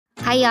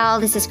Hi, y'all.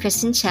 This is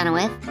Kristen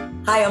Chenoweth.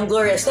 Hi, I'm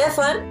Gloria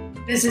Stefan.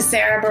 This is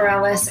Sarah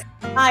Bareilles.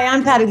 Hi,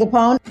 I'm Patti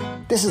LuPone.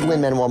 This is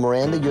Lin-Manuel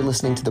Miranda. You're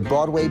listening to the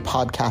Broadway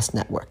Podcast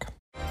Network.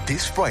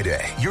 This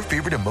Friday, your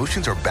favorite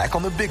emotions are back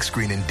on the big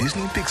screen in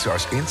Disney and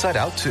Pixar's Inside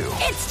Out 2.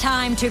 It's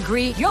time to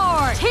greet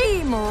your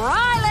Team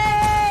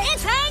Riley.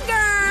 It's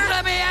anger.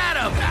 Let me at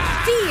him.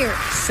 Fear.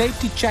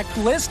 Safety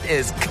checklist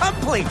is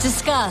complete.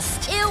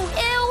 Disgust. Ew.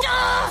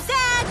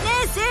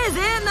 Sadness is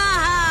in the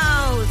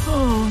house.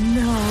 Oh,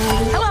 no.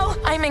 Hello,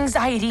 I'm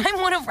anxiety.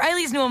 I'm one of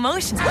Riley's new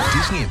emotions.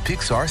 Disney and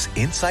Pixar's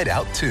Inside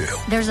Out 2.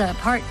 There's a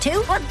part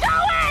 2? We're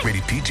going!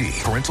 Rated PG.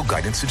 Parental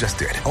guidance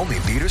suggested. Only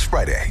in theaters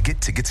Friday. Get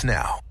tickets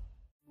now.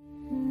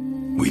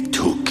 We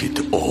took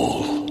it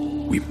all.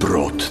 We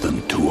brought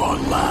them to our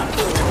land.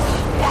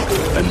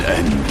 An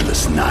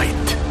endless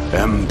night,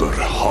 ember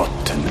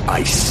hot and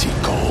icy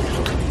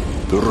cold.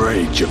 The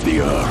rage of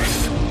the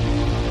earth.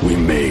 We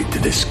made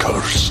this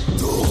curse.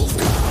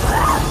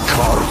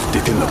 Carved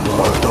it in the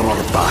blood on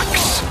our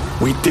backs.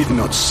 We did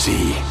not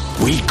see.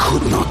 We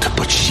could not,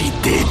 but she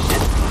did.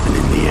 And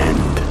in the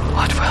end,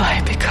 what will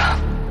I become?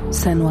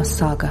 Senua's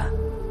Saga.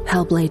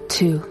 Hellblade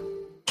 2.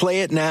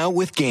 Play it now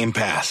with Game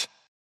Pass.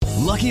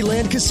 Lucky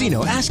Land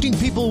Casino, asking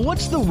people,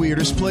 what's the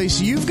weirdest place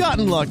you've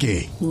gotten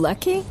lucky?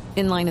 Lucky?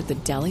 In line at the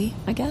deli,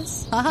 I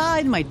guess? Aha,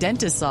 in my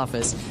dentist's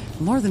office.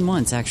 More than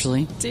once,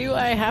 actually. Do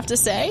I have to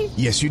say?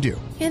 Yes, you do.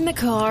 In the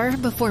car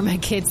before my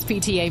kids'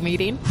 PTA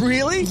meeting.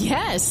 Really?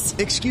 Yes.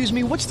 Excuse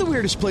me, what's the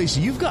weirdest place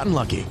you've gotten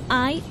lucky?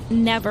 I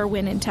never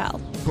win and tell.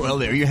 Well,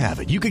 there you have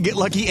it. You can get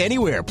lucky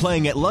anywhere,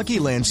 playing at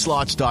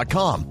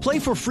LuckyLandSlots.com. Play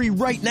for free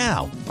right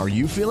now. Are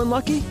you feeling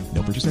lucky?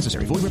 No purchase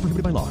necessary. Void where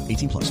prohibited by law.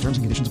 18+. Terms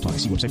and conditions apply.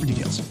 See website for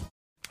details.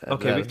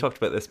 Okay, we've talked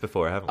about this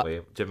before, haven't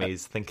we?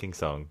 Jimmy's thinking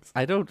songs.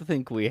 I don't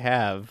think we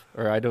have,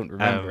 or I don't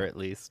remember at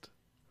least.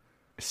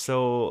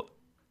 So,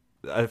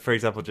 for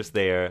example, just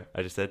there,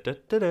 I just said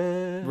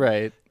da-da-da,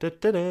 right,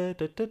 da-da-da,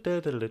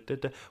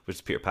 which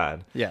is Peter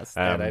Pan. Yes,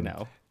 that I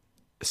know.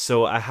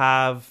 So I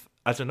have,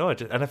 I don't know,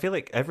 and I feel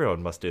like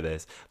everyone must do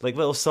this, like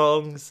little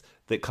songs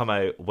that come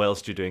out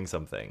whilst you're doing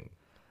something.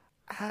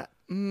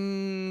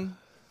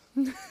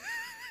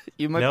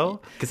 You might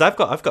no, because I've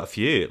got a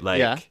few. Like,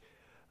 yeah.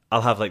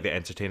 I'll have like the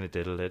entertainer.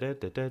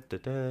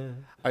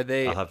 Are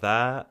they? I'll have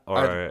that.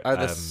 Or are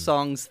the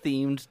songs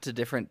themed to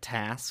different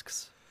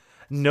tasks?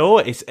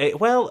 No,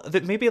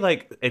 maybe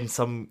like in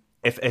some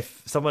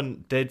if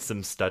someone did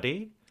some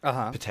study,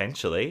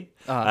 potentially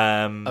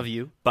of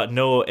you, but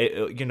no,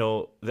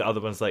 the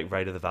other one's like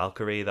Ride of the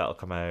Valkyrie that'll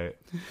come out.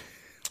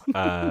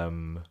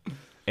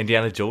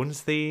 Indiana Jones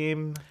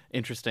theme,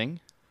 interesting.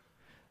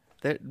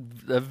 Quite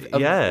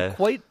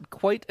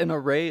an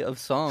array of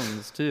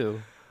songs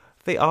too.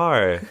 They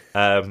are,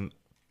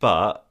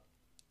 but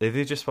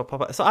they just pop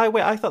up. So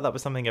I thought that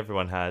was something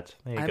everyone had.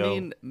 There you go. I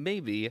mean,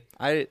 maybe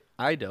I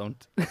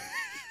don't.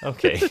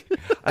 Okay,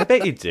 I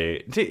bet you do.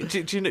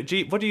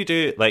 What do you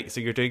do? Like, so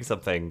you're doing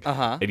something,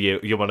 and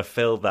you want to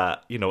fill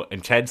that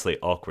intensely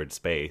awkward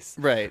space,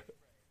 right,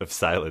 of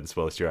silence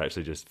whilst you're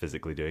actually just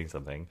physically doing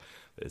something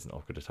that isn't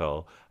awkward at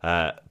all.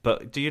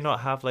 But do you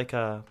not have like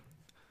a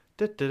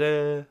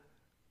da-da-da?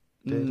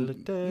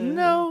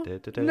 No,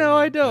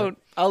 I don't.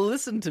 I'll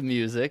listen to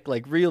music,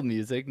 like real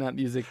music, not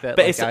music that.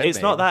 But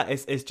it's not that.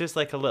 It's just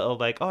like a little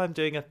like, oh, I'm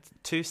doing a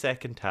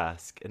 2-second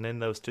task, and in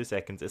those 2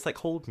 seconds, it's like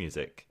hold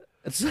music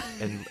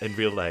in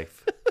real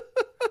life.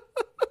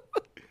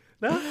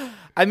 No,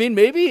 I mean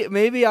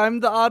maybe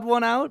I'm the odd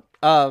one out.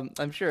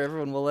 I'm sure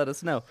everyone will let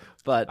us know,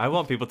 but I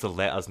want people to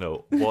let us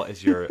know what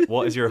is your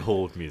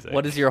hold music.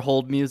 What is your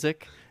hold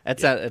music?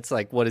 It's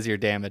like, what is your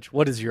damage?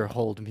 What is your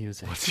hold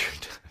music? What's your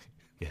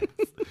yes.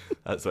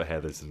 That's what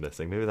Heather's is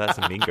missing. Maybe that's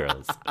some Mean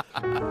Girls.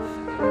 Will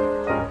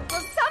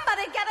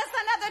somebody get us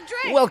another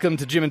drink? Welcome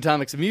to Jim and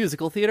Tomic's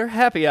Musical Theater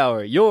Happy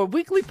Hour, your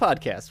weekly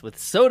podcast with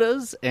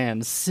sodas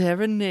and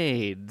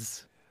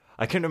serenades.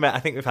 I couldn't remember. I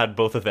think we've had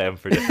both of them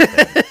for different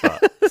things,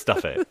 but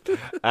stuff it.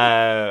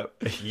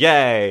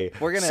 Yay.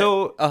 We're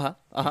gonna...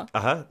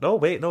 No,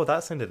 wait. No,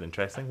 that sounded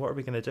interesting. What are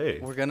we going to do?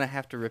 We're going to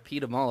have to repeat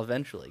them all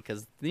eventually,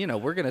 because,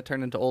 we're going to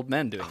turn into old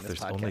men doing this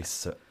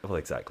podcast.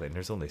 Exactly. And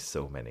there's only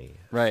so many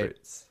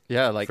fruits.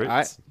 Yeah, like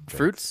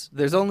fruits.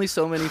 There's only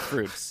so many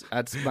fruits.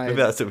 Maybe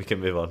that's what we can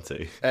move on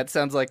to. That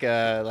sounds like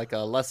a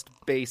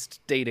lust-based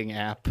dating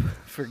app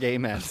for gay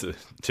men.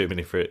 Too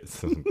many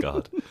fruits. Oh,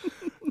 God.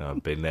 No,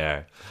 I've been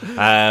there.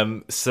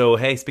 So,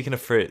 hey, speaking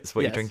of fruits,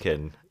 what are you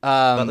drinking?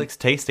 That looks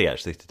tasty,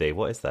 actually, today.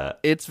 What is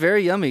that? It's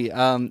very yummy.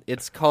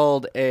 It's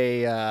called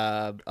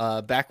a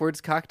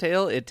backwards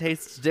cocktail. It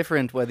tastes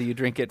different whether you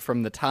drink it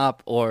from the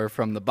top or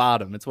from the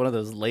bottom. It's one of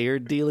those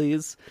layered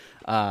dealies.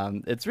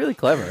 It's really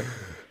clever.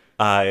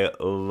 I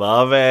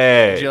love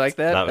it. Did you like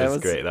that? That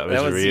was great. That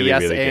was really,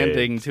 really good.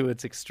 Yes-anding to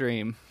its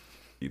extreme.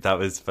 That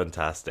was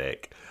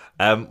fantastic.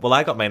 Well,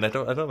 I got mine. I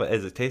don't know what it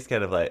is. It tastes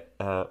kind of like...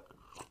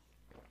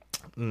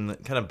 kind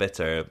of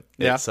bitter.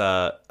 Yeah. It's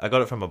I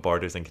got it from a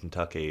Borders in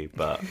Kentucky,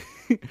 but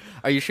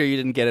are you sure you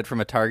didn't get it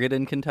from a Target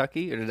in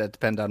Kentucky, or did that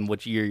depend on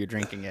which year you're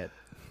drinking it?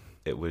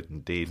 It would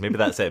indeed. Maybe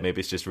that's it. Maybe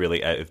it's just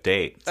really out of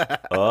date.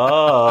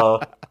 Oh,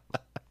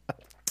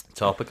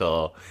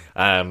 Topical.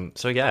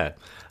 So yeah.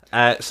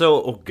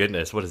 Oh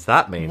goodness, what does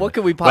that mean? What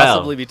could we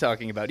possibly be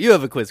talking about? You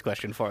have a quiz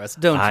question for us,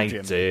 don't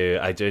you,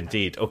 Jim? I do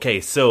indeed. Okay,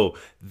 so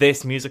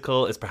this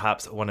musical is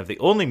perhaps one of the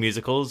only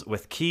musicals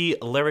with key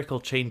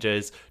lyrical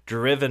changes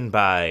driven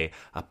by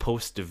a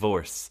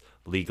post-divorce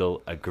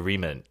legal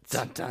agreement.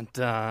 Dun dun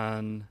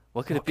dun.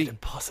 What could it be? Could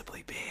it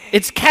possibly be?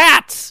 It's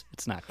Cats!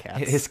 It's not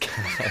Cats. It is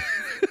Cats.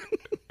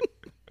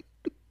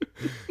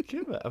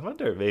 I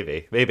wonder,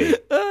 maybe.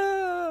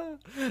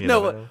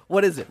 No,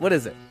 what is it? What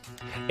is it?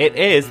 It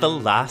is The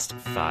Last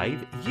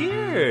 5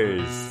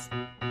 Years.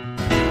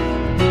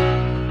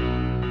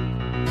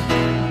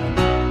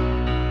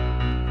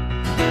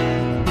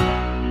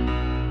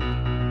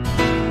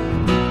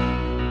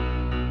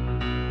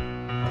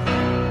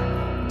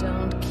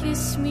 Don't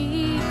kiss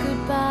me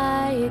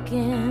goodbye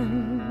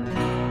again.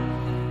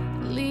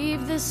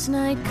 Leave this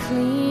night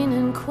clean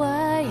and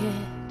quiet.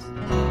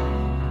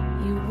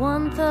 You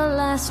want the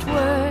last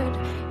word,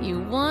 you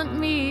want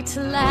me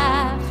to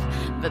laugh,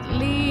 but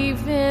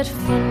leave it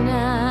for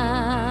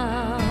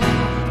now.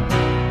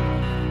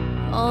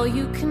 All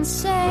you can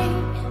say,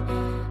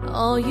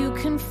 all you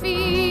can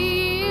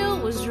feel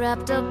was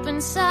wrapped up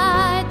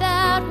inside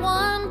that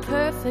one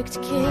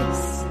perfect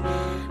kiss.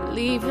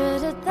 Leave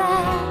it at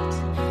that.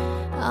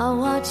 I'll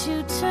watch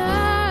you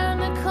turn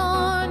the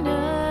corner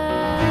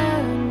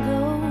and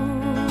go.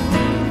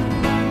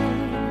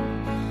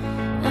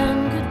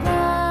 And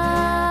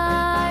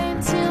goodbye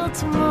until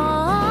tomorrow.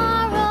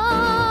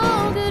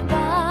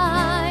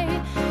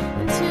 Goodbye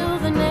until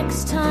the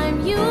next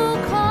time you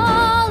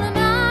call, and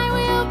I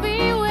will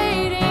be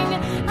waiting.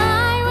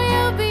 I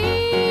will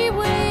be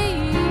waiting.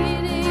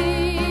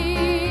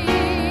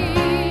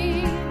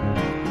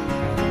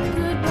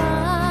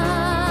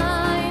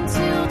 Goodbye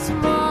until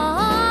tomorrow.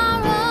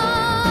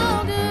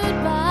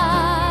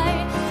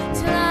 Goodbye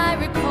till I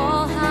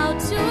recall how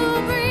to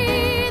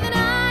breathe. And I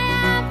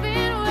have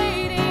been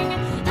waiting.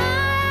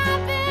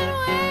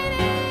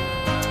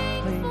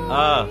 I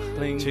have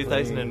been waiting.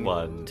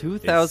 2001.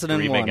 2001.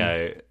 Screaming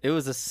out. It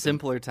was a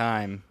simpler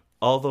time.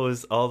 All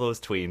those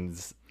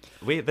tweens.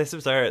 This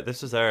was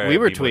our. We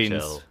were Be More tweens.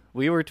 Chill.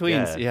 We were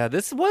tweens. Yeah. Yeah,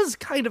 this was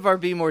kind of our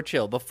Be More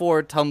Chill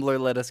before Tumblr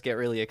let us get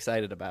really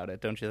excited about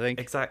it, don't you think?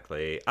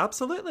 Exactly.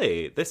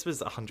 Absolutely. This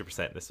was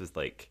 100%. This was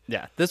like.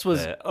 Yeah, this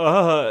was.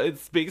 It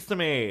speaks to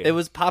me. It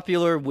was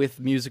popular with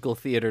musical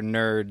theater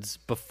nerds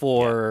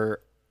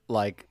before,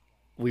 like,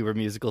 we were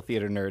musical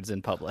theater nerds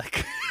in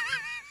public.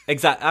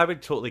 Exactly. I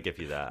would totally give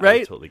you that. Right? I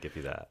would totally give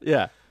you that.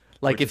 Yeah.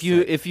 Like Which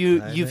if is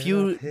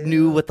you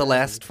knew what the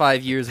last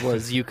 5 years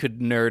was, you could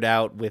nerd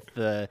out with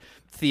the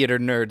theater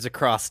nerds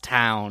across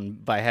town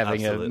by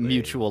having Absolutely. a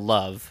mutual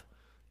love.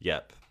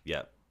 Yep.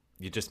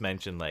 You just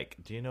mentioned, like,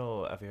 have you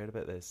heard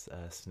about this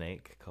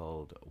snake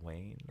called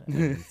Wayne?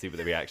 And see what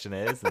the reaction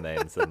is, and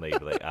then suddenly you're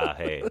like,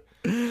 hey.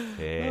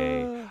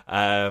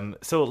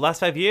 So, Last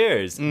 5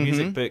 Years,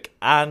 music, book,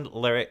 and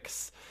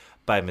lyrics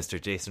by Mr.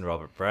 Jason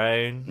Robert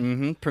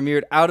Brown.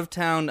 Premiered out of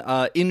town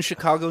in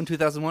Chicago in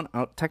 2001.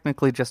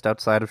 Technically just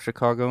outside of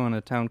Chicago in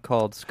a town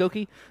called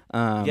Skokie.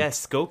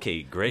 Yes,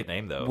 Skokie. Great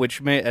name, though.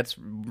 That's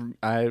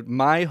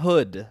my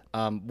hood,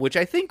 which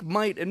I think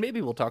might, and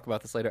maybe we'll talk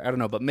about this later, I don't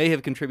know, but may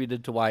have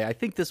contributed to why I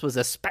think this was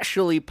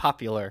especially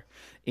popular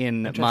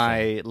in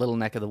my little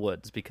neck of the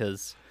woods,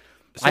 because...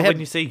 So when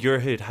you say your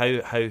hood, how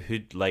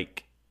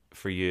hood-like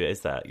for you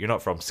is that? You're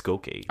not from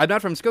Skokie. I'm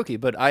not from Skokie,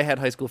 but I had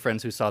high school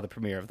friends who saw the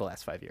premiere of The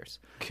Last 5 Years.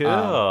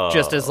 Cool.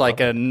 Just as like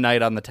a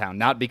night on the town.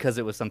 Not because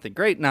it was something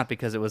great, not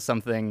because it was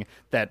something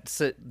that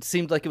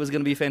seemed like it was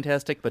going to be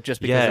fantastic, but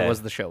just because it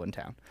was the show in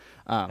town.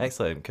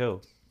 Excellent,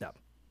 cool. Yeah.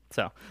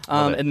 So,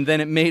 and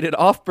then it made it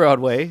off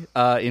Broadway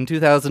in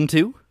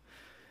 2002.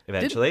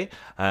 Eventually.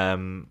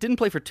 Didn't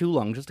play for too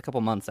long, just a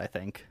couple months, I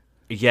think.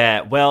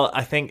 Yeah, well,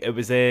 I think it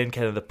was in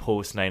kind of the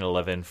post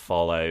 9/11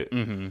 fallout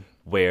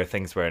where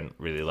things weren't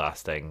really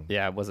lasting.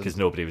 Yeah, it wasn't, because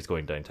nobody was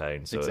going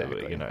downtown. So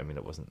exactly.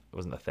 it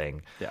wasn't a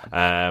thing.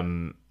 Yeah.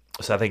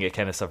 So I think it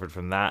kind of suffered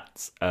from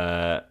that,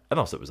 and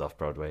also it was off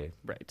Broadway,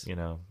 right?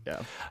 Yeah.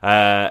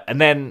 And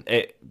then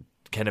it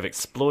kind of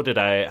exploded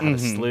out. Had a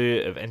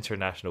slew of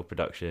international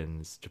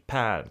productions: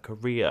 Japan,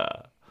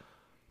 Korea,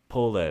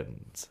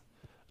 Poland.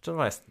 I don't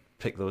know why I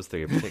picked those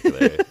three in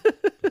particular.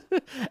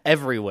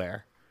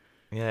 Everywhere.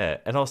 Yeah,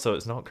 and also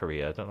it's not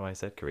Korea. I don't know why I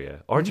said Korea.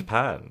 Or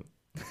Japan.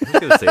 I'm just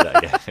going to say that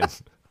again.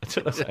 I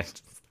don't know why.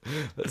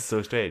 That's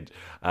so strange.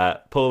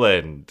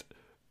 Poland,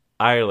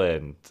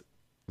 Ireland,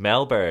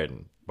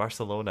 Melbourne,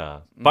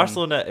 Barcelona.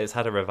 Barcelona has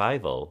had a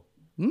revival.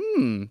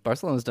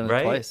 Barcelona's done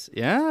it twice.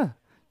 Yeah.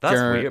 That's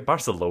weird.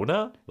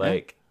 Barcelona?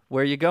 Like,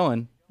 where are you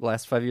going?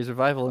 Last 5 years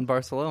revival in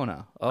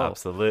Barcelona. Oh,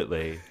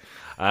 absolutely.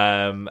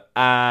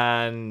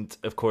 And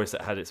of course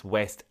it had its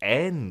West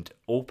End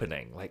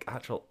opening, like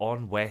actual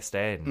on West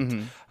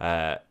End,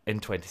 in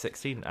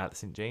 2016 at the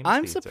St. James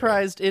I'm Theatre.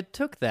 surprised it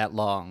took that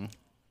long.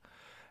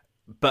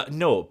 But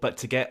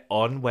to get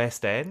on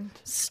West End?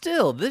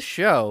 Still, this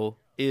show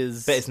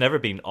is... But it's never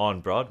been on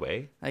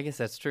Broadway. I guess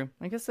that's true.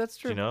 Do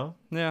you know?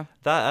 Yeah.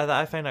 That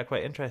I find that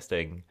quite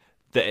interesting.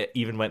 that it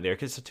even went there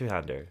because it's a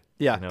two-hander.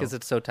 Yeah, because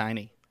it's so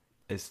tiny.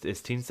 It's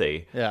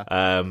teensy. Yeah.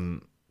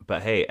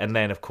 But hey, and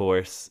then of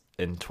course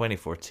in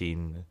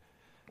 2014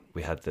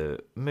 we had the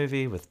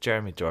movie with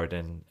Jeremy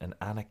Jordan and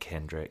Anna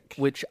Kendrick,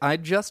 which I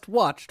just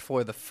watched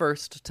for the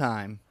first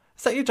time.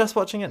 Is that you just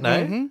watching it now?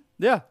 Mm-hmm.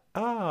 Yeah.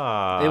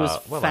 Ah, it was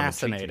well,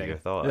 fascinating. I'm intrigued to hear your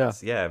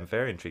thoughts. Yeah, I'm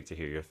very intrigued to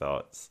hear your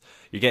thoughts.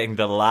 You're getting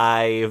the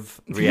live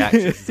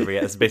reactions.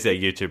 It's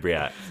basically a YouTube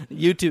react.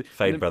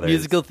 Fine Brothers.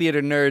 Musical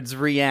theater nerds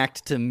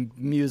react to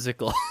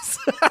musicals.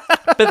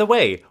 By the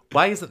way,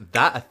 why isn't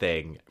that a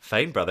thing?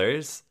 Fine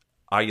Brothers,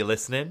 are you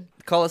listening?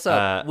 Call us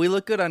up. We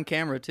look good on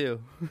camera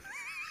too.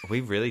 We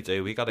really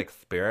do. We got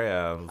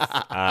experience.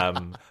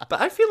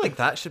 But I feel like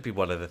that should be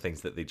one of the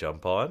things that they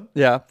jump on.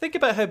 Yeah. Think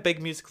about how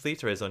big musical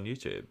theatre is on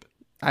YouTube.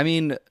 I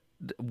mean,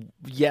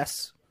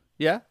 yes.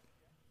 Yeah.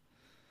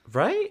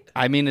 Right?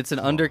 I mean, it's an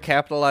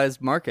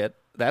undercapitalized market.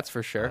 That's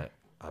for sure.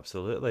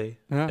 Absolutely.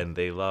 Yeah. And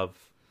they love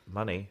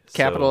money.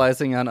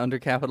 Capitalizing on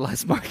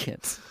undercapitalized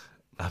markets.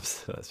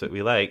 That's what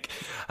we like.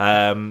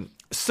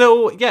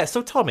 So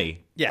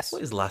Tommy. Yes.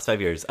 What is the last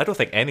 5 years? I don't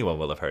think anyone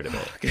will have heard of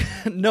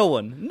it. No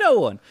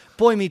one.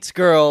 Boy meets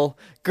girl,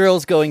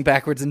 girls going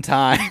backwards in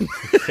time.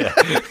 Yeah,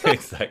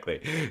 exactly.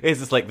 It's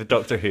just like the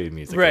Doctor Who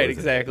music. Right,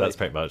 exactly. That's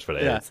pretty much what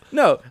it is.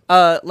 No,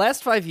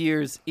 last 5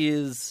 years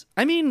is,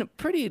 I mean,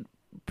 pretty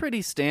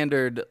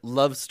standard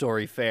love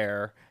story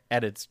fare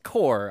at its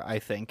core, I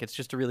think. It's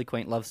just a really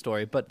quaint love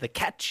story, but the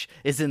catch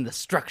is in the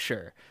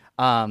structure.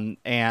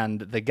 And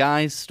the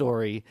guy's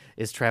story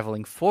is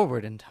traveling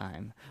forward in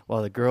time,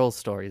 while the girl's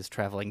story is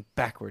traveling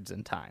backwards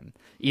in time,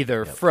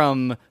 either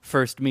from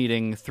first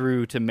meeting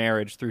through to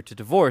marriage, through to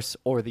divorce,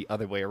 or the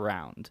other way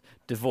around.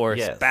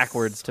 Divorce,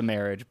 backwards to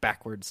marriage,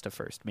 backwards to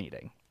first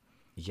meeting.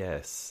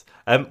 Yes.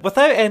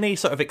 Without any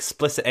sort of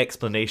explicit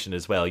explanation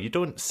as well. You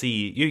don't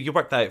see... You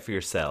work that out for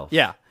yourself.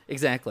 Yeah,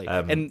 exactly.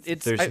 And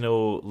there's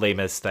no Les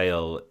Mis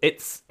style,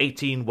 it's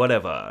 18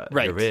 whatever,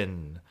 right. You're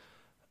in...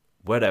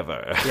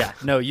 whatever. Yeah,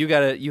 no, you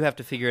have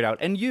to figure it out,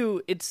 and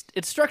it's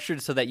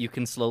structured so that you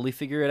can slowly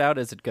figure it out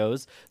as it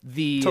goes.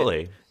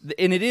 Totally,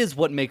 and it is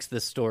what makes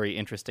this story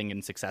interesting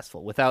and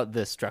successful. Without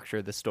this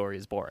structure, the story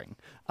is boring.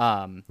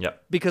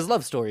 Because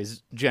love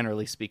stories,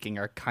 generally speaking,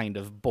 are kind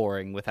of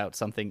boring without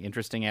something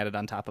interesting added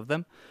on top of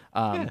them.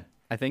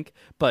 I think,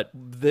 but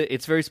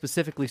it's very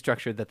specifically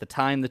structured that the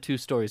time the two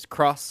stories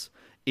cross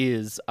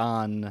is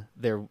on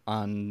their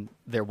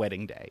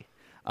wedding day.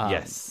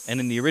 Yes. And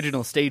in the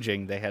original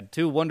staging, they had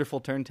two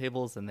wonderful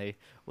turntables, and they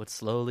would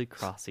slowly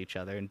cross each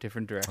other in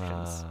different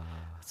directions.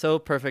 So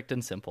perfect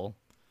and simple.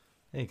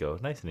 There you go.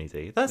 Nice and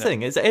easy. That's the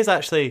thing. It is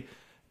actually,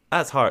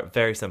 at its heart,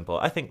 very simple.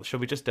 I think, should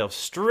we just delve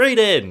straight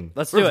in?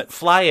 Let's do it.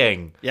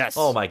 Flying. Yes.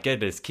 Oh my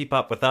goodness. Keep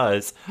up with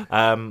us.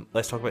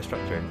 Let's talk about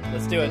structure.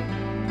 Let's do it.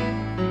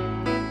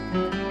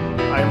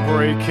 I'm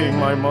breaking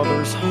my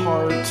mother's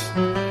heart.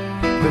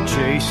 The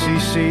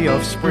JCC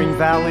of Spring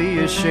Valley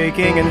is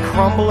shaking and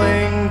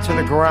crumbling to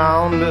the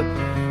ground,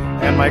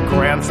 and my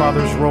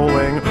grandfather's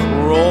rolling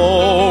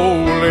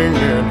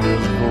in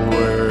his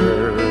grave.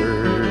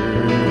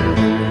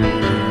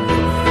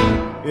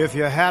 If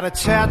you had a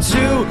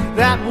tattoo,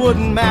 that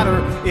wouldn't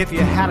matter. If you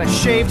had a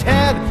shaved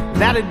head,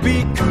 that'd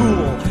be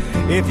cool.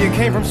 If you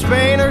came from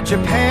Spain or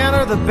Japan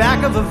or the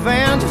back of the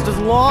van, just as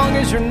long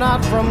as you're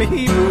not from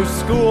Hebrew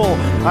school.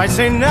 I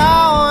say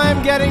now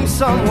I'm getting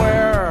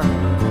somewhere.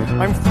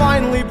 I'm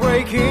finally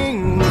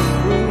breaking through.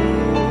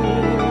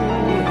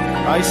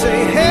 I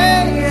say,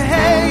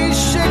 hey,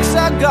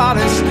 Shiksa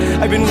goddess,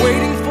 I've been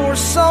waiting for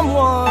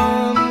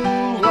someone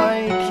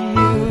like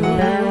you.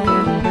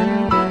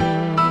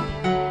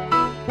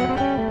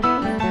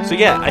 So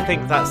yeah, I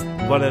think that's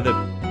one of the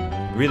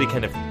really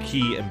kind of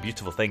key and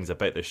beautiful things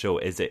about the show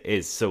is it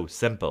is so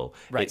simple.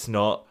 Right. It's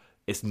not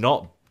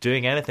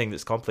doing anything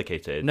that's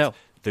complicated. No.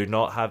 They're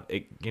not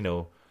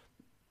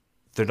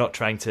they're not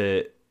trying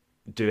to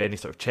do any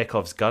sort of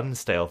Chekhov's gun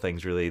style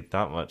things really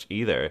that much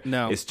either.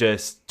 No. It's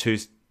just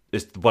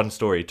it's one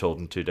story told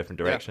in two different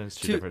directions,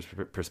 two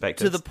different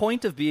perspectives. To the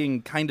point of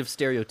being kind of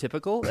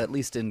stereotypical, at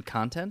least in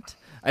content.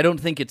 I don't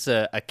think it's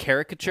a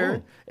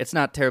caricature. It's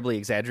not terribly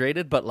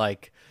exaggerated, but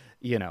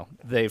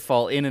they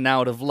fall in and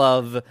out of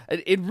love.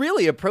 It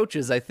really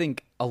approaches, I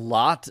think, a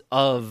lot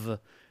of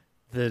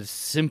the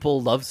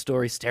simple love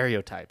story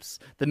stereotypes.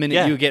 The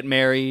minute you get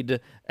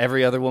married,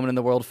 every other woman in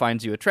the world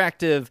finds you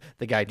attractive.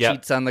 The guy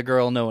cheats on the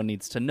girl. No one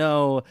needs to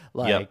know.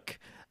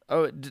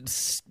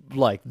 This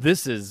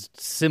is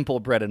simple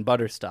bread and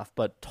butter stuff,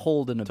 but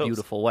told in a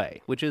beautiful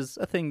way, which is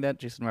a thing that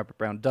Jason Robert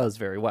Brown does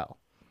very well.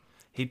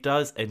 He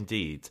does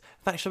indeed.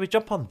 In fact, shall we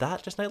jump on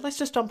that just now? Let's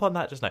just jump on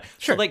that just now.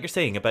 Sure. So like you're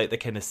saying about the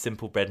kind of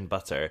simple bread and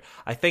butter,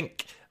 I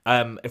think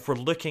if we're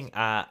looking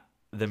at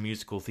the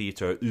musical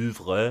theatre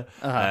oeuvre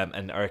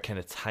and our kind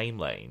of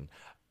timeline,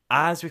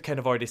 as we've kind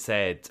of already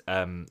said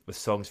with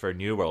Songs for a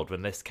New World,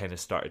 when this kind of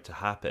started to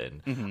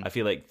happen, I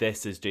feel like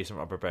this is Jason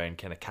Robert Brown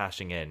kind of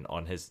cashing in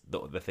on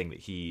the thing that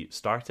he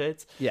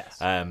started. Yes.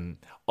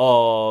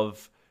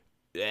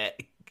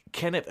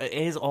 it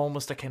is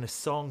almost a kind of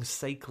song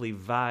cycly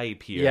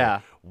vibe here,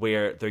 Yeah.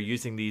 where they're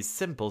using these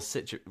simple,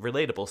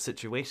 relatable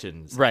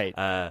situations, Right.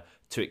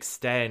 To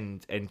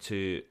extend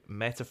into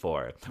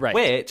metaphor, Right.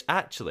 which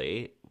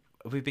actually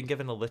we've been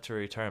given a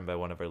literary term by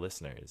one of our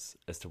listeners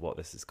as to what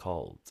this is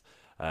called.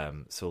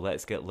 So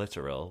let's get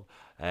literal.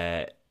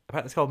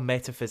 Apparently it's called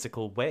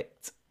metaphysical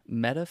wit.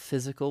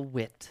 Metaphysical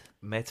wit.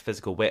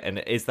 Metaphysical wit, and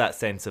it is that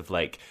sense of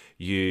like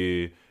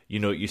you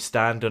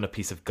stand on a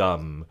piece of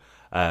gum,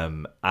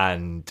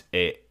 and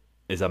it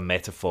is a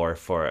metaphor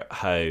for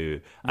how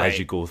as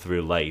you go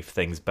through life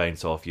things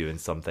bounce off you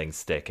and some things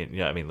stick, and you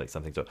know what I mean, like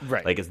something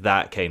Right. like it's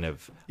that kind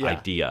of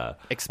idea,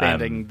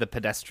 Expanding the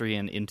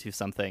pedestrian into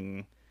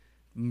something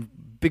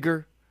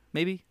bigger,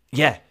 maybe.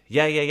 Yeah.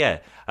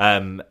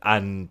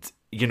 And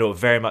you know,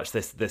 very much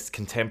this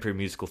contemporary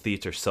musical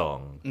theatre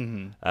song,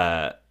 in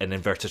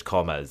inverted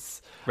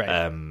commas,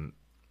 Right.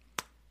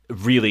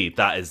 Really,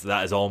 that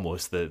is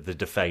almost the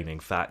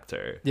defining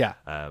factor, Yeah.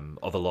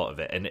 Of a lot of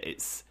it, and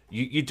it's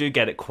you do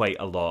get it quite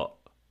a lot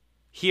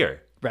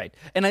here. Right,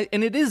 and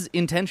it is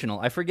intentional.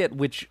 I forget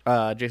which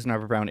Jason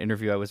Robert Brown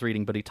interview I was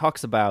reading, but he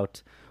talks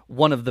about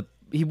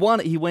he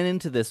went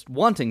into this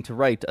wanting to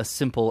write a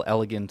simple,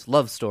 elegant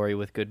love story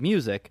with good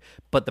music,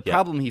 but the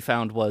problem he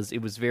found was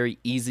it was very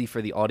easy for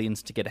the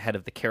audience to get ahead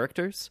of the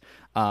characters,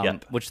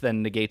 which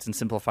then negates and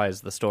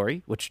simplifies the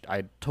story, which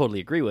I totally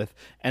agree with.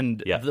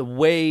 And the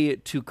way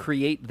to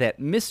create that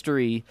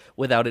mystery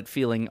without it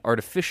feeling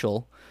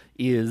artificial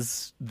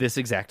is this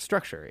exact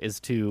structure, is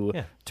to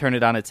turn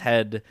it on its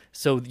head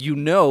so you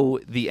know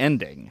the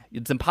ending.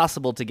 It's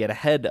impossible to get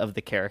ahead of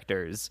the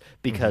characters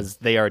because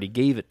they already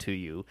gave it to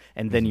you,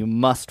 and then you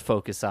must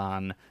focus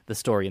on the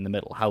story in the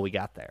middle, how we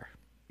got there.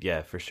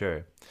 Yeah, for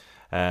sure.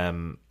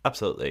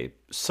 Absolutely.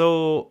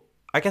 So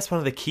I guess one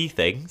of the key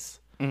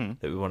things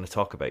that we want to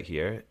talk about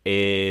here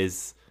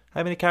is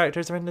how many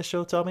characters are in the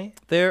show, Tommy?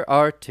 There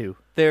are 2.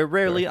 They're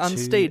rarely on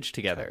stage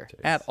together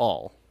at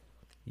all.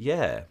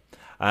 Yeah.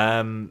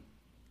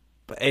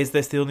 But is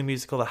this the only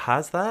musical that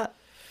has that?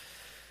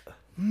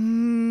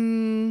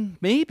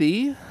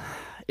 Maybe.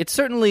 It's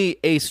certainly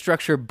a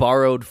structure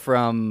borrowed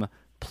from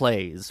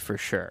plays, for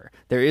sure.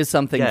 There is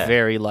something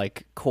very,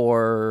 like,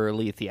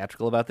 corely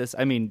theatrical about this.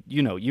 I mean,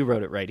 you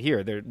wrote it right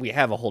here. We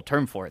have a whole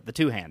term for it, the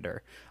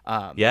two-hander.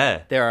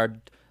 There are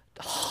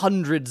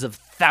hundreds of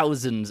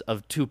thousands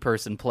of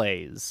two-person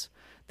plays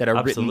that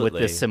are written with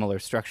this similar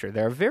structure.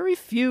 There are very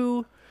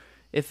few,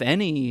 if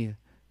any,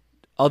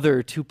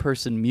 other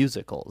two-person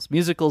musicals.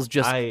 Musicals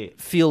just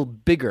feel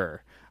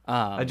bigger.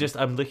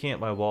 I'm looking at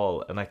my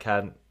wall and I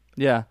can't.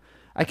 Yeah,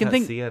 I can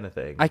see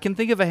anything. I can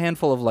think of a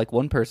handful of like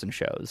one-person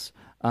shows,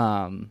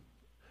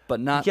 but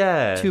not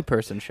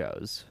two-person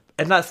shows.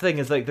 And that's the thing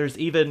is like there's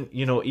even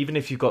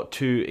if you've got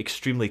 2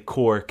 extremely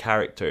core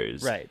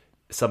characters, right?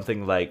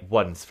 Something like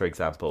Once, for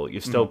example,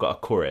 you've still got a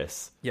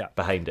chorus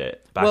behind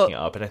it, backing it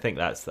up, and I think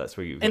that's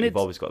where you've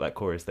always got that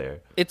chorus there.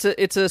 It's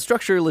a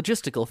structure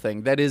logistical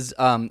thing that is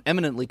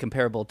eminently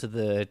comparable to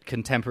the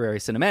contemporary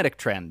cinematic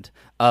trend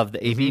of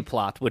the A-B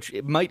plot, which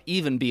it might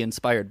even be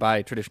inspired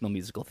by traditional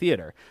musical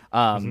theater.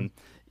 You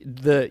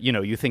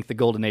think the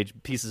golden age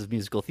pieces of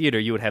musical theater,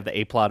 you would have the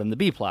A plot and the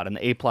B plot, and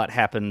the A plot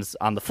happens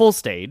on the full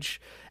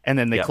stage, and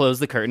then they close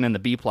the curtain, and the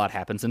B plot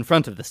happens in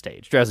front of the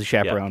stage. Drowsy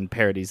Chaperone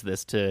parodies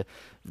this to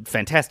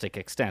fantastic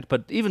extent,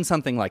 but even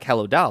something like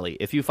Hello Dolly,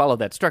 if you follow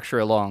that structure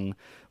along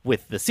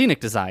with the scenic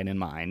design in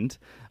mind,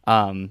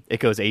 it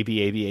goes A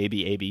B A B A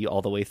B A B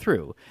all the way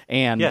through.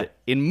 And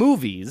in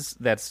movies,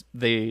 that's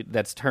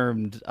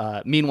termed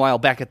Meanwhile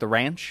Back at the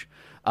Ranch.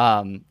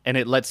 And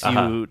it lets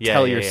you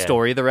tell your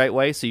story the right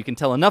way, so you can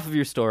tell enough of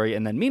your story,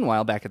 and then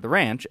meanwhile back at the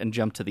ranch and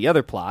jump to the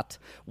other plot,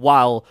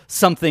 while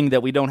something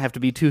that we don't have to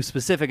be too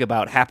specific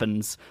about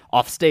happens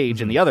off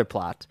stage in the other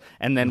plot.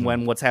 And then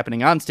when what's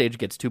happening on stage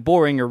gets too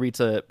boring or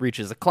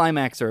reaches a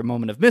climax or a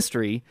moment of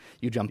mystery,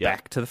 you jump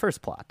back to the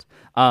first plot.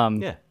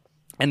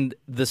 And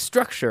the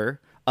structure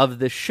of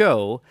the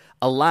show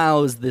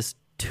allows this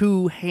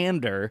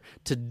two-hander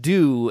to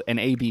do an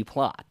A-B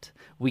plot.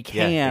 We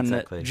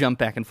can jump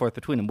back and forth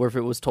between them. Where if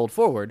it was told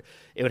forward,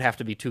 it would have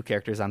to be 2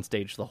 characters on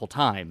stage the whole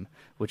time,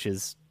 which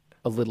is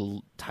a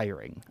little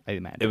tiring, I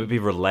imagine. It would be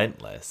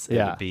relentless. It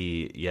would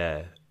be,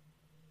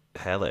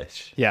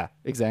 hellish. Yeah,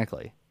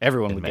 exactly.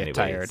 Everyone would get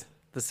tired. Ways.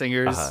 The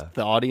singers,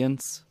 the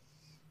audience.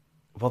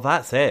 Well,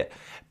 that's it.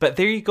 But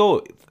there you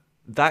go.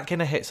 That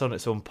kind of hits on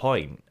its own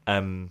point.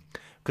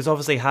 Because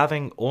obviously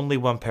having only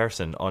one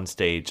person on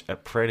stage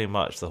at pretty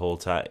much the whole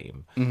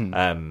time,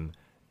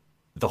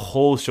 the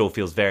whole show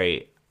feels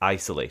very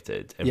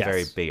isolated and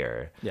very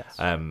bare. Yes.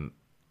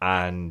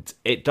 And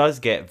it does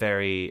get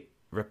very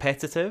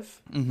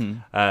repetitive.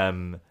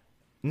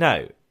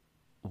 Now,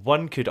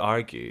 one could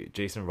argue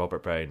Jason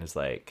Robert Brown is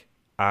like,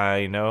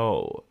 I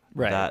know,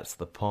 that's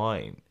the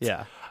point.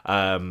 Yeah.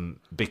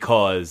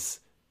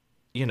 Because,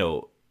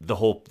 the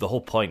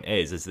whole point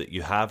is that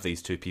you have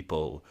these 2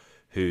 people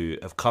who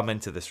have come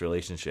into this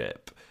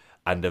relationship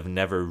and have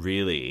never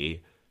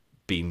really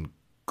been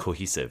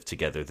cohesive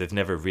together. They've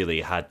never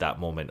really had that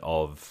moment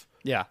of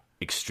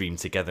extreme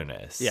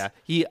togetherness. Yeah,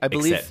 I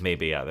believe, except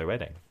maybe at their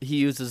wedding. He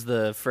uses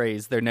the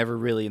phrase, they're never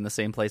really in the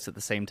same place at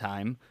the same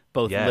time,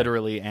 both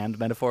literally and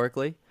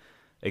metaphorically.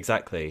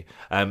 Exactly.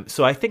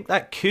 So I think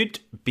that could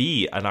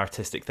be an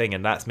artistic thing,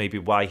 and that's maybe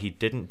why he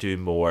didn't do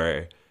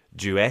more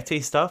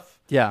duetty stuff.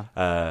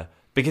 Yeah.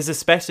 Because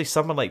especially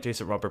someone like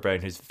Jason Robert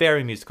Brown, who's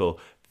very musical,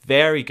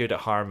 very good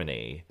at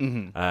harmony,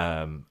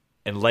 and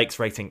likes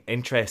writing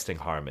interesting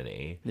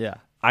harmony. Yeah.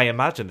 I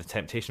imagine the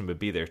temptation would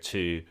be there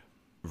to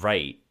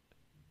write,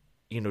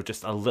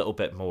 just a little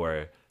bit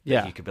more.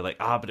 That you could be like,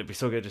 but it'd be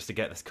so good just to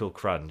get this cool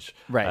crunch.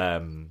 Right.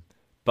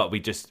 But we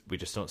just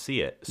don't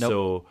see it.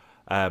 Nope.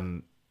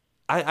 So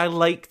I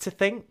like to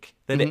think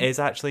that it is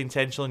actually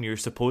intentional, and you're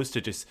supposed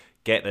to just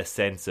get this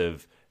sense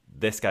of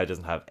this guy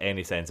doesn't have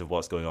any sense of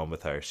what's going on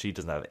with her. She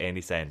doesn't have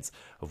any sense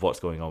of what's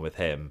going on with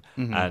him.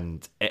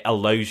 And it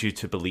allows you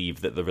to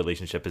believe that the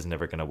relationship is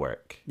never going to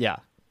work. Yeah.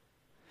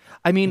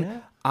 I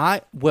mean,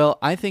 I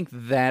think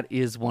that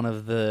is one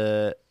of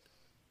the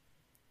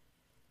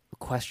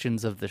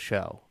questions of the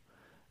show.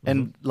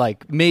 And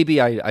like, maybe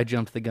I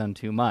jumped the gun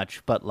too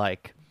much, but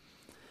like,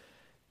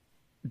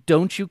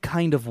 don't you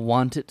kind of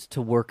want it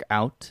to work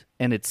out,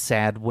 and it's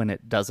sad when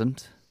it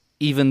doesn't,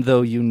 even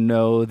though you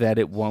know that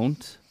it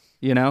won't?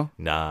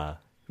 Nah.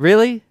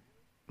 Really?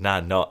 Nah,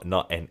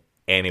 not in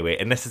any way.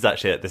 And this is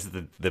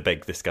the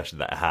big discussion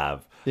that I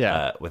have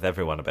with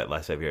everyone about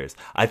Last 5 Years.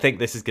 I think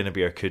this is going to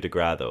be our coup de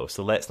grace, though.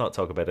 So let's not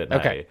talk about it now.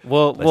 Okay.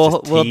 We'll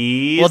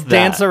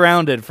dance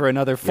around it for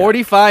another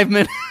 45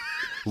 minutes.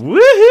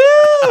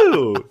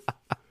 Woohoo!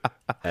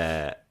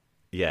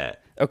 Yeah.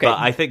 Okay. But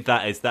I think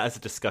that is a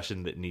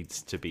discussion that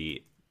needs to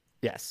be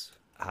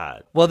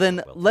had. Well,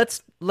 then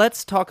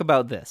let's talk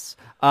about this.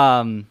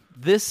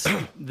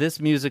 This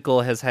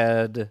musical has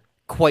had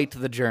quite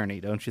the journey,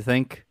 don't you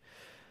think?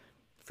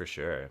 For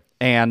sure.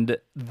 And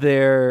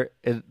there,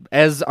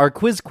 as our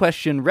quiz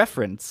question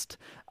referenced,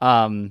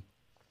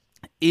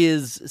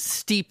 is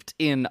steeped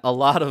in a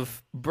lot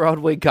of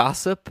Broadway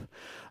gossip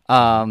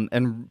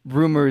and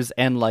rumors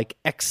and like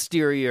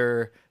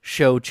exterior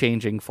show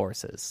changing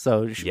forces.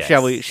 So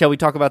shall we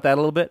talk about that a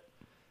little bit?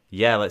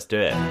 Yeah, let's do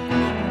it.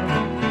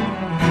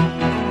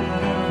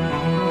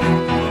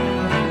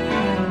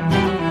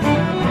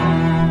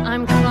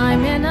 I'm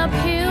climbing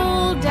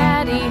uphill,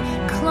 Daddy,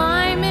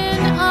 climbing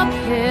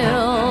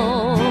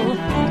uphill.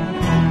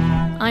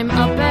 I'm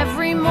up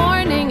every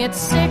morning at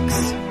 6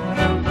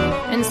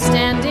 and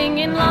standing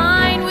in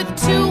line with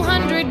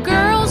 200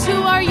 girls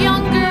who are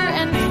younger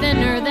and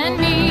thinner than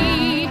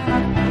me,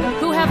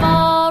 who have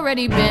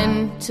already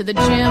been to the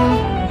gym.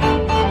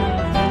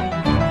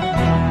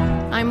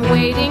 I'm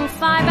waiting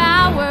 5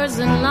 hours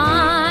in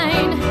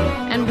line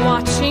and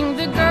watching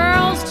the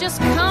girls just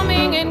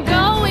coming and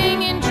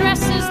going in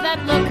dresses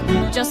that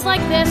look just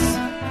like this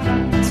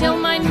till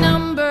my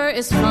number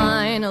is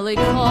finally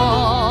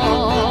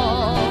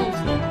called.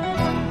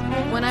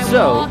 When I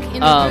walk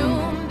in the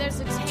room, there's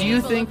a table. Do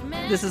you think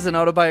this is an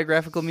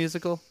autobiographical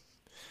musical?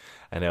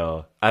 I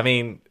know. I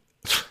mean,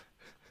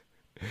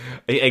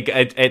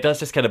 it does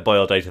just kind of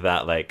boil down to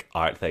that like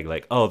art thing,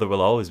 like, oh, there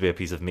will always be a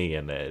piece of me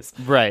in this,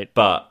 right?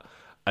 But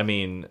I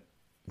mean,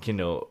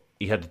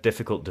 he had a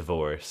difficult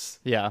divorce,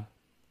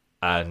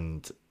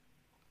 and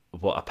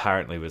what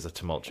apparently was a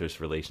tumultuous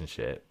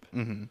relationship.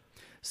 Mm-hmm.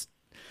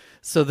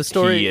 So the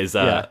story, he is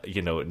a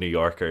New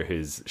Yorker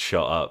who's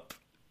shot up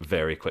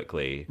very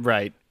quickly,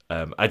 right?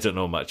 I don't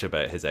know much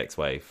about his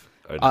ex-wife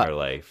or her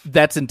life.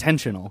 That's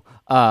intentional.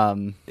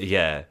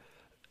 Yeah,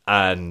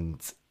 and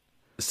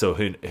so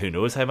who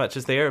knows how much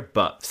is there?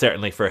 But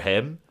certainly for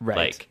him,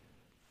 right?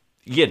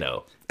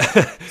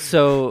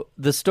 So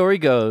the story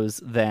goes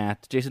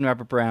that Jason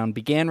Robert Brown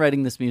began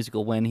writing this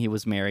musical when he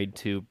was married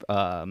to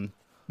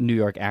New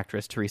York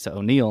actress Teresa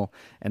O'Neill,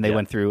 and they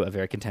went through a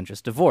very contentious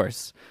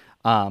divorce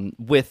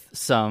with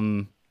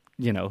some,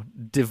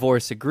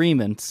 divorce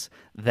agreements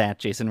that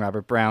Jason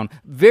Robert Brown,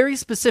 very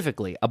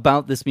specifically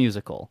about this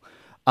musical,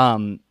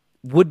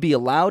 would be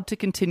allowed to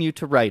continue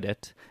to write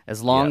it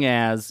as long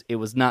as it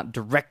was not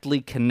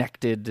directly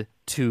connected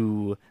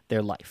to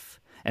their life.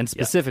 And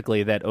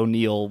specifically that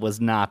O'Neill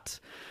was not,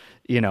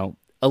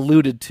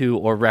 alluded to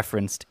or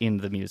referenced in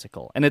the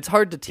musical. And it's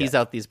hard to tease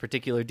out these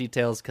particular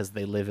details because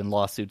they live in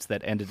lawsuits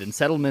that ended in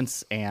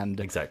settlements, and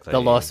the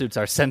lawsuits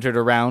are centered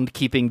around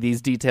keeping these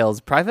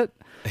details private.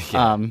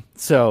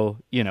 So,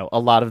 a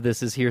lot of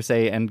this is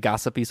hearsay and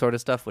gossipy sort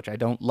of stuff, which I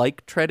don't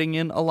like treading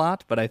in a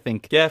lot, but I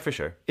think for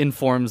sure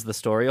informs the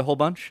story a whole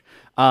bunch.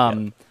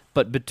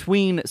 But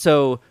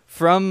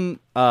from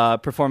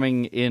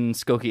performing in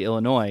Skokie,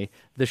 Illinois,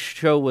 the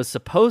show was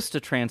supposed to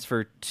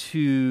transfer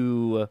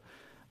to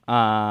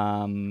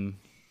the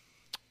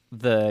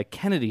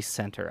Kennedy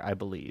Center, I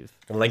believe.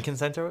 The Lincoln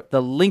Center?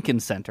 The Lincoln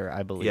Center,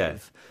 I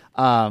believe.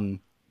 Yeah.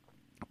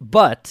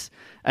 But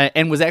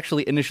and was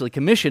actually initially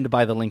commissioned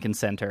by the Lincoln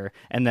Center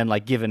and then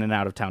given an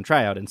out-of-town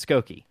tryout in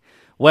Skokie.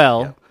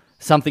 Well,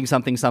 something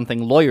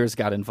lawyers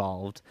got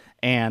involved,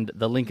 and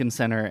the Lincoln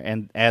Center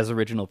and as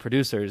original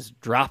producers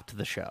dropped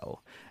the show,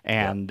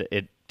 and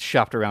it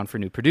shopped around for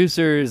new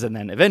producers, and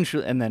then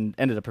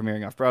ended up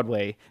premiering off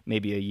Broadway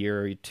maybe a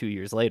year or 2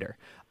 years later.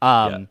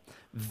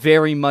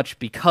 Very much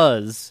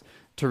because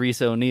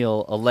Teresa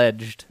O'Neill's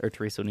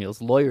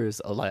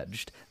lawyers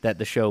alleged that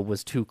the show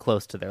was too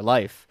close to their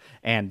life,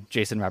 and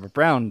Jason Robert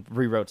Brown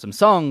rewrote some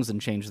songs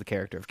and changed the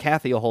character of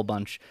Kathy a whole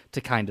bunch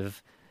to kind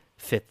of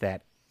fit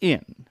that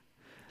in.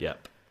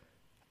 Yep.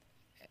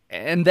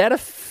 And that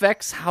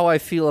affects how I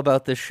feel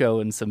about this show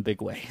in some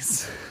big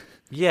ways.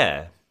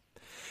 Yeah.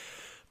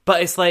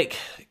 But it's like,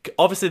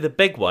 obviously the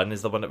big one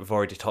is the one that we've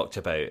already talked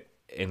about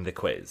in the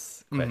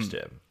quiz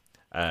question.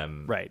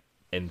 Right.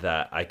 In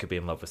that I Could Be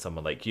in Love with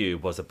Someone Like You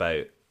was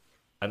about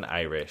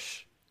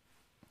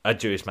a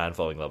Jewish man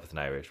falling in love with an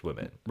Irish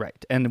woman.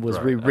 Right. And it was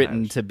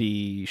rewritten to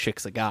be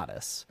Shik's a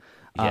Goddess.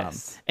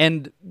 Yes.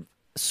 And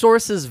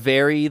sources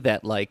vary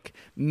that, like,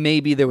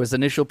 maybe there was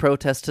initial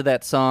protest to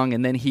that song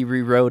and then he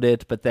rewrote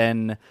it, but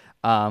then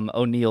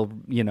O'Neill,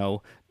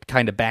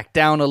 kind of backed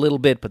down a little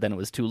bit, but then it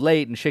was too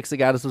late and Shik's a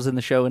Goddess was in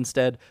the show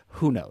instead.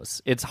 Who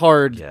knows? It's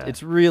hard. Yeah.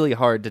 It's really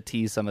hard to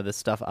tease some of this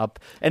stuff up.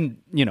 And,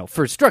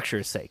 for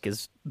structure's sake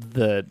is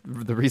the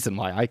reason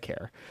why I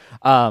care.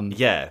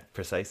 Yeah,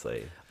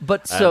 precisely.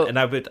 But so... and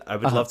I would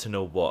love to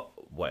know what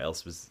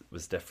else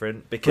was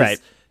different, because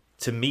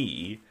to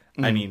me,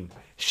 I mean,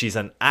 she's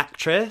an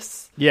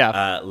actress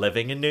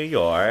living in New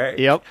York.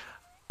 Yep.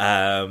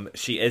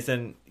 She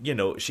isn't,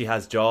 she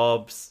has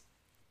jobs.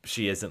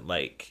 She isn't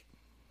like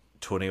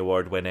Tony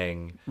Award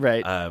winning.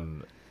 Right.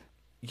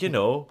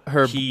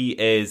 He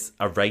is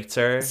a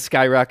writer.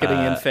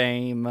 Skyrocketing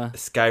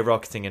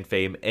in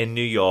fame in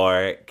New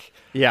York.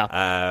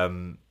 Yeah.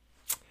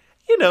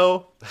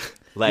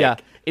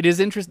 It is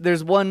interesting.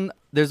 There's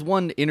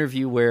one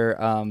interview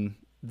where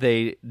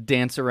they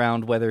dance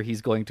around whether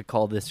he's going to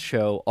call this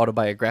show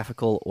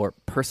autobiographical or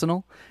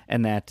personal,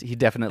 and that he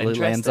definitely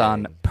lands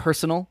on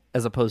personal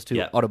as opposed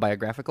to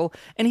autobiographical.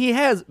 And he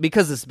has,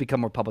 because this has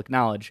become more public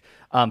knowledge,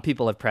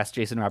 people have pressed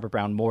Jason Robert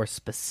Brown more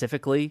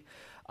specifically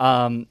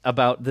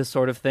about this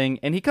sort of thing.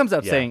 And he comes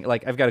out saying,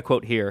 like, I've got a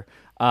quote here,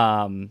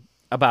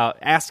 about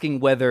asking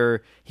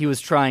whether he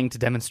was trying to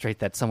demonstrate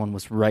that someone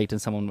was right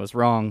and someone was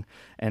wrong.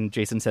 And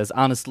Jason says,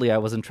 honestly, I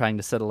wasn't trying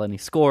to settle any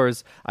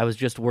scores. I was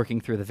just working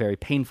through the very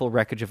painful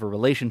wreckage of a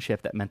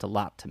relationship that meant a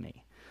lot to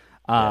me.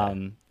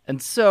 And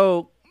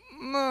so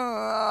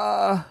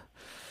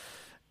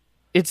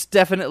it's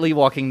definitely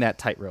walking that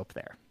tightrope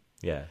there.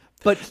 Yeah.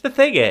 But the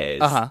thing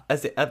is,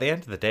 at the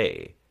end of the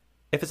day,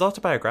 if it's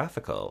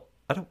autobiographical,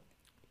 I don't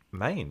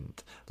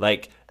mind.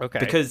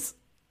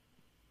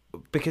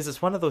 Because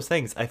it's one of those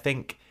things. I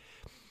think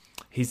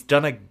he's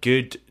done a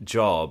good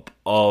job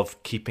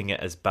of keeping it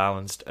as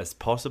balanced as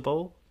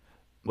possible.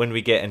 When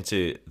we get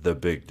into the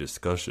big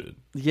discussion,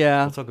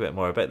 we'll talk a bit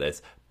more about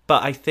this.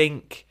 But I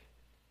think,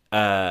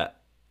 like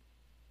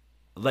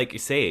you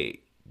say,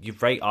 you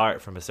write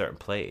art from a certain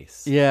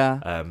place.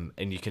 And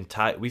you can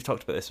tie. We've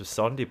talked about this with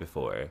Sondi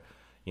before.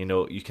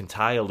 You can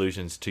tie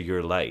allusions to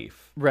your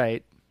life,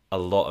 right, a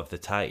lot of the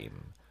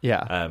time.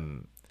 Yeah.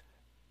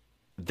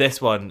 This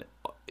one,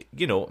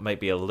 might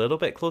be a little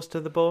bit close to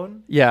the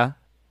bone. Yeah.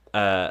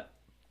 But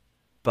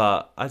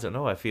I don't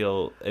know. I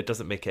feel it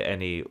doesn't make it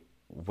any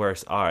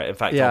worse art. In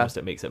fact, almost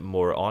it makes it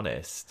more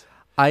honest.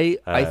 I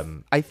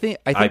think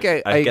I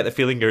get the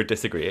feeling you're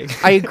disagreeing.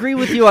 I agree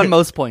with you on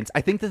most points.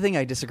 I think the thing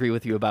I disagree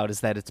with you about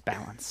is that it's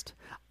balanced.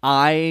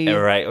 Right.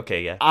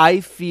 Okay. Yeah. I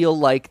feel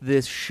like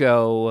this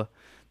show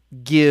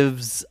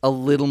gives a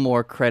little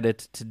more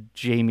credit to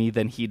Jamie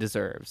than he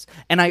deserves.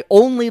 And I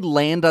only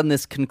land on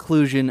this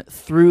conclusion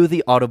through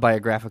the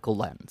autobiographical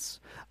lens,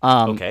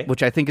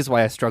 which I think is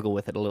why I struggle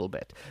with it a little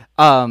bit.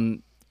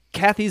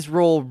 Kathy's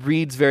role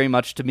reads very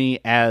much to me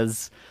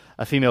as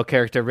a female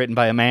character written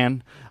by a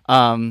man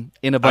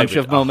in a bunch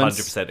of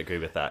moments. I 100% agree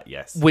with that,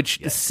 yes.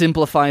 Which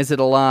simplifies it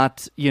a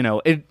lot.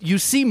 You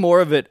see more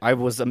of it. I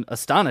was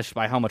astonished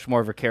by how much more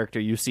of her character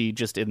you see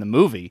just in the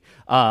movie,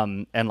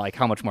 and like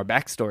how much more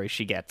backstory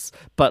she gets.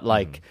 But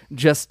like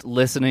just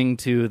listening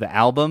to the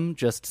album,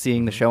 just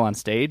seeing the show on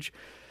stage,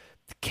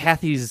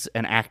 Kathy's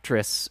an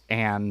actress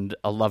and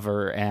a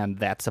lover, and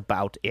that's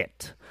about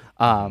it.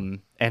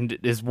 And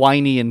is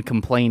whiny and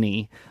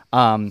complainy.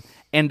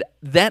 And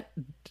that...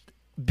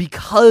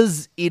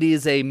 Because it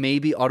is a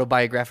maybe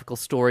autobiographical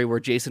story where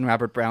Jason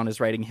Robert Brown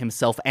is writing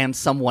himself and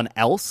someone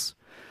else,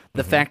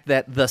 the fact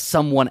that the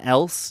someone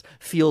else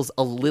feels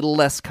a little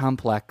less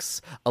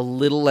complex, a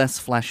little less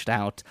fleshed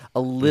out,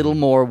 a little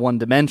more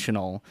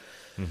one-dimensional,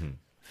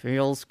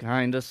 feels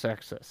kind of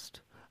sexist.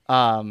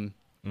 And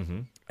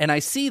I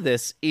see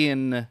this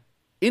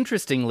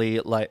interestingly,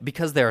 like,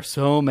 because there are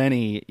so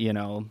many,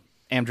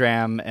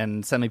 Amdram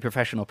and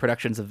semi-professional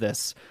productions of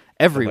this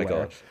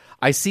everywhere.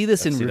 I see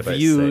this in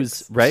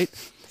reviews, right?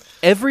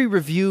 Every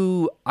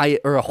review,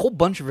 or a whole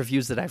bunch of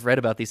reviews that I've read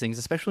about these things,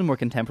 especially more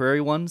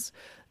contemporary ones,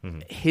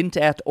 hint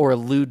at or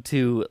allude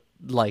to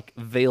like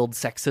veiled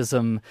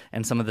sexism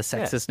and some of the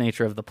sexist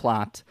nature of the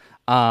plot.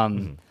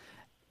 And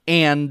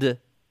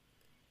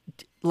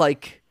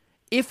like,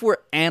 if we're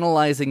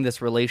analyzing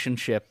this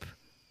relationship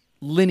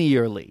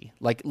linearly.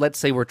 Like, let's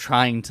say we're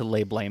trying to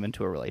lay blame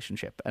into a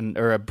relationship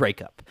or a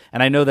breakup.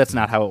 And I know that's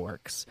not how it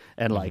works.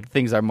 And like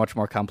things are much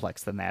more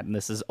complex than that. And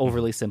this is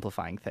overly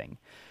simplifying thing.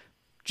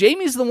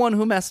 Jamie's the one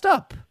who messed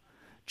up.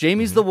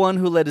 Jamie's the one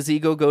who let his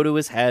ego go to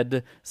his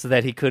head so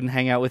that he couldn't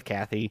hang out with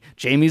Kathy.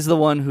 Jamie's the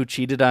one who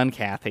cheated on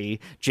Kathy.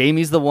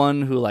 Jamie's the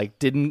one who like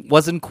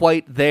wasn't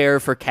quite there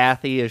for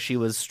Kathy as she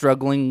was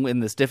struggling in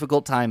this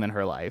difficult time in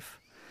her life.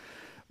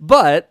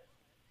 But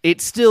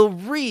it still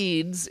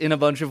reads in a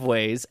bunch of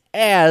ways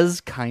as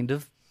kind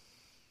of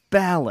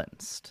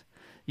balanced.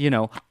 You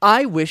know,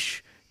 I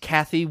wish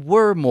Kathy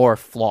were more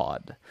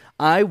flawed.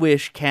 I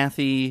wish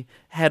Kathy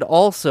had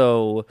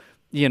also,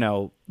 you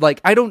know, like,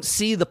 I don't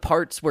see the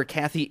parts where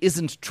Kathy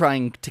isn't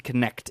trying to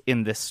connect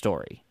in this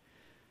story.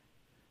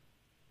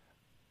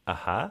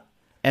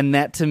 And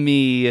that, to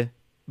me,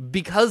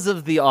 because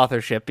of the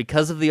authorship,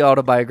 because of the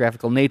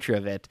autobiographical nature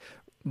of it,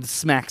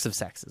 smacks of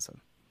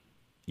sexism.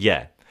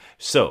 Yeah.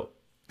 So,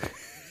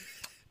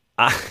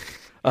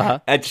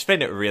 I just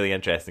find it really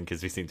interesting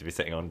because we seem to be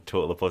sitting on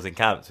total opposing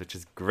camps, which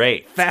is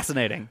great.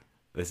 Fascinating.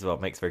 This is what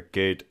makes for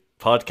good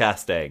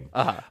podcasting.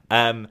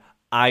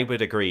 I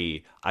would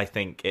agree. I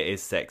think it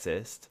is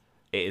sexist.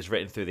 It is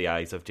written through the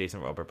eyes of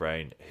Jason Robert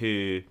Brown,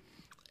 who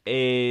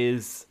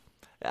is,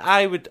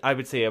 I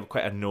would say,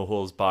 quite a no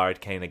holds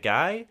barred kind of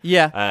guy.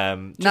 Yeah.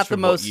 Not the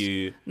most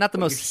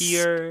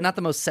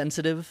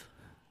sensitive.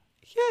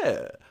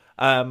 Yeah.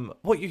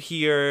 What you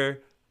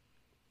hear,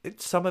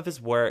 some of his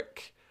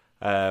work,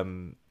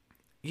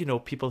 you know,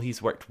 people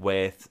he's worked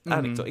with,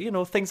 you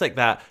know, things like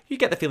that. You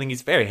get the feeling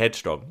he's very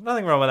headstrong.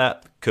 Nothing wrong with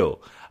that.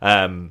 Cool.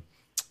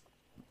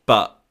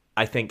 But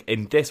I think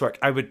in this work,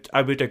 I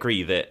would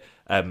agree that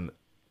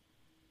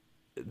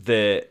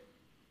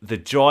the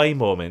joy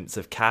moments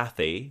of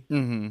Kathy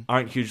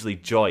aren't hugely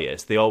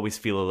joyous. They always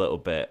feel a little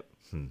bit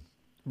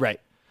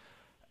right.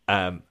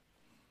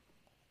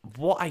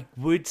 What I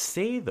would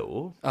say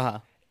though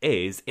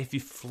is if you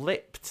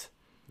flipped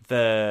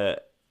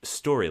the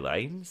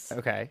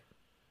storylines,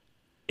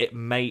 it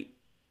might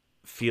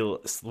feel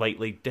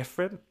slightly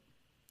different.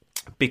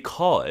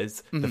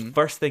 Because the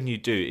first thing you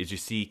do is you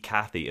see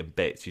Kathy in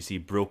bits. You see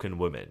broken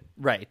woman.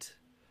 Right.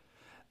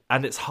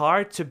 And it's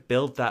hard to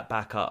build that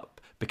back up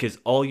because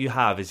all you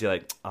have is you're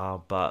like,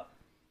 oh, but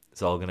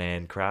it's all going to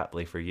end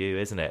craply for you,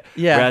 isn't it?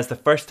 Yeah. Whereas the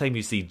first time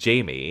you see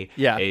Jamie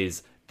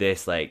is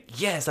this like,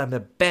 yes, I'm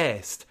the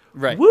best.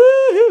 Right.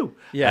 Woohoo!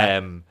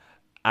 Yeah.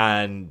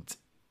 And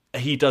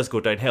he does go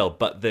downhill,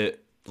 but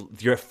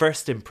your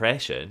first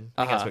impression,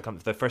 I guess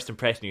the first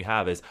impression you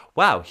have is,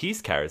 wow,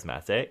 he's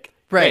charismatic.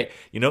 Right.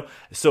 You know?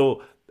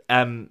 So,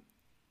 I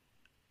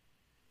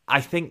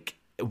think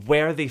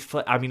where they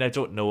I mean, I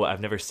don't know.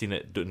 I've never seen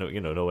it. Don't know, you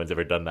know, no one's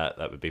ever done that.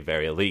 That would be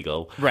very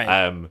illegal. Right.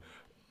 And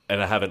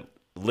I haven't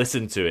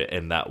listened to it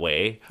in that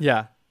way.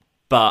 Yeah.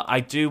 But I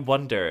do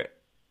wonder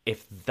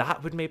if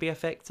that would maybe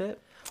affect it.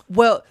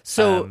 Well,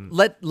 so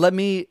let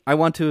me, I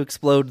want to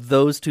explode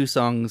those two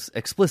songs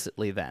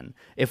explicitly then.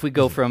 If we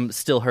go from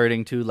Still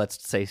Hurting to,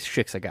 let's say,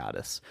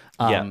 Shiksa-Goddess.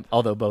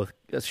 Although both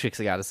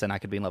Shiksa-Goddess and I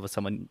Could Be in Love with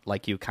Someone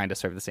Like You kind of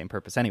serve the same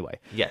purpose anyway.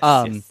 Yes.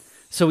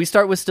 So we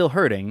start with Still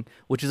Hurting,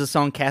 which is a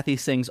song Kathy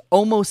sings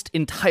almost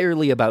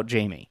entirely about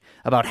Jamie.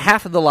 About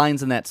half of the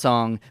lines in that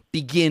song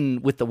begin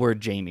with the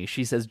word Jamie.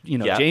 She says, you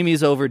know, Jamie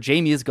is over,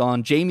 Jamie is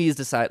gone, Jamie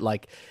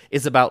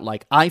is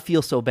about I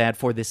feel so bad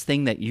for this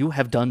thing that you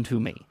have done to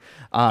me.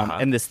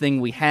 And this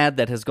thing we had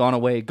that has gone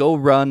away, go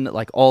run,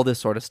 like all this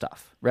sort of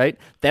stuff, right?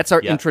 That's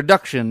our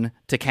introduction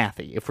to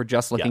Kathy, if we're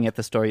just looking at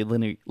the story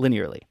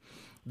linearly.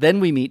 Then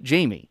we meet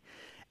Jamie,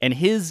 and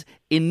his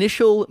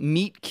initial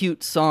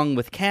meet-cute song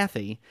with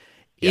Kathy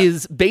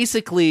is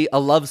basically a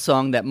love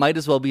song that might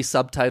as well be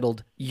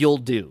subtitled "You'll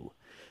Do."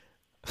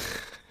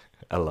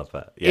 I love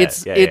that.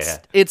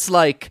 It's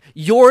like,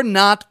 you're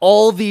not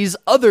all these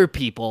other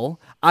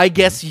people. I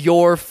guess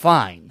you're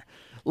fine.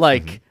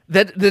 Like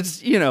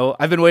that's, you know,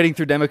 I've been waiting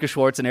through Demika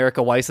Schwartz and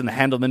Erica Weiss and the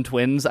Handelman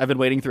twins. I've been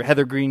waiting through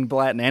Heather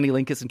Greenblatt and Annie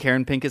Linkus and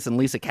Karen Pincus and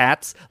Lisa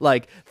Katz.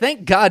 Like,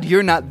 thank God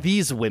you're not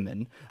these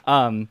women.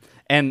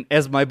 And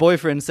as my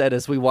boyfriend said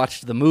as we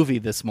watched the movie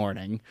this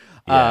morning,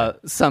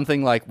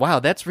 something like, wow,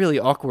 that's really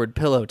awkward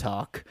pillow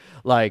talk.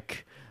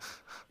 Like,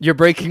 you're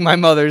breaking my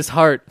mother's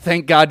heart.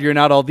 Thank God you're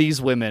not all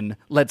these women.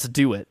 Let's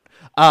do it.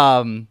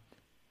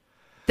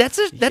 That's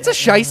a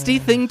shisty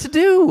thing to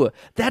do.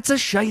 That's a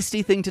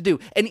shisty thing to do.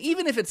 And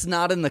even if it's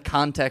not in the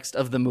context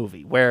of the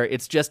movie, where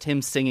it's just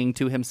him singing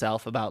to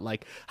himself about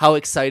like how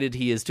excited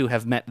he is to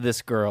have met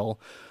this girl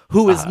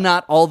who is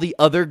not all the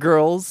other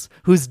girls,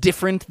 who's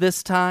different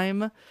this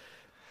time.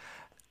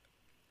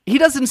 He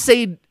doesn't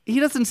say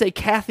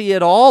Kathy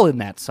at all in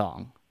that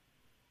song.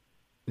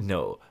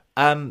 No.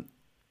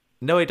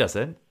 No, he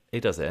doesn't. He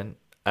doesn't.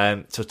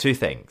 So two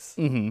things.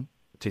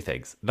 Two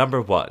things.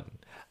 Number one,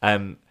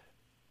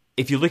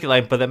 if you look at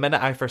line, but the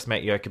minute I first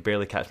met you, I could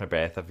barely catch my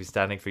breath. I've been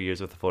standing for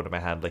years with the phone in my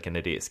hand like an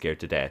idiot scared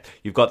to death.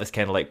 You've got this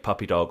kind of like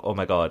puppy dog, oh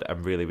my God,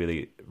 I'm really,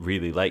 really,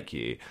 really like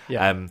you.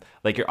 Yeah.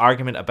 Like your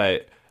argument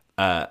about,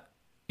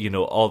 you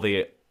know, all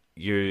the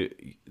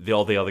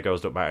other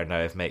girls don't matter now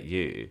I've met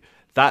you.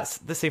 that's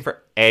the same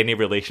for any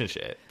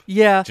relationship.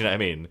 Yeah. Do you know what I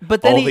mean?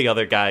 But then all the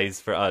other guys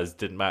for us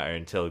didn't matter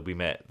until we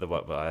met the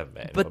one. Well, I haven't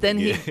met anyone, but then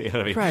you know what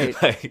I mean?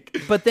 Right. Like,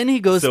 but then he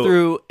goes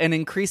through an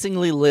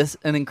increasingly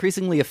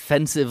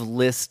offensive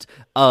list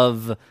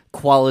of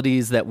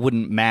qualities that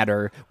wouldn't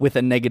matter with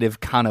a negative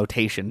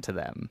connotation to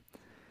them.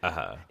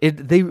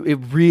 It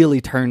really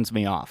turns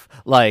me off.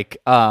 Like,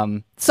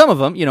 some of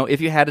them,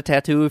 if you had a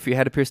tattoo, if you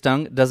had a pierced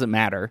tongue, it doesn't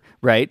matter,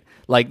 right?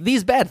 Like,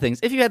 these bad things,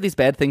 if you had these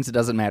bad things, it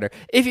doesn't matter.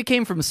 If you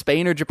came from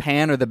Spain or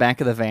Japan or the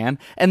back of the van,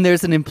 and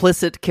there's an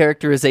implicit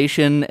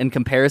characterization and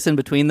comparison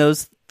between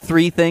those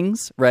three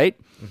things, right?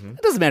 Mm-hmm.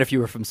 It doesn't matter if you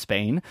were from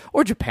Spain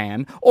or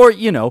Japan or,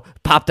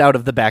 popped out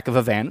of the back of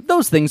a van.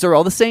 Those things are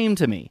all the same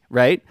to me,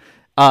 right?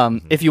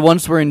 If you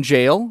once were in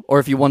jail, or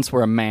if you once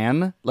were a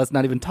man, let's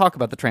not even talk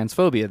about the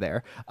transphobia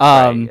there.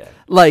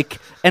 Like,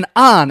 and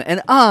on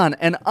and on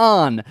and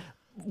on.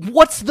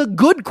 What's the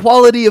good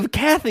quality of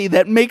Kathy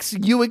that makes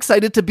you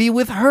excited to be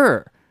with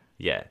her?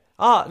 Yeah.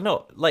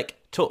 No, like,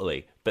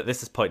 totally. But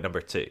this is point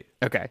number 2.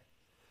 Okay.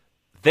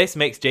 This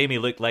makes Jamie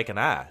look like an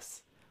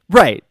ass.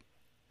 Right.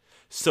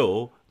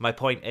 So, my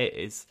point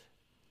is,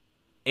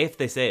 if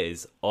this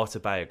is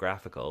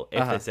autobiographical,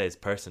 if this is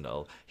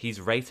personal, he's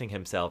rating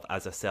himself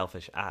as a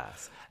selfish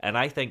ass. And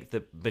I think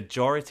the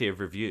majority of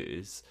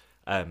reviews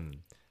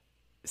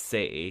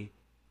say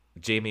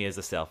Jamie is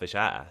a selfish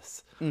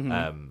ass.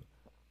 Mm-hmm.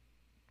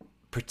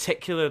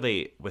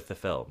 Particularly with the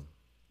film.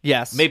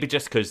 Yes. Maybe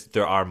just because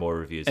there are more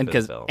reviews for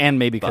the film. And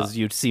maybe because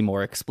you'd see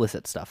more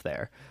explicit stuff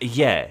there.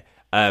 Yeah.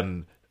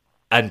 And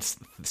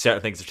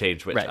certain things have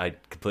changed, which I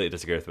completely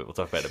disagree with, but we'll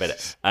talk about in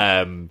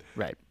a minute.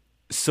 Right.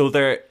 So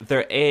there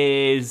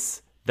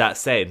is that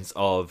sense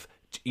of,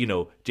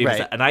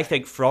 James, and I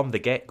think from the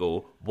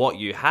get-go, what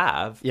you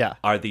have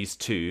are these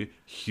two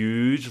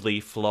hugely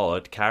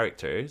flawed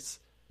characters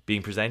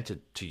being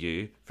presented to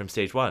you from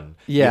stage 1.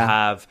 Yeah. You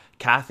have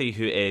Kathy,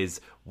 who is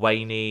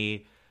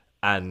whiny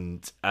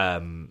and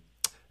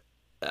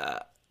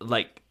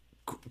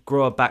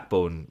grow a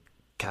backbone,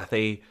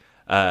 Kathy,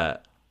 and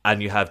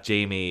you have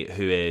Jamie,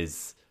 who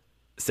is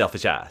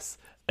selfish ass.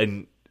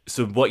 And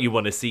so what you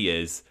want to see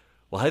is,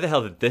 well, how the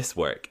hell did this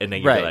work? And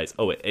then you realize,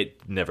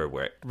 it never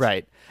worked.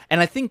 Right. And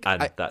I think...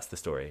 that's the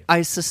story.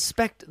 I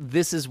suspect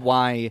this is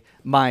why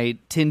my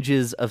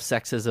tinges of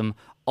sexism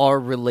are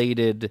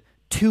related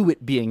to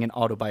it being an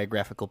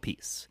autobiographical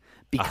piece.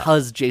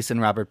 Because Jason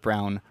Robert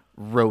Brown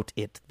wrote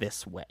it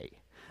this way.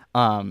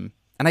 And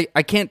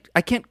I can't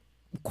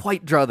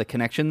quite draw the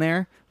connection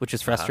there, which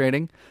is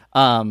frustrating.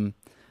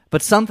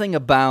 But something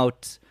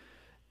about,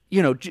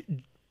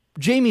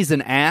 Jamie's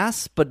an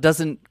ass, but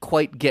doesn't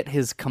quite get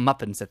his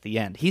comeuppance at the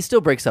end. He still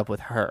breaks up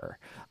with her.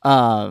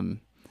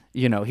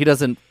 He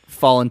doesn't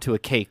fall into a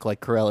cake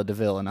like Cruella de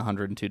Vil in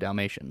 102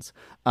 Dalmatians.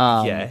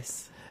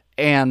 Yes.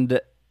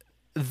 And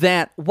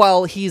that,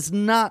 while he's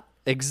not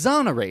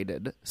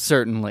exonerated,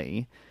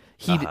 certainly,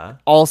 he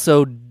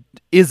also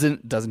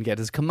doesn't get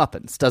his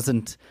comeuppance,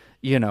 doesn't,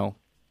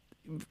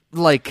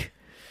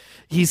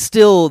 he's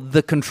still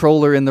the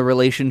controller in the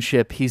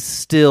relationship. He's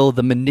still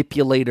the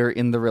manipulator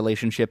in the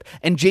relationship.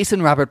 And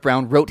Jason Robert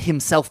Brown wrote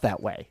himself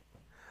that way.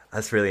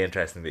 That's really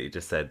interesting that you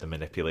just said the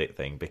manipulate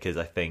thing, because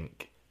I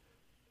think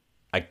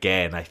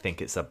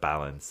it's a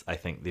balance. I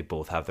think they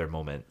both have their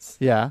moments.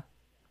 Yeah.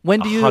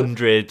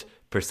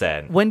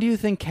 100%. When do you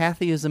think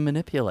Kathy is a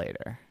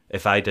manipulator?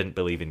 If I didn't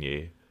believe in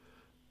you.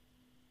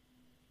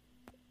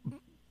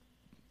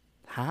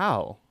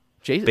 How?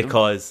 Jason?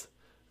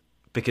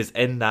 Because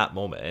in that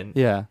moment,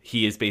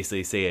 he is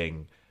basically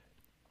saying,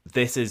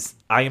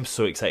 I am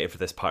so excited for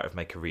this part of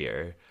my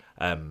career.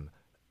 I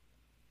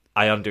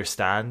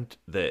understand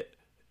that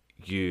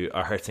you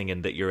are hurting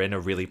and that you're in a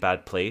really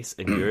bad place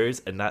in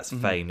yours, and that's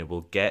fine, and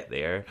we'll get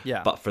there.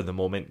 Yeah. But for the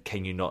moment,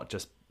 can you not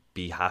just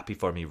be happy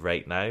for me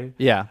right now?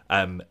 Yeah.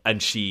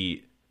 And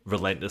she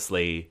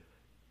relentlessly,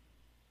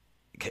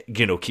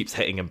 keeps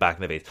hitting him back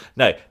in the face.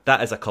 Now,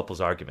 that is a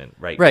couple's argument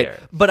right there.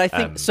 But I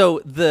think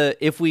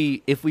if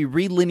we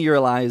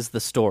relinearize the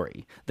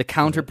story, the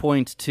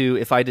counterpoint to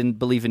If I Didn't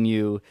Believe in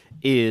You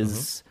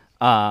is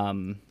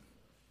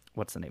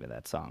what's the name of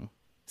that song?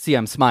 See,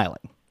 I'm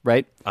Smiling,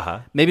 right?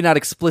 Maybe not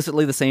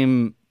explicitly the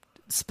same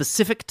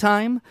specific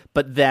time,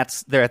 but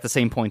they're at the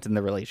same point in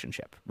the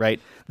relationship,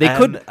 right?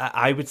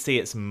 I would say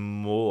it's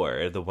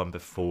more the one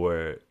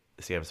before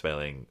See, I'm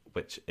Smiling,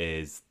 which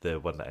is the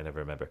one that I never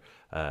remember.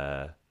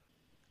 A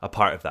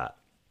part of that.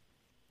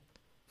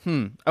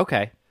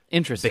 Okay.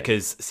 Interesting.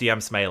 Because See, I'm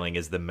Smiling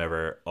is the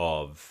mirror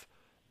of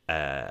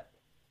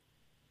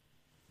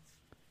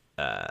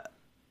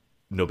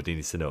Nobody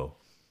Needs to Know.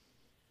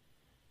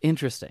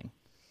 Interesting.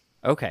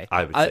 Okay.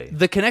 I would say.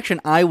 The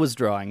connection I was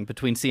drawing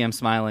between See, I'm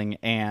Smiling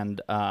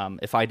and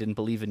If I Didn't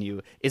Believe in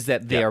You is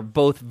that they are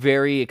both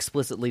very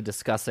explicitly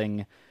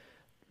discussing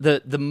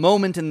the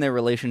moment in their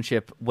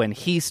relationship when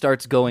he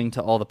starts going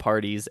to all the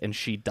parties and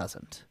she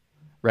doesn't,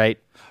 right?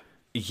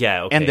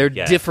 Yeah, okay. And they're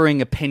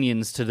differing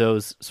opinions to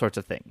those sorts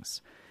of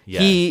things.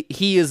 Yeah.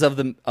 He is of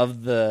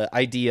the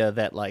idea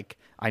that like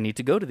I need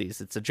to go to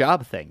these. It's a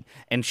job thing.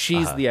 And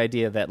she's the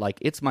idea that like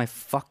it's my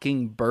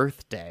fucking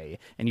birthday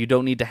and you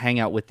don't need to hang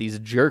out with these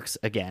jerks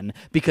again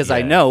because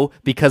I know,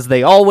 because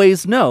they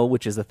always know,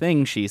 which is a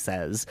thing she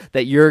says,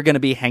 that you're going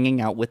to be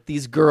hanging out with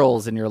these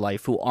girls in your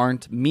life who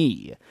aren't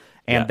me.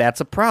 And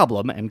that's a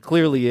problem, and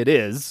clearly it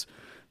is,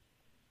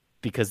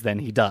 because then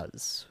he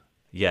does.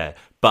 Yeah,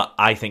 but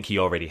I think he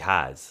already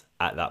has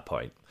at that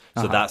point.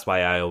 So that's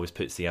why I always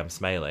put See I'm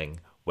Smiling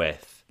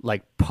with...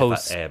 Like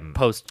post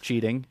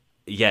cheating?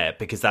 Yeah,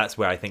 because that's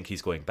where I think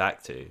he's going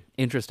back to.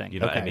 Interesting. You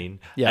know what I mean?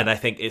 Yeah. And I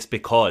think it's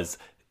because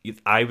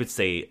I would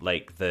say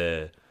like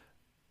the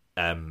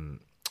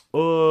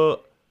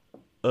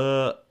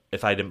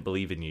If I Didn't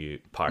Believe in You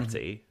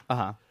party.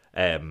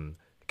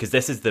 Because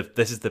this is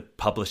the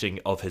publishing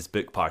of his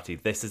book party.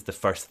 This is the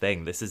first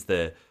thing. This is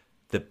this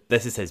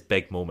is his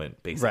big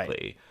moment,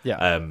 basically.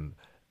 Right. Yeah.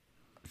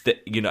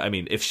 You know what I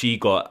mean? If she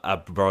got a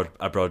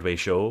Broadway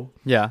show,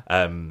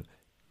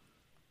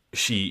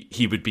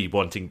 he would be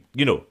wanting,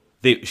 you know,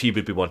 she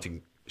would be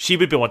wanting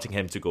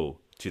him to go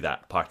to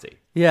that party.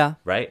 Yeah.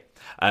 Right?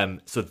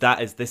 So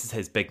this is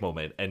his big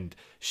moment, and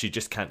she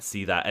just can't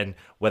see that. And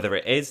whether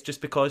it is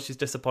just because she's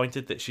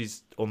disappointed that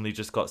she's only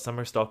just got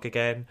summer stock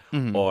again,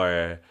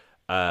 or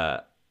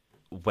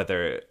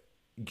whether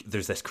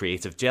there's this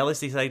creative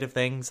jealousy side of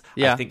things,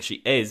 I think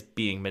she is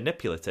being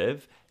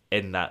manipulative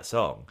in that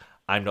song.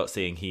 I'm not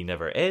saying he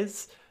never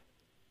is,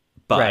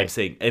 but I'm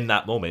saying in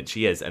that moment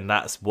she is, and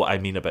that's what I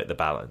mean about the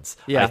balance.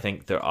 I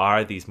think there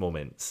are these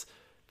moments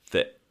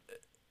that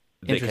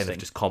kind of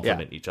just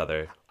complement each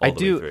other all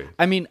the way through.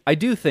 I mean, I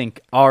do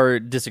think our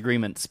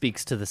disagreement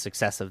speaks to the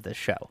success of this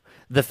show.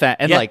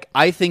 Like,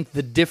 I think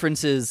the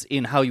differences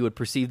in how you would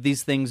perceive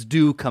these things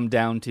do come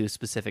down to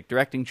specific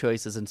directing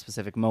choices and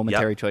specific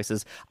momentary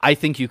choices. I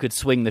think you could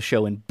swing the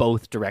show in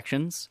both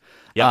directions.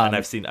 Yeah, and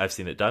I've seen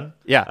it done.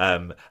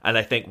 Yeah. And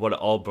I think what it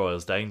all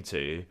boils down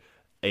to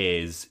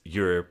is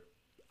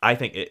I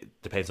think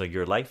it depends on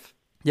your life.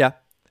 Yeah.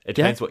 It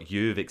depends what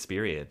you've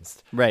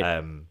experienced.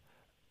 Right.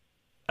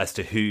 As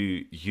to who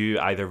you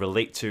either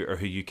relate to or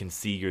who you can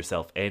see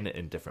yourself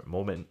in different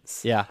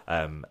moments. Yeah.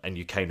 And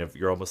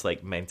you're almost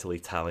like mentally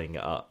tallying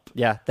it up.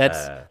 Yeah,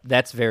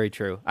 that's very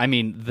true. I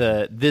mean,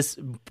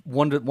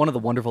 one of the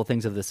wonderful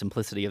things of the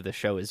simplicity of this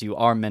show is you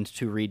are meant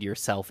to read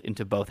yourself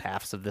into both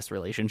halves of this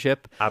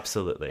relationship.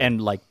 Absolutely. And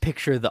like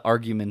picture the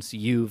arguments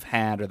you've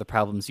had or the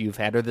problems you've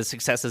had or the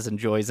successes and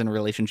joys in a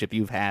relationship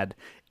you've had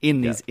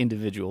in these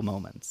individual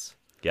moments.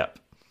 Yep.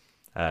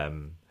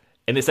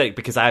 And it's like,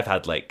 because I've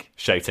had like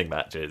shouting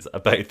matches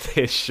about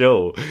this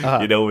show,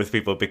 you know, with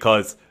people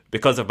because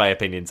of my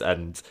opinions,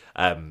 and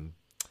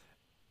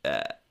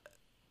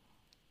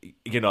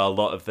you know, a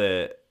lot of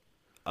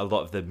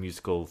the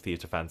musical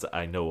theatre fans that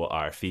I know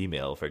are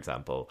female, for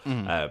example,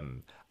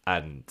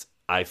 and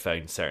I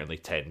found certainly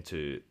tend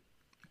to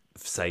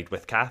side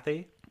with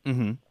Kathy.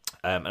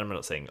 And I'm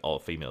not saying all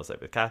females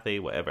side with Kathy,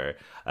 whatever,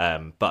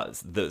 but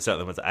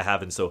certainly ones that I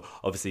have. And so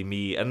obviously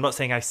me, and I'm not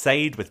saying I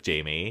side with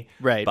Jamie,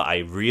 right? But I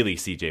really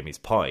see Jamie's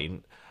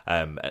point,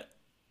 we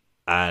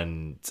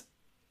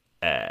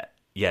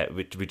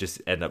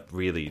just end up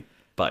really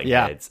butting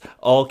heads.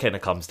 All kind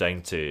of comes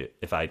down to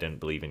If I Didn't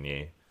Believe in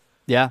You.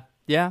 Yeah.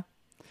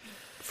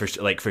 For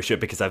sure,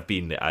 because I've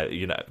been,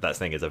 you know, that's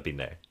the thing is I've been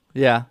there.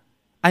 Yeah,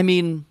 I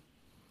mean.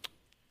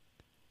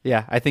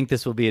 Yeah, I think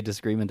this will be a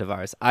disagreement of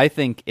ours. I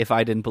think If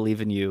I Didn't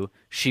Believe in You,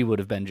 she would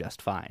have been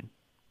just fine.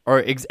 Or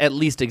at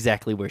least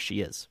exactly where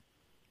she is.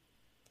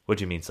 What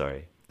do you mean,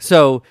 sorry?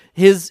 So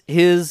his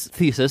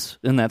thesis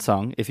in that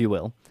song, if you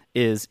will,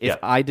 is if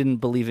I didn't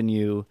believe in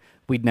you,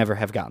 we'd never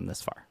have gotten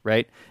this far,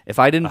 right? If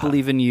I didn't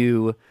believe in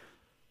you,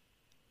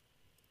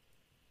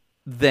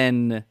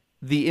 then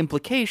the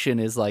implication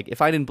is like,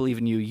 if I didn't believe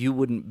in you, you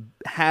wouldn't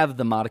have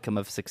the modicum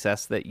of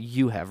success that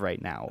you have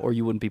right now, or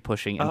you wouldn't be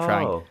pushing and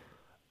trying.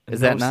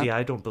 Is that not? See,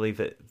 I don't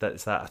believe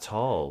that's that at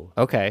all.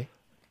 Okay.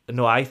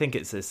 No, I think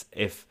it's this.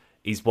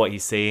 What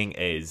he's saying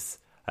is,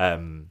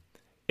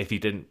 if he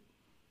didn't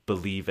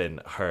believe in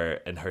her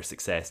and her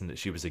success and that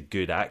she was a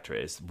good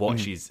actress, what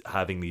she's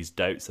having these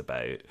doubts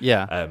about,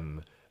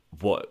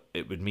 what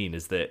it would mean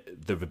is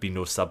that there would be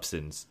no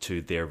substance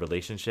to their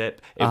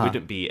relationship. It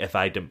wouldn't be, if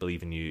I didn't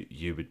believe in you,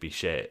 you would be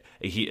shit.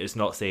 It's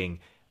not saying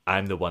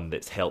I'm the one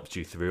that's helped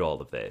you through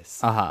all of this.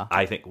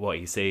 I think what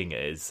he's saying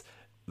is,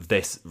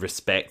 this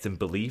respect and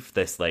belief,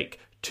 this like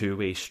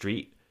two-way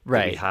street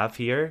that we have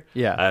here,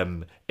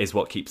 is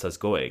what keeps us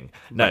going.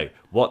 Now,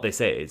 what this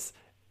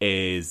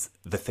is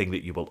the thing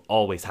that you will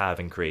always have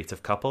in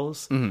creative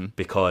couples,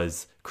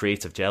 because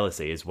creative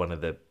jealousy is one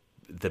of the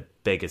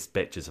biggest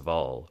bitches of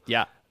all.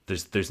 Yeah.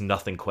 There's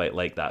nothing quite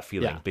like that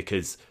feeling,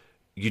 because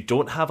you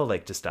don't have a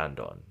leg to stand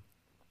on.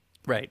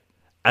 Right.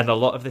 And a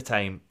lot of the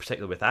time,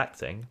 particularly with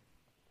acting,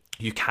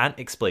 you can't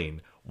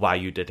explain why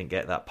you didn't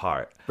get that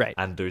part. Right.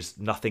 And there's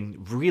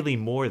nothing really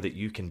more that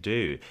you can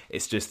do.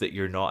 It's just that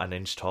you're not an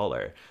inch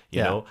taller,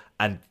 you know?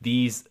 And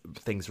these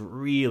things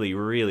really,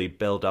 really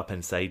build up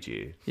inside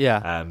you.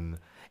 Yeah.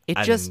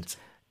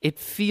 It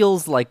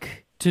feels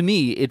like to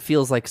me, it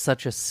feels like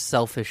such a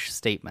selfish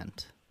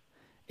statement.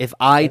 If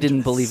I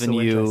didn't believe in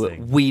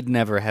you, we'd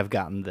never have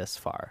gotten this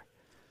far.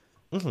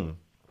 Mm-hmm.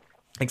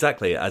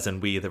 Exactly, as in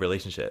we, the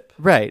relationship.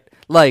 Right.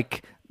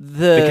 Like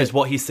because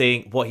what he's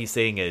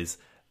saying is,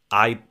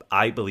 I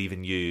believe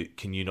in you.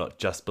 Can you not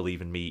just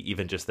believe in me,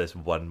 even just this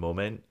one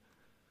moment?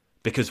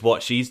 Because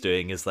what she's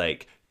doing is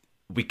like,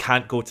 we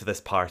can't go to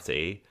this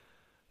party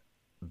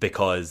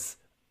because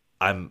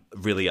I'm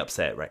really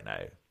upset right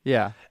now.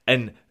 Yeah.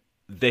 And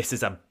this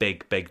is a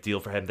big, big deal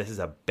for him. This is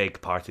a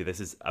big party. This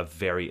is a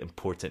very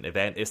important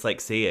event. It's like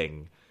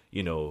saying,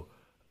 you know,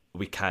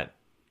 we can't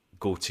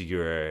go to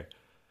your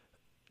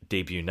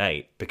debut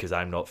night because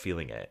I'm not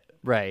feeling it.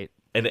 Right.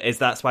 And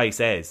that's why he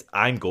says,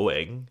 I'm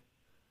going.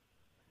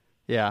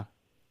 Yeah.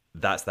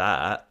 That's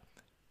that.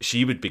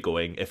 She would be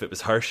going if it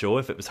was her show,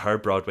 if it was her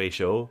Broadway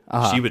show.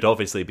 Uh-huh. She would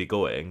obviously be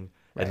going,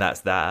 right. And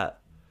that's that.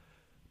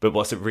 But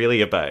what's it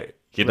really about?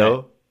 You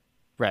know?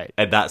 Right.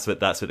 And that's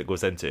what it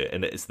goes into.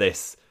 And it's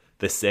this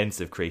sense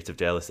of creative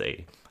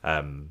jealousy.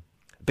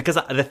 Because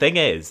the thing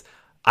is,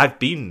 I've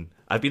been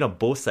on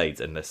both sides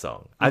in this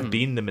song. I've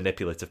been the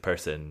manipulative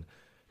person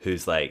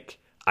who's like,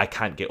 I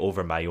can't get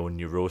over my own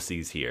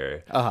neuroses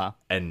here. Uh-huh.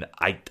 And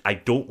I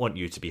don't want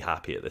you to be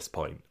happy at this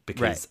point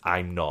because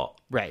I'm not.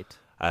 Right.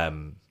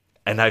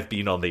 And I've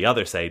been on the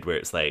other side where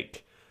it's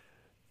like,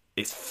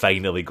 it's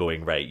finally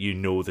going right. You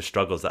know the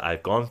struggles that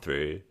I've gone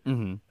through.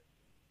 Mm-hmm.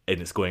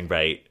 And it's going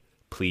right.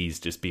 Please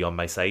just be on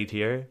my side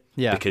here.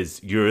 Yeah.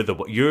 Because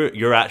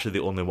you're actually the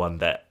only one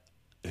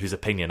whose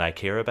opinion I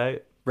care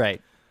about.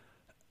 Right.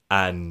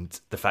 And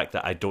the fact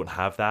that I don't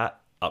have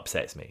that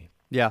upsets me.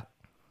 Yeah.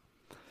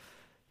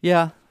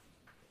 Yeah.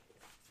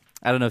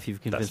 I don't know if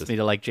you've convinced me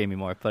to like Jamie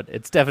more, but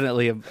it's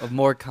definitely a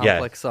more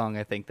complex song,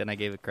 I think, than I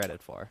gave it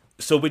credit for.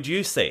 So would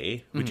you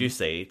say,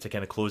 to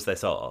kind of close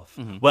this off,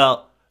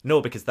 well,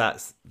 no, because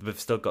we've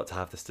still got to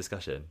have this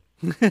discussion.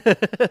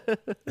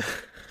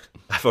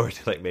 I've already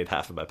made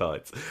half of my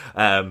points.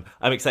 I'm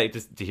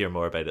excited to hear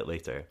more about it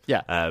later.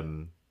 Yeah.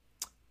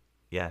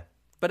 Yeah.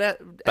 But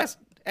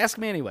ask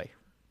me anyway.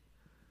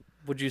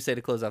 Would you say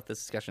to close off this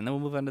discussion? Then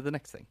we'll move on to the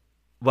next thing.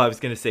 Well, I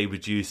was going to say,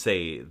 would you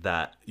say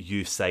that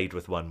you side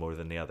with one more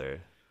than the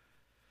other?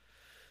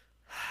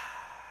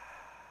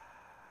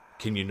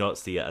 Can you not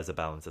see it as a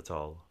balance at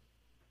all?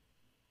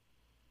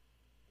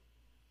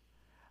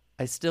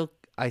 I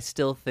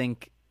still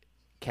think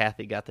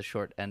Kathy got the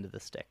short end of the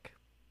stick.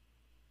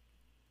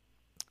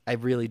 I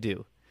really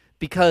do.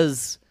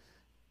 Because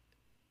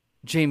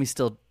Jamie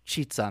still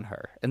cheats on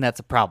her, and that's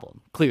a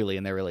problem, clearly,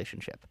 in their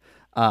relationship.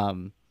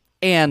 And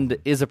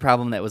is a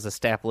problem that was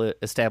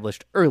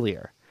established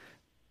earlier.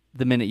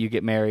 The minute you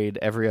get married,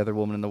 every other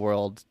woman in the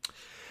world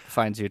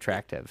finds you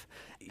attractive.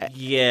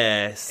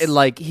 Yes.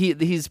 And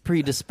he's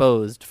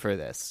predisposed for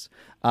this.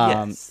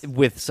 Yes.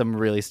 With some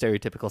really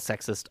stereotypical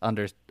sexist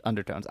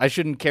undertones. I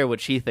shouldn't care what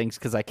she thinks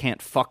because I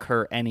can't fuck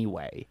her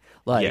anyway.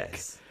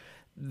 Yes.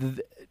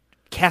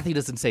 Kathy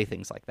doesn't say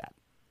things like that.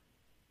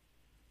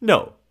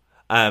 No.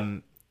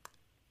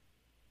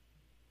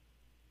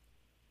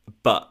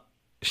 But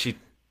she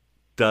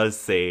does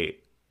say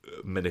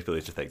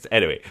manipulative things.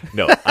 Anyway,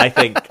 no, I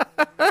think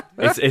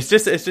it's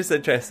just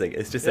interesting.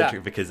 It's just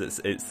interesting because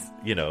it's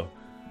you know,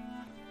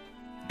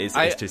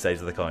 it's two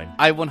sides of the coin.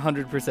 I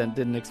 100%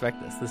 didn't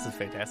expect this. This is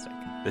fantastic.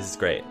 This is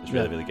great. It's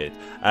really, really good.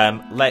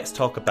 Let's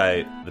talk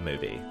about the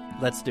movie.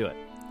 Let's do it.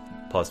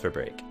 Pause for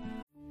break.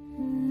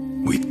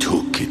 We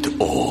took it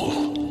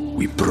all.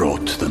 We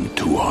brought them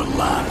to our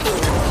land.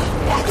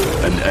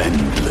 An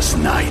endless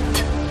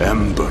night,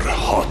 ember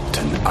hot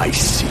and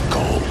icy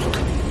cold.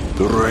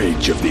 The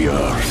rage of the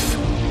earth.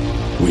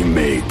 We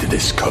made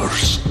this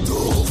curse.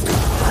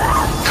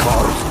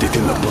 Carved it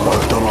in the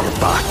blood on our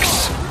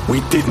backs.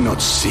 We did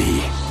not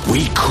see.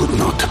 We could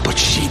not, but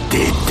she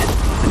did.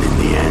 And in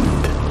the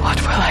end, what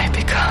will I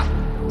become?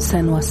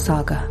 Senua's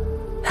Saga.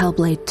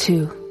 Hellblade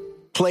 2.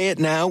 Play it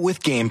now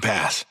with Game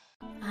Pass.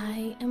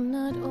 I am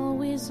not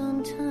always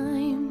on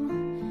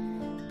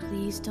time.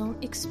 Please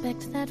don't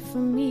expect that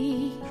from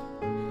me.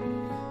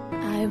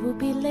 I will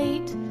be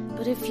late,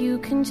 but if you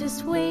can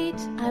just wait,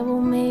 I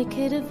will make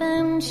it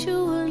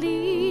eventually.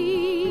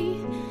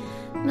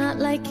 Not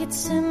like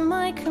it's in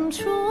my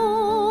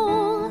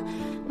control,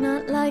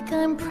 not like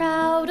I'm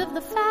proud of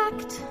the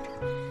fact,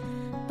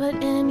 but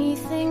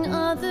anything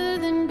other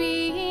than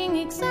being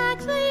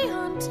exactly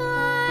on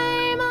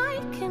time I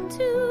can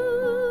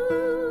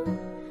do.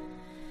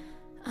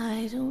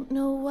 I don't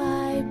know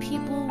why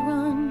people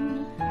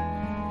run,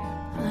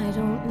 I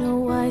don't know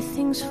why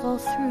things fall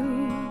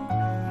through.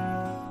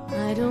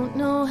 I don't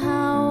know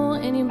how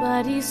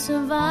anybody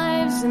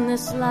survives in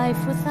this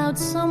life without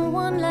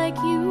someone like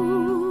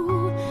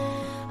you.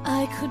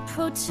 I could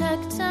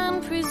protect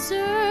and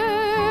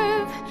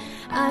preserve,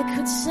 I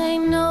could say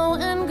no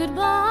and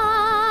goodbye,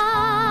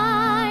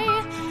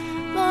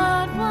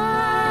 but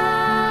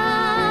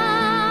why,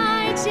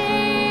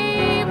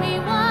 Jamie,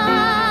 why?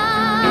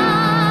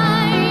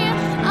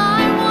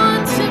 I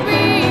want to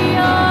be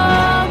your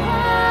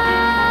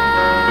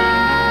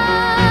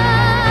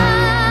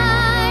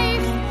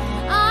wife,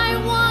 I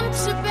want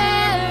to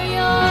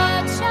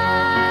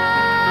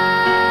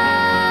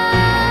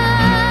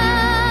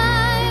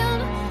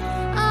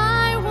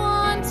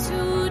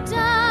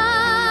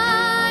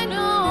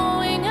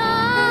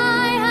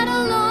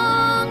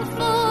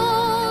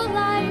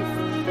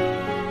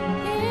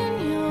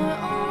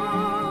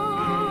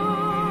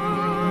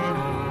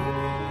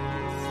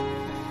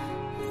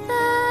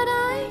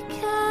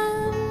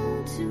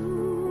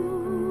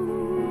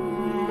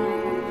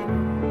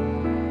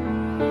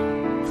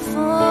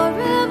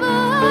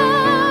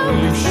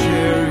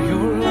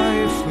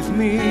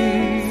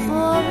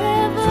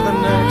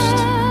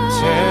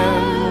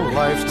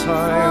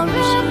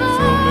times,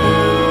 for a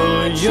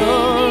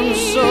million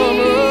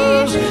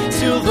summers,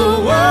 till the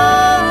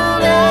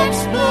world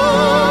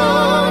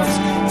explodes,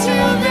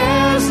 till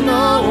there's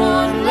no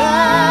one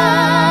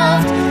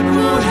left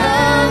who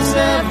has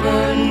ever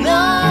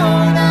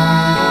known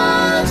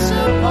us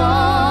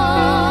apart.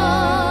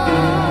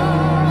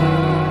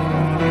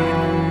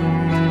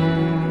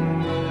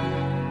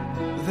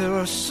 There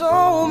are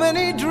so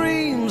many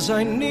dreams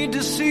I need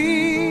to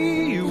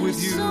see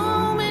with you.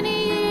 So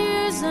many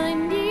years I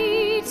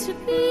need to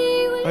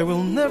be with I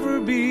will never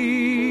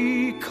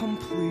be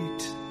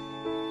complete.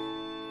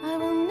 I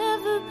will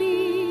never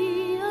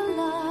be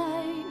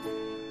alive.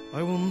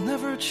 I will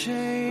never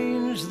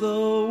change the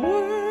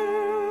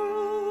world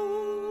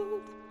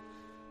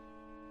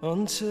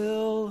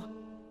until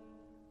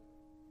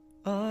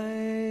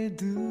I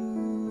do.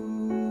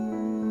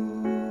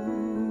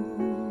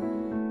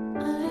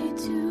 I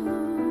do.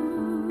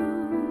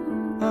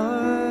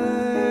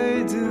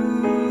 I do.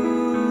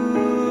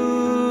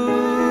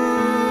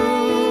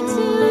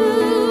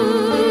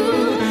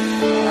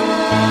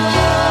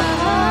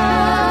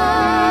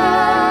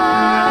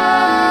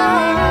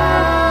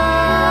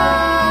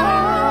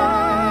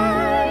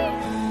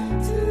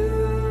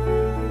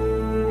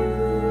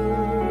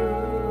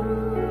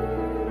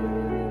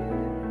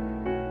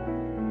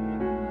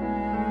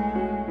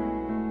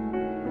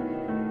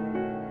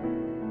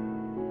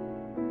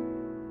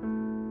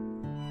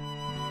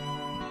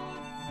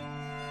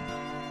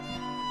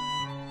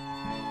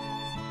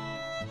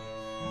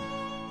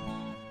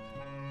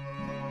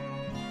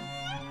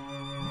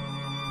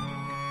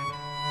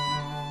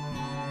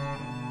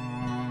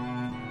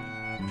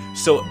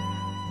 So,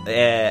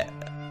 a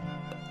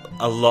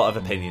lot of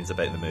opinions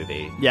about the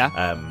movie. Yeah.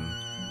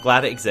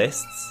 Glad it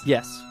exists.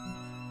 Yes.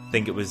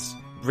 Think it was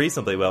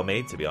reasonably well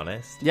made, to be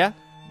honest. Yeah.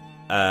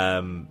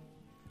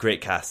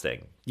 Great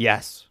casting.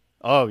 Yes.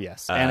 Oh,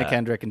 yes. Anna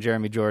Kendrick and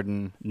Jeremy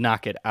Jordan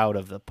knock it out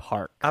of the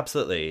park.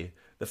 Absolutely.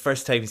 The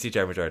first time you see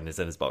Jeremy Jordan is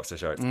in his boxer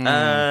shorts.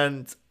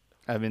 And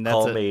I mean,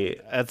 that's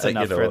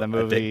enough for the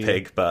movie. A dick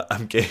pig, but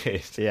I'm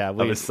good. Yeah, I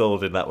was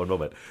sold in that one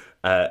moment.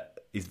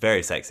 He's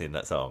very sexy in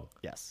that song.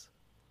 Yes.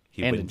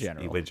 In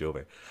general. He wins you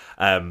over.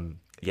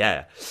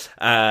 Yeah.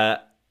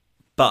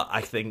 But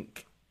I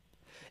think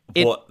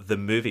what the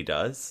movie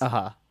does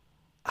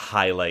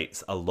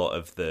highlights a lot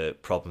of the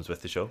problems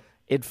with the show.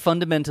 It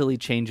fundamentally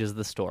changes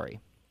the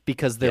story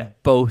because they're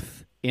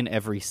both in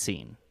every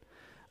scene,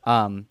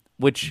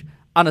 which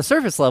on a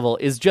surface level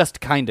is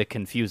just kind of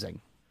confusing.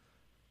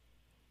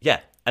 Yeah,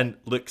 and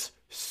looks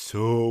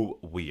so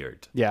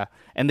weird. Yeah,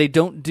 and they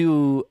don't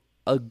do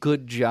a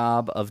good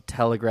job of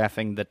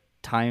telegraphing the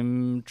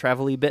time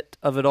travel-y bit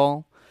of it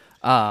all.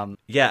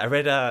 Yeah, I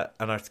read an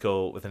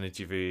article with an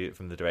interview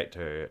from the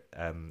director,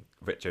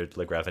 Richard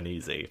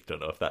Lagravanese. Don't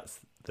know if that's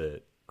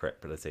the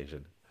correct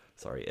pronunciation.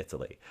 Sorry,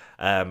 Italy.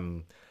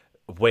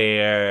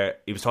 Where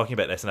he was talking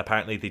about this, and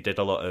apparently they did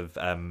a lot of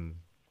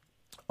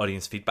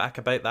audience feedback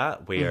about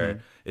that,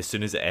 where as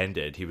soon as it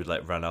ended, he would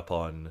like run up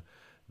on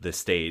the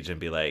stage and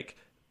be like,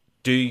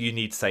 do you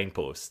need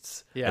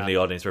signposts? Yeah. And the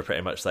audience were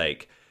pretty much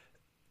like,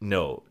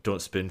 no,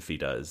 don't spoon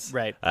feed us.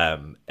 Right.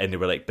 And they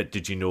were like, but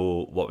did you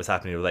know what was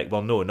happening? They were like,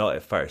 well, no, not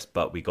at first,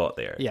 but we got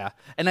there. Yeah.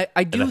 And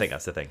I think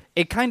that's the thing.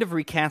 It kind of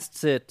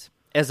recasts it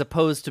as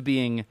opposed to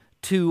being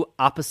two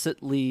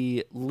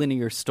oppositely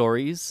linear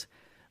stories,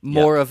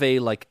 more of a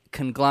like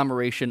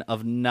conglomeration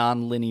of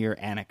non-linear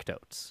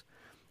anecdotes.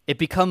 It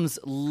becomes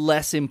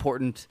less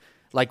important.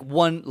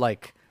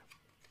 Like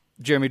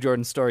Jeremy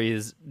Jordan's story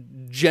is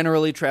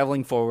generally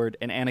traveling forward,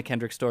 and Anna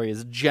Kendrick's story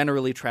is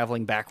generally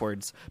traveling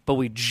backwards, but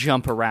we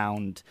jump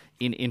around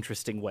in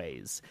interesting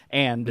ways.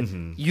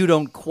 And you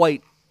don't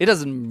quite... It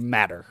doesn't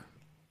matter,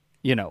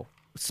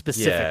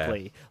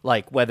 specifically,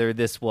 like whether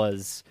this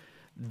was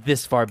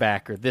this far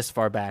back or this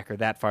far back or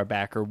that far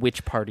back or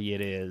which party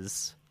it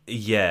is.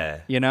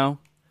 Yeah.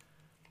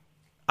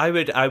 I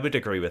would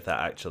agree with that,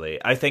 actually.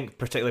 I think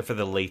particularly for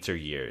the later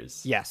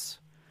years. Yes.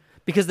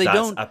 Because they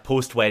don't... A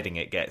post-wedding,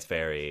 it gets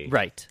very...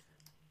 Right.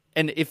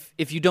 And if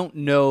you don't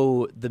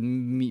know the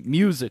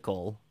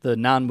musical, the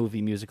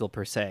non-movie musical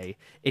per se,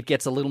 it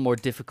gets a little more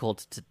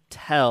difficult to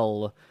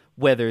tell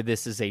whether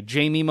this is a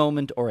Jamie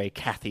moment or a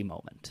Kathy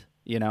moment,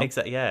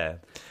 Exactly, yeah.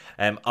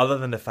 Other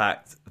than the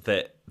fact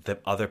that the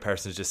other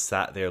person just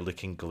sat there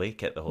looking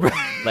Blake at the whole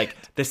time. Like,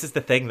 this is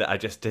the thing that I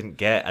just didn't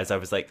get as I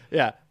was like...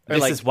 Yeah.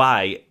 This is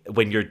why,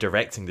 when you're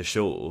directing the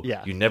show,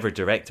 yeah. you never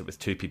direct it with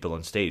two people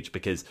on stage,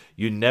 because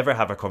you never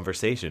have a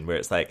conversation where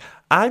it's like,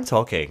 I'm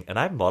talking and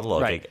I'm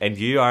monologuing, and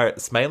you are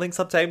smiling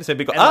sometimes,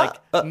 maybe go,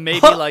 maybe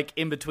like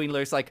in between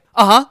lyrics, like,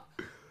 I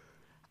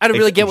don't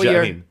really get what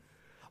you're... I mean?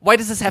 Why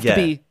does this have to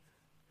be...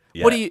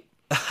 Yeah. What do you...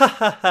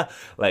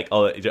 Like,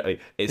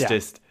 it's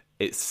just...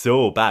 It's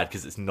so bad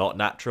because it's not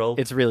natural.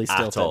 It's really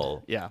stilted. At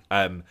all. Yeah.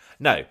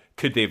 Now,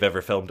 could they have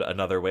ever filmed it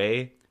another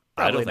way?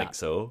 Probably I don't not. think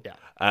so.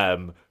 Yeah.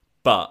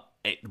 But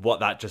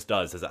what that just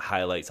does is it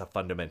highlights a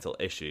fundamental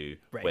issue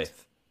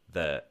with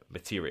the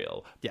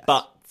material. Yes.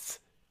 But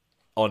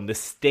on the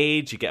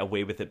stage you get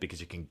away with it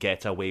because you can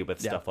get away with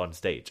stuff on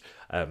stage.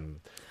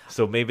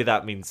 So maybe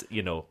that means,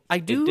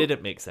 it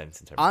didn't make sense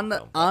in terms of the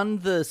film. On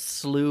the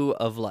slew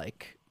of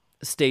like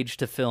stage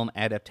to film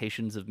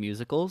adaptations of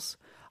musicals,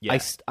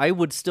 I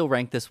would still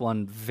rank this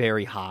one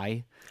very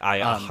high. I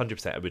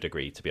 100% I would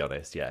agree, to be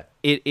honest. Yeah,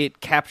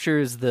 it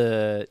captures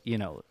the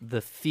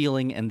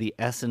feeling and the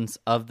essence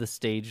of the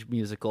stage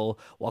musical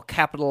while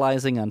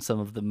capitalizing on some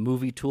of the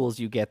movie tools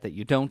you get that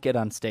you don't get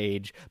on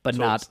stage, but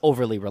not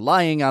overly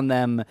relying on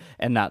them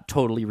and not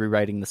totally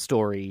rewriting the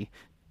story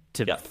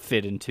to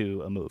fit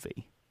into a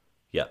movie.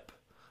 Yep.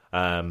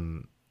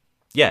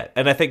 Yeah,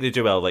 and I think they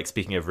do well. Like,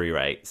 speaking of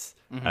rewrites,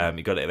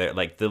 you got it there,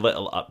 like the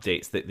little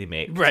updates that they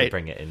make to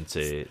bring it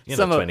into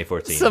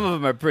 2014. Some of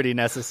them are pretty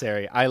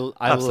necessary. I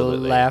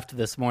laughed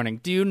this morning.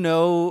 Do you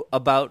know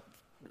about?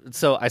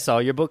 So I saw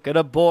your book at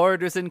a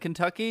Borders in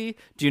Kentucky.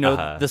 Do you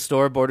know the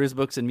store Borders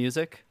Books and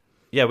Music?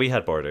 Yeah, we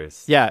had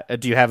Borders. Yeah.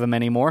 Do you have them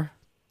anymore?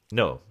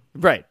 No.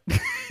 Right.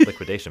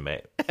 Liquidation,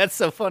 mate. That's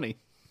so funny.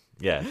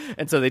 Yeah.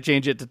 And so they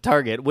changed it to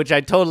Target, which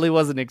I totally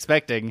wasn't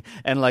expecting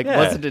and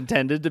wasn't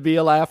intended to be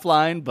a laugh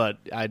line, but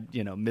I,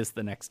 missed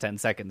the next 10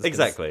 seconds.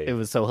 Exactly. It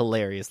was so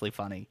hilariously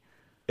funny.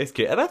 It's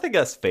cute. And I think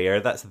that's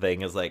fair. That's the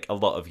thing, is like a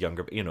lot of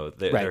younger,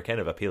 they're kind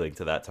of appealing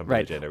to that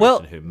temporary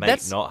generation who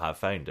might not have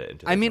found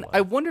it.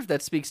 I wonder if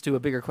that speaks to a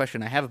bigger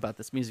question I have about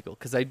this musical,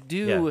 because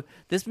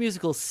this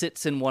musical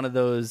sits in one of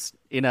those,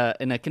 in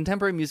a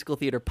contemporary musical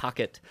theater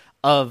pocket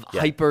of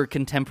hyper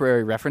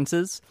contemporary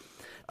references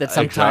that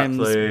sometimes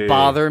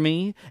bother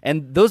me,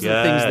 and those are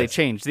the things they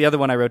changed. The other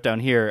one I wrote down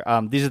here,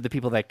 these are the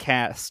people that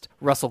cast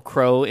Russell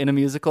Crowe in a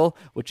musical,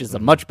 which is a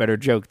much better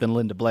joke than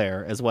Linda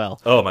Blair as well.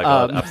 Oh my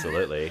god,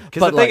 absolutely.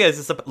 Because the thing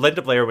is,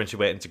 Linda Blair, when she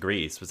went into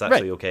Grease, was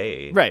actually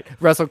okay. Right.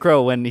 Russell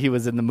Crowe, when he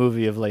was in the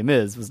movie of Les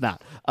Mis, was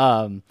not.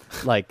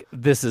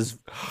 This is...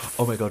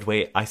 Oh my god,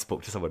 wait, I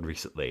spoke to someone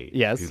recently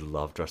who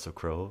loved Russell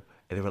Crowe,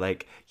 and they were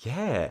like,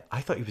 yeah,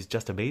 I thought he was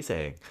just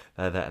amazing.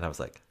 And I was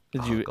like...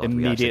 Did you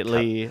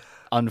immediately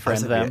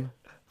unfriend them?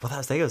 Well,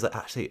 that's the thing. I was like,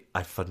 actually,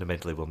 I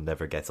fundamentally will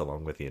never get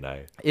along with you now.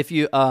 If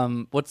you,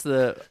 what's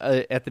the,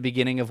 at the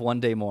beginning of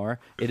One Day More,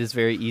 it is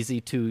very easy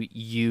to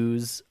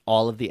use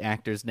all of the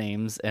actors'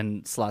 names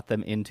and slot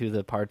them into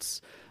the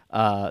parts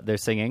they're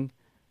singing.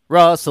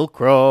 Russell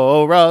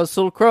Crowe,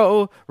 Russell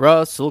Crowe,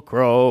 Russell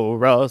Crowe,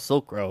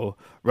 Russell Crowe,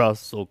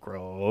 Russell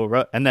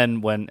Crowe, and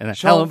then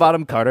Helen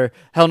Bonham Carter,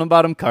 Helen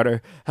Bonham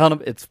Carter,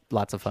 it's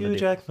lots of fun. Hugh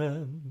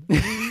Jackman.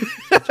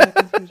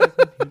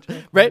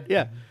 Right?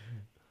 Yeah.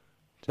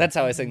 That's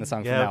how I sing the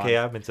song from now on.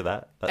 I'm into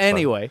that. That's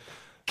anyway,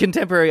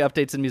 contemporary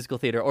updates in musical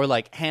theater, or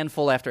like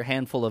handful after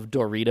handful of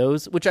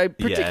Doritos, which I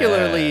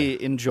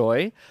particularly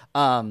enjoy,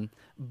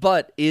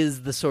 but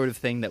is the sort of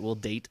thing that will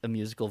date a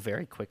musical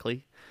very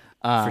quickly.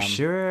 For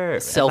sure.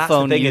 Cell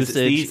phone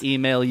usage,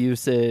 email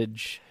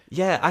usage.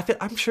 Yeah,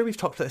 I'm sure we've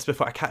talked about this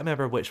before. I can't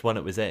remember which one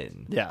it was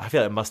in. Yeah. I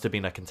feel like it must have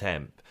been a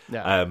contemp.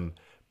 Yeah.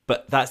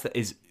 But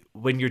is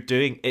when you're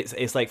doing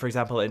it's like, for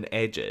example, in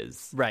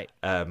Edges. Right.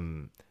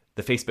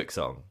 The Facebook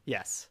song.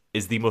 Yes.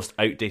 Is the most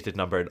outdated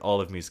number in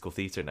all of musical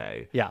theatre now.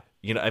 Yeah.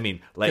 You know what I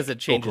mean? Like, because it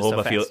changes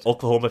so fast.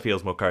 Oklahoma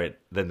feels more current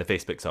than the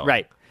Facebook song.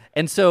 Right.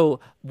 And so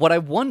what I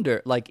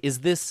wonder, is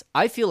this,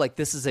 I feel like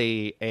this is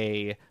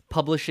a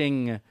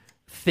publishing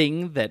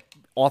thing that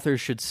authors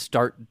should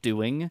start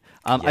doing.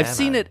 I've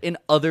seen it in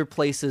other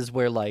places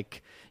where,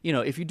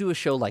 if you do a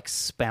show like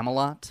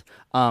Spamalot,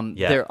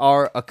 there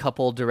are a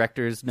couple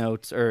director's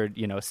notes or,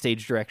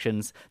 stage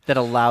directions that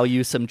allow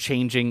you some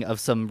changing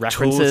of some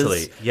references.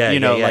 Totally. Yeah,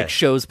 like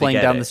shows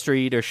playing down the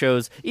street or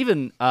shows,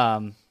 even,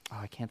 I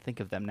can't think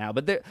of them now,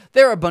 but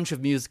there are a bunch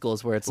of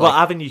musicals where it's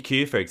Avenue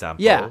Q, for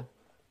example. Yeah.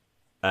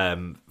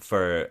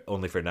 For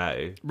Only for Now.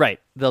 Right.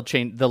 They'll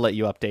let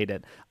you update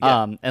it.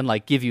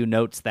 And give you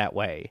notes that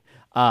way.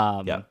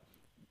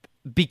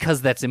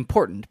 Because that's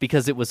important,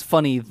 because it was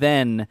funny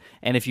then,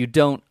 and if you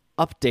don't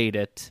update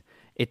it,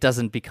 it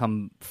doesn't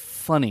become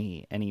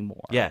funny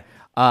anymore. Yeah.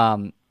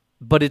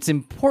 But it's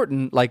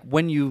important,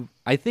 when you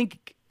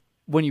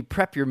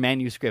prep your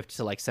manuscript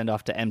to send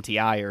off to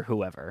MTI or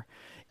whoever,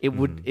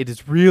 it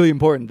is really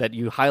important that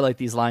you highlight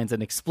these lines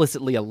and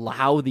explicitly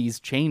allow these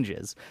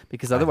changes,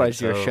 because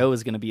otherwise your show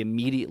is going to be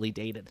immediately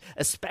dated,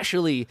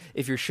 especially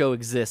if your show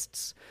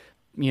exists,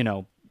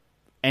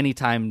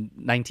 anytime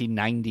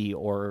 1990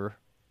 or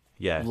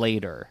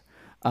later,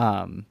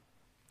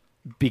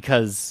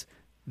 because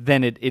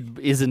then it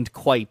isn't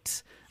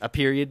quite a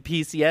period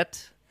piece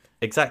yet.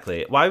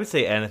 Exactly. Well, I would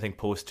say anything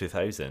post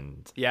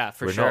 2000. Yeah,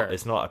 for sure.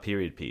 It's not a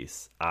period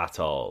piece at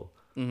all.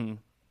 Mm-hmm.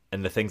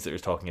 And the things that you're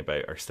talking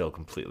about are still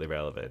completely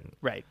relevant.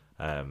 Right.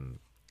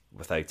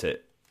 Without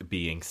it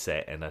being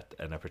set in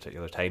a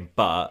particular time.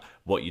 But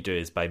what you do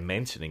is, by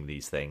mentioning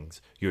these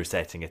things, you're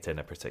setting it in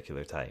a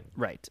particular time.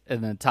 Right.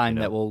 And a time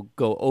that will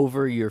go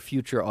over your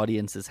future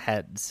audience's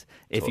heads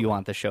if you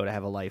want the show to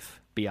have a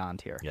life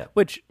beyond here. Yeah.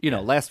 Which,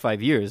 last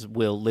 5 years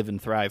will live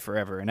and thrive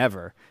forever and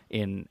ever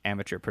in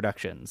amateur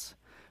productions.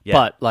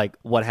 Yeah. But,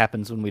 what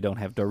happens when we don't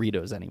have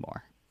Doritos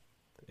anymore?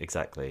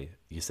 Exactly.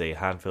 You say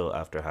handful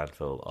after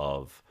handful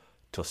of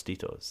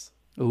Tostitos.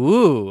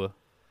 Ooh.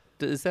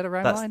 Is that a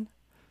rhyme line?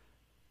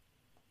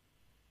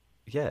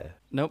 Yeah.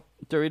 Nope.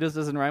 Doritos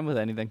doesn't rhyme with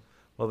anything.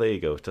 Well, there you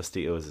go.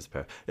 Tostitos is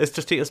perfect. Is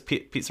Tostitos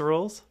pizza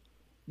rolls?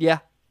 Yeah.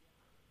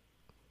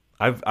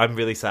 I'm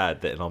really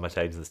sad that in all my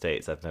times in the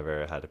States, I've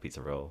never had a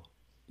pizza roll.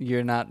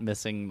 You're not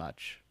missing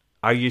much.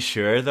 Are you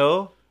sure,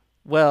 though?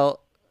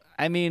 Well,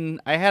 I mean,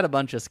 I had a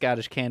bunch of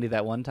Scottish candy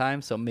that one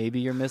time, so maybe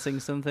you're missing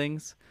some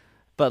things.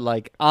 But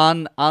like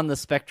on the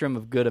spectrum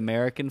of good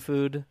American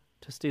food,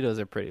 Tostitos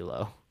are pretty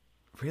low.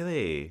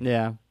 Really?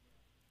 Yeah.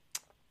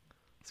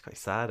 It's quite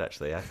sad,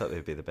 actually. I thought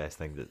they'd be the best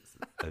thing that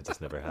I've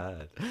just never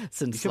had.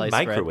 Since you can sliced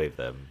microwave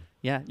bread. them.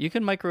 Yeah, you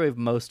can microwave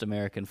most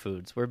American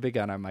foods. We're big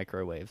on our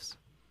microwaves.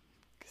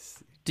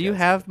 Do you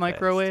have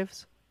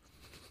microwaves?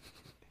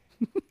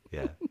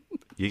 Yeah.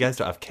 You guys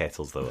don't have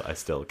kettles, though. I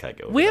still can't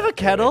go. We have a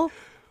kettle. Anyway.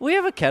 We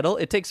have a kettle.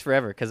 It takes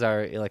forever because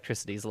our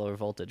electricity is lower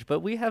voltage.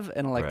 But we have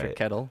an electric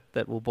kettle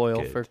that will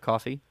boil for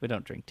coffee. We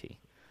don't drink tea.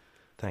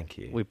 Thank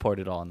you. We poured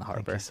it all in the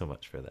harbor. Thank you so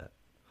much for that.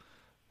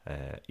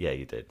 Yeah,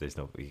 you did. There's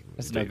no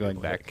going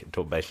back.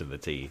 Don't mention the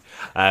tea.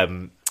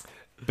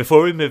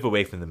 Before we move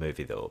away from the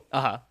movie, though,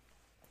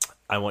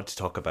 I want to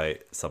talk about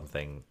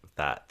something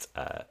that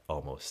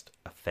almost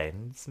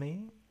offends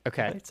me.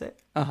 Okay. About it.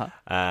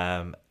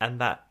 And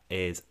that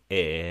is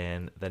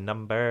in the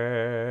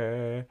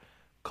number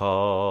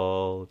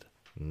called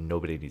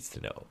Nobody Needs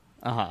to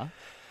Know.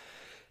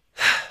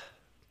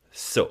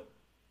 So,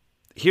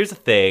 here's the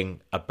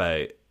thing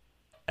about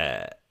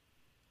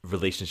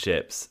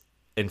relationships,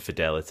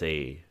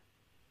 infidelity,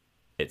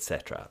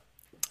 etc.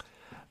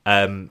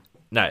 Now,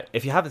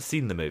 if you haven't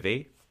seen the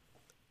movie,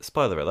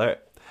 spoiler alert,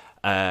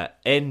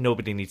 in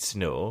Nobody Needs to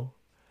Know,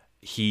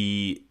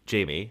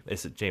 Jamie,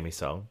 it's a Jamie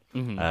song.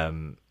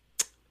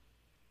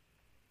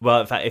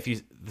 Well, in fact,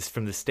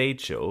 from the stage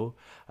show,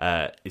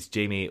 it's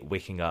Jamie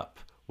waking up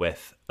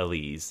with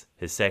Elise,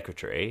 his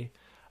secretary,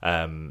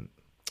 and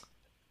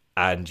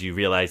you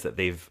realise that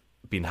they've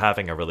been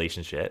having a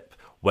relationship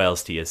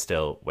whilst he is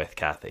still with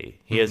Kathy.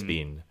 He has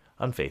been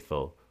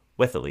unfaithful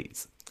with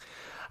Elise.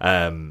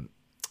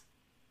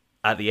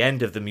 At the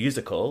end of the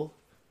musical,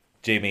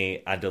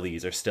 Jamie and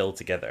Elise are still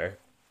together.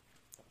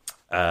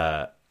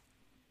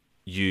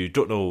 You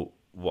don't know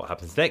what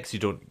happens next.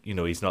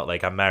 He's not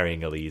like, I'm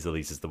marrying Elise.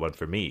 Elise is the one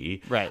for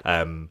me. Right.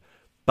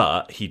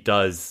 But he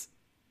does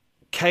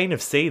kind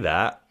of say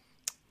that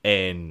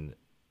in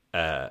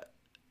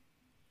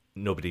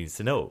Nobody Needs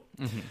to Know.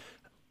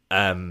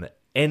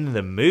 In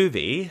the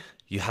movie,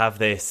 you have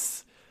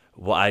this,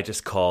 what I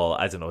just call,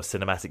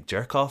 cinematic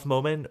jerk-off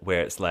moment,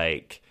 where it's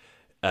like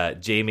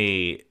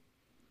Jamie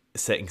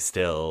sitting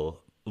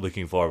still,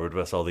 looking forward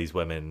with all these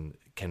women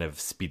kind of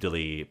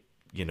speedily,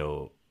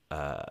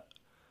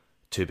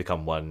 to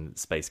become one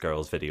Spice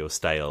Girls video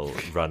style,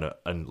 run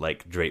and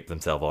like drape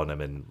themselves on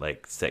him and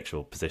like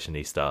sexual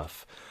position-y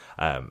stuff.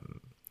 And,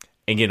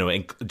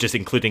 just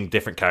including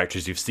different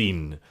characters you've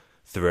seen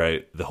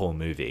throughout the whole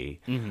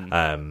movie,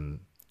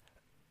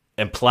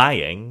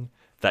 implying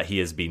that he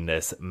has been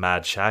this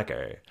mad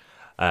shagger.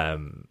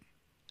 And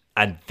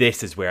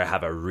this is where I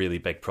have a really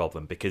big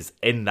problem, because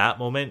in that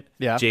moment,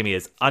 Jamie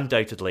is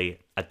undoubtedly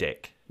a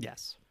dick.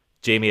 Yes.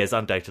 Jamie is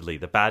undoubtedly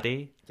the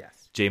baddie.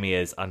 Yes. Jamie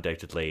is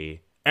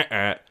undoubtedly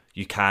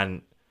he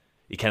kind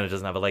of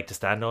doesn't have a leg to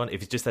stand on. If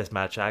he's just this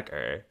mad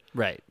shagger,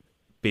 right,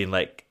 being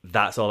like,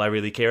 that's all I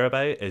really care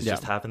about is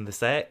just having the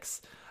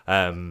sex,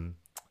 then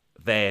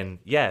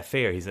yeah,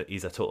 fair, he's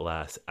a total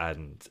ass,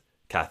 and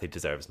Kathy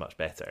deserves much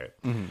better.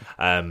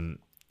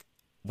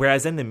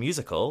 Whereas in the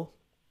musical,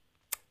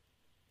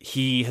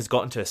 he has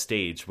gotten to a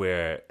stage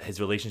where his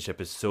relationship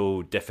is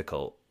so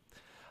difficult,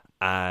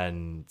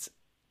 and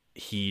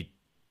he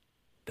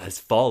has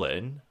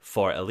fallen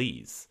for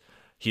Elise.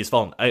 He has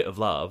fallen out of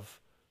love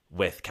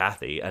with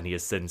Kathy, and he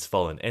has since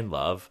fallen in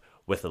love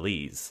with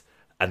Elise,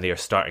 and they are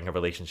starting a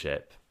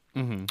relationship.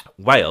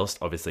 Whilst,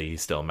 obviously,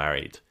 he's still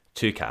married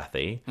to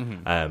Kathy.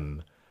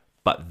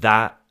 But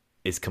that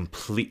is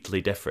completely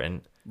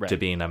different to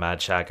being a mad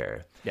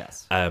shagger.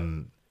 Yes.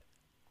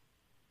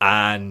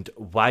 And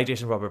why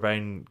Jason Robert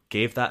Brown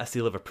gave that a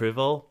seal of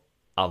approval,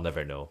 I'll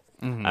never know.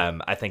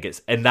 I think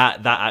it's, and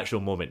that actual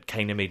moment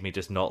kind of made me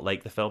just not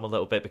like the film a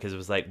little bit, because it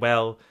was like,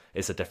 well,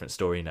 it's a different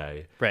story now.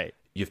 Right.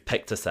 You've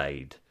picked a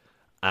side,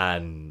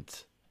 and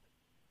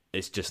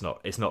it's just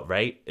not, it's not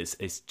right.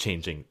 It's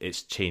changing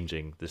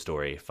the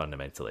story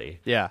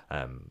fundamentally. Yeah.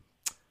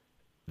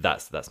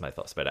 That's my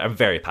thoughts about it. I'm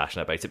very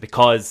passionate about it,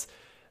 because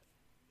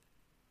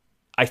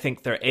I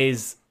think there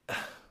is,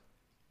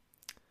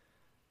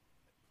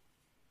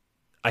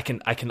 I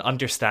can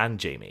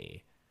understand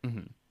Jamie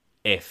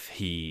if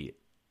he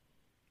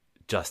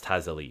just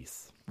has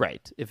Elise.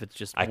 Right. If it's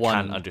just I one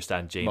can't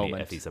understand Jamie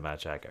moment. if he's a mad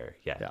shagger.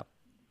 Yeah.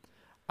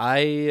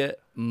 I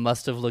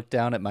must have looked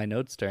down at my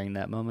notes during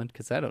that moment,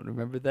 because I don't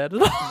remember that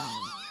at all.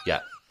 Yeah.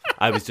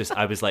 I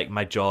was like,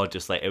 my jaw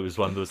just like, it was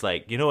one of those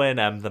like, in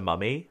The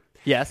Mummy?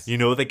 Yes.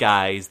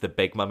 The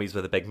big mummies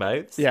with the big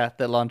mouths? Yeah,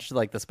 that launched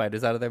like the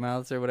spiders out of their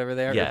mouths or whatever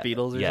they are, or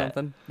beetles or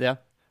something. Yeah.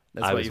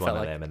 That's what you felt like. I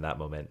was one of them in that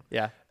moment.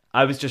 Yeah.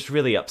 I was just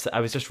really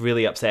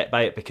upset.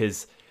 by it,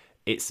 because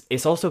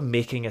it's also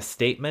making a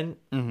statement.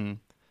 Mm-hmm.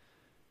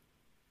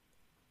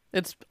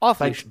 It's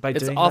awfully by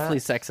it's doing awfully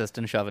that. sexist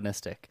and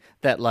chauvinistic.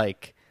 That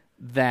like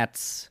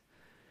that's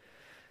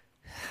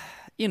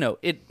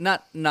it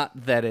not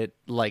that it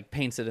like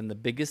paints it in the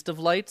biggest of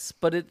lights,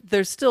 but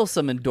there's still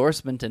some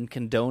endorsement and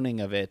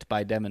condoning of it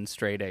by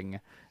demonstrating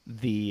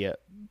the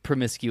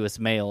promiscuous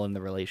male in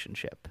the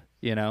relationship.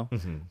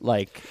 Mm-hmm.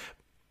 Like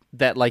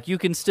that, like you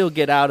can still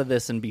get out of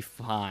this and be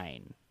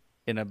fine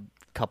in a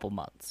couple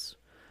months.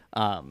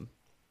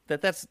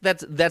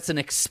 That's an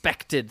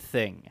expected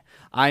thing.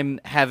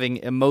 I'm having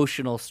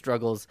emotional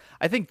struggles.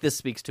 I think this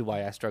speaks to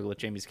why I struggle with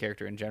Jamie's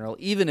character in general,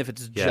 even if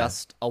it's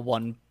just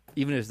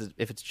even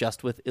if it's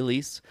just with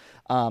Elise.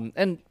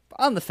 And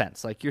on the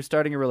fence, like you're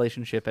starting a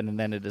relationship and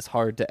then it is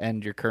hard to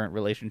end your current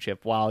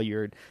relationship while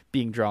you're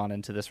being drawn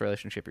into this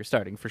relationship you're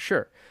starting, for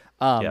sure.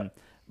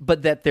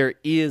 But that there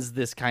is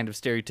this kind of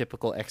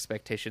stereotypical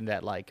expectation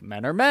that like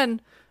men are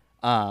men.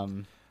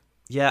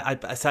 Yeah,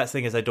 that's the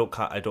thing is I don't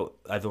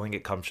think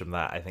it comes from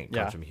that. I think it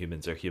comes from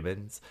humans are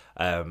humans,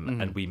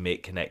 and we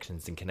make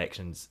connections and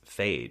connections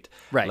fade.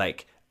 Right.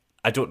 Like,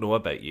 I don't know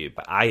about you,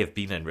 but I have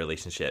been in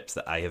relationships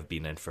that I have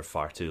been in for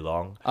far too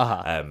long,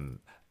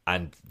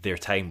 and their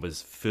time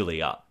was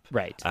fully up.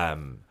 Right.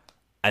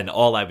 And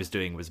all I was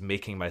doing was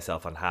making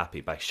myself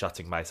unhappy by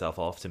shutting myself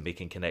off to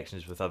making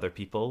connections with other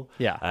people.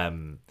 Yeah.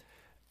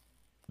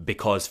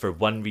 Because for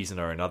one reason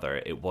or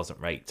another, it wasn't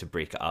right to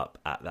break it up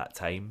at that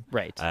time.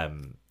 Right.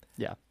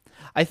 Yeah.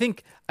 I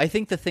think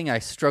the thing I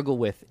struggle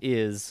with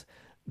is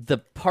the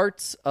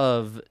parts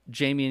of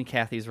Jamie and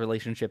Kathy's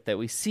relationship that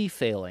we see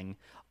failing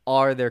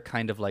are their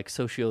kind of like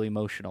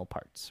socio-emotional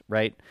parts,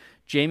 right?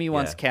 Jamie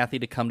wants Kathy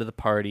to come to the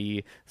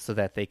party so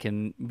that they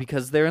can,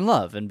 because they're in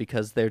love and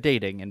because they're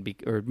dating and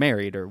or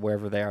married or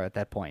wherever they are at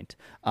that point.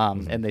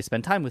 And they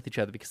spend time with each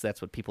other because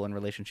that's what people in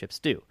relationships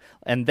do.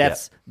 And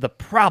that's the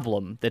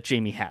problem that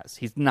Jamie has.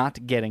 He's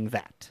not getting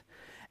that.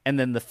 And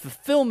then the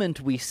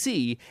fulfillment we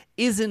see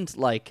isn't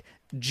like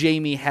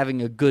Jamie having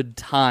a good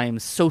time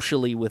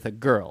socially with a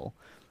girl.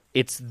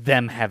 It's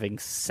them having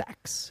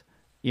sex,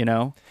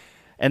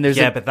 And there's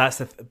but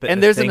that's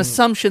there's an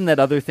assumption that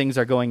other things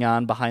are going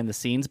on behind the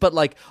scenes. But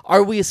like,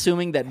 are we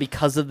assuming that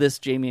because of this,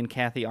 Jamie and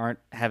Kathy aren't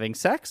having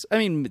sex? I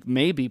mean,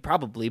 maybe,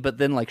 probably, but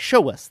then like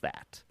show us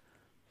that.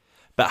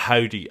 But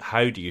how do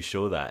you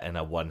show that in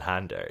a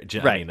one-hander? Do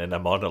you know what I mean? In a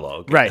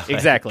monologue, right?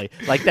 Exactly.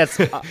 Like that's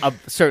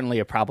certainly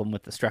a problem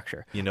with the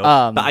structure.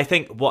 But I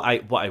think what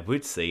I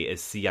would say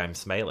is, "See, I'm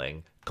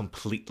Smiling"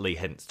 completely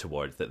hints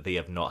towards that they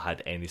have not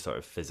had any sort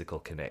of physical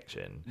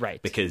connection,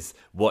 right? Because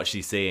what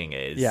she's saying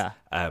is,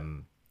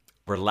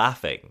 we're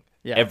laughing.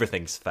 Yeah.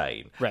 Everything's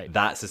fine. Right.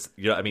 That's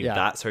what I mean? Yeah.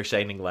 That's her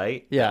shining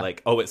light. Yeah.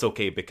 Like, oh, it's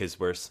okay because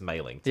we're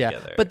smiling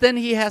together. Yeah. But then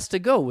he has to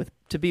go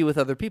to be with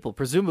other people,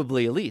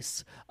 presumably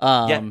Elise.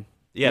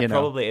 Yeah,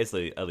 probably is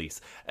Elise.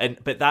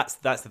 But that's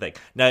the thing.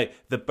 Now,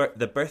 the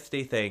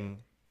birthday thing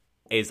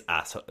is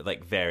asshole,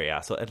 like very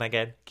asshole, and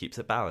again keeps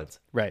it balanced.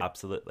 Right.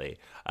 Absolutely.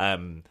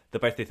 The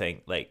birthday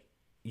thing, like,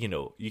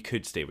 you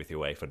could stay with your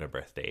wife on her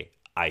birthday.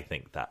 I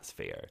think that's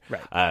fair.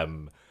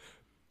 Right.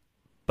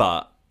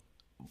 But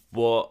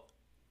what?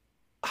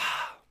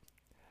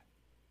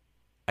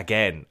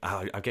 Again,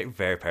 I'm getting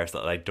very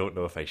personal, and I don't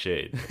know if I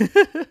should.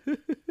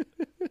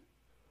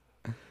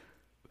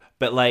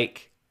 But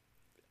like,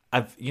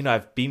 I've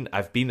been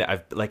at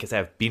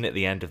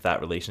the end of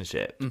that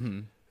relationship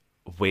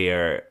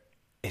where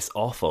it's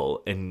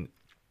awful and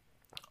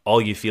all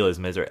you feel is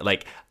misery.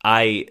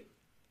 Very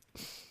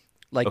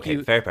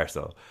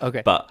personal.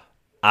 Okay. But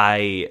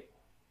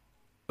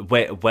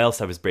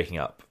whilst I was breaking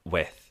up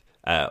with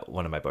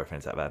one of my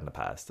boyfriends I've had in the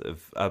past,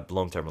 of a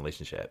long-term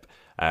relationship,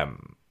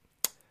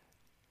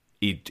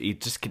 he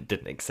just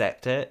didn't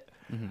accept it.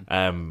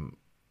 And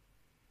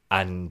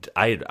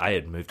I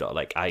had moved on.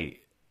 Like, I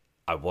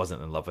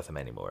wasn't in love with him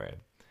anymore.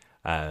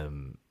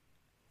 And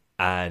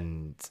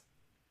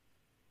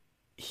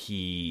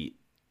he,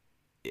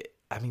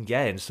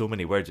 in so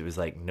many words, it was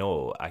like,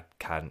 no, I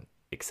can't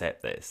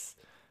accept this.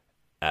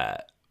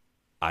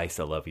 I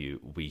still love you.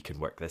 We can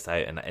work this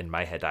out. And in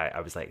my head,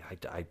 I was like,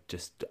 I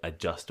just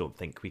don't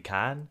think we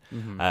can.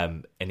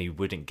 And he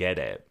wouldn't get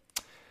it.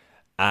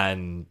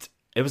 And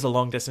it was a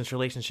long distance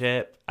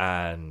relationship,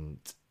 and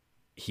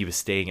he was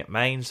staying at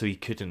mine, so he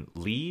couldn't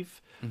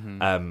leave.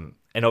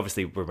 And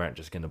obviously we weren't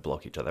just going to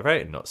block each other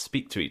out and not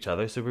speak to each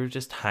other, so we were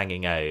just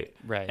hanging out,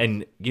 right?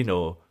 And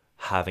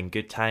having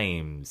good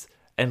times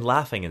and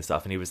laughing and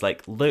stuff. And he was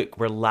like, look,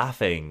 we're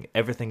laughing,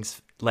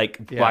 everything's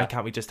like, why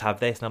can't we just have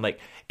this? And I'm like,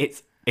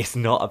 it's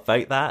not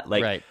about that.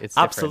 Like, right. It's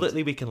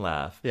absolutely we can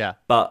laugh,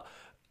 but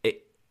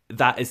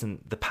that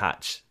isn't the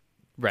patch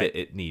that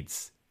it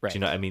needs. Right. Do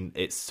you know what I mean?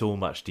 It's so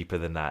much deeper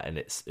than that, and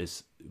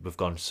it's we've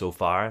gone so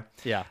far.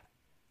 Yeah.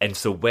 And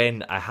so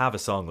when I have a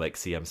song like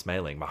 "See I'm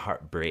Smiling," my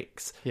heart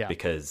breaks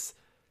because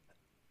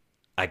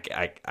I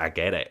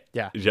get it.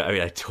 Yeah. You know what I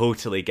mean? I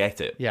totally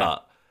get it. Yeah.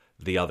 But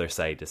the other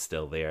side is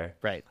still there.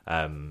 Right.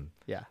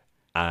 Yeah.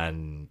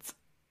 And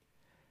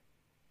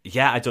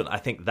yeah, I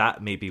think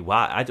that may be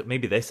why.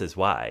 Maybe this is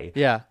why.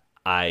 Yeah.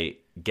 I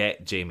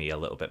get Jamie a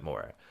little bit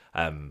more,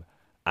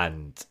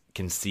 and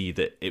can see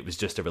that it was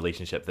just a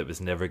relationship that was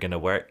never going to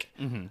work,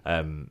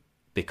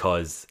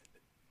 because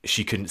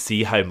she couldn't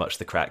see how much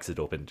the cracks had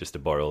opened, just to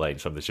borrow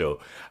lines from the show.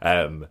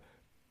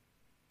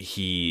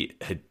 He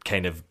had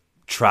kind of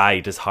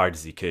tried as hard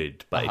as he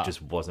could, but it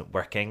just wasn't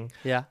working.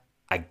 Yeah.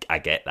 I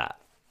get that.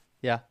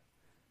 Yeah.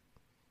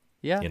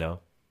 Yeah. You know?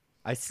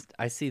 I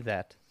see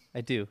that.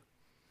 I do.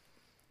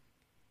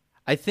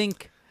 I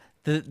think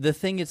the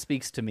thing it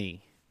speaks to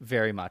me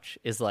very much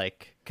is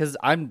like, because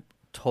I'm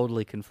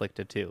totally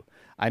conflicted too.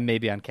 I may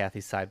be on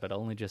Kathy's side, but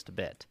only just a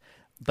bit.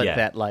 But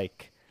that,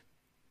 like,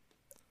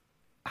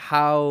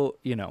 how,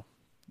 you know,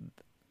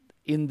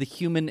 in the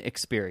human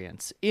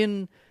experience,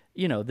 in,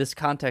 you know, this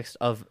context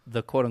of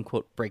the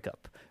quote-unquote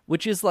breakup,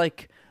 which is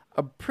like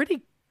a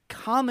pretty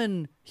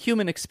common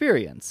human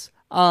experience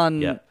on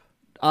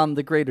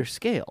the greater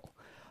scale,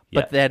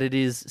 but that it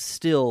is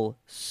still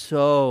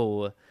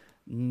so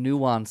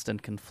nuanced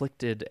and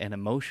conflicted and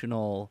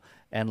emotional,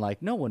 and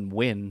like no one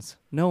wins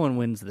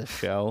this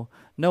show,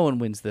 no one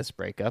wins this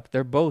breakup.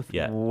 They're both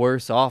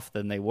worse off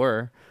than they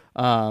were,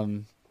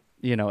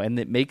 you know, and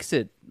it makes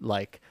it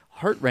like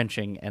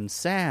heart-wrenching and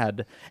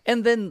sad.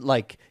 And then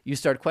like you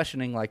start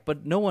questioning, like,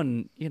 but no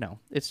one, you know,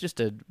 it's just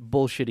a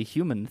bullshitty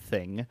human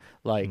thing.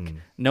 Like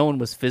no one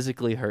was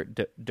physically hurt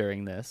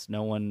during this.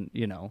 No one,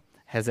 you know,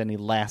 has any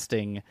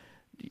lasting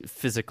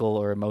physical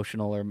or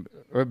emotional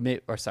or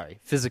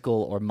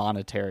physical or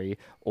monetary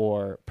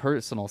or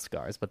personal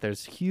scars, but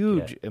there's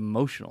huge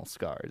emotional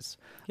scars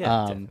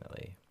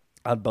definitely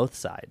on both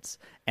sides,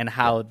 and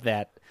how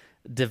that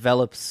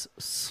develops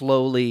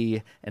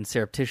slowly and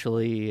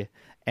surreptitiously,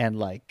 and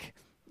like,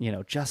 you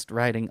know, just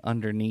riding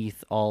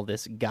underneath all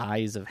this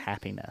guise of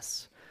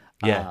happiness.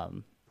 You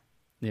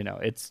know,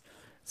 it's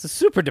a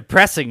super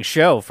depressing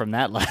show from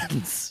that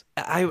lens.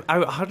 I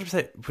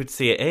 100% would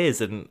say it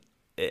is, and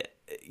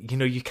you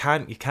know, you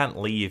can't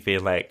leave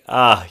being like,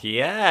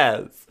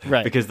 yes,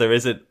 right? Because there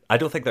isn't. I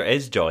don't think there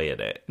is joy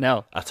in it,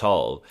 no, at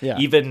all. Yeah.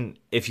 Even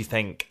if you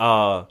think,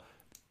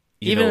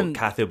 you know,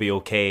 Kathy will be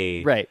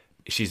okay, right?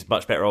 She's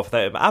much better off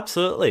without him.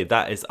 Absolutely,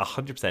 that is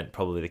 100%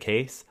 probably the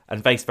case,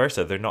 and vice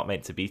versa. They're not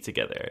meant to be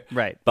together,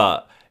 right?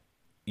 But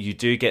you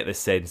do get this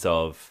sense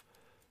of,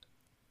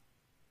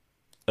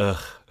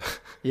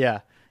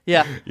 yeah.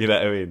 You know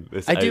what I mean?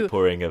 This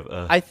outpouring of...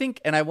 I think,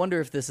 and I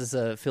wonder if this is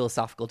a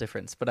philosophical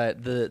difference,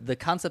 but the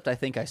concept I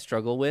think I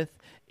struggle with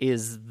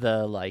is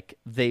the, like,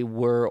 they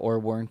were or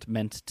weren't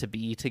meant to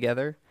be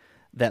together,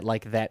 that,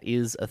 like, that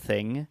is a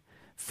thing.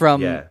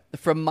 From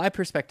my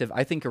perspective,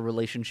 I think a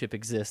relationship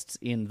exists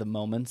in the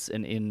moments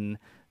and in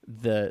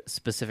the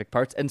specific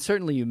parts, and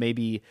certainly you may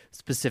be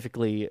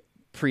specifically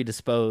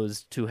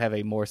predisposed to have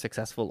a more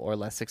successful or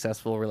less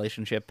successful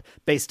relationship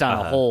based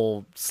on a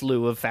whole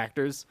slew of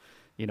factors.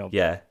 You know,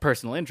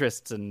 personal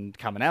interests and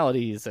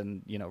commonalities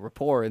and, you know,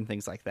 rapport and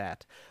things like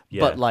that.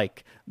 But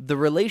like the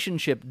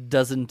relationship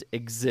doesn't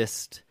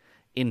exist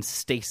in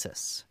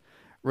stasis.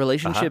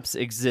 Relationships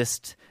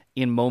exist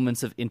in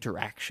moments of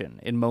interaction,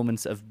 in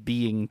moments of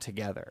being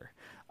together,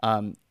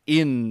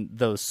 in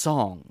those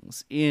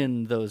songs,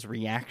 in those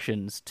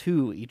reactions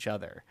to each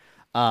other.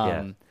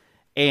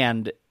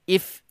 And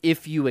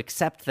if you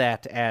accept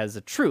that as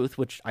a truth,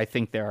 which I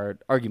think there are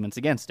arguments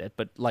against it,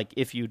 but like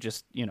if you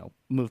just, you know,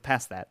 move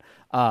past that,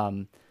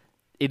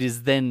 it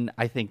is then,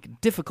 I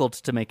think, difficult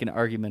to make an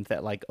argument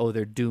that like, oh,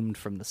 they're doomed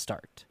from the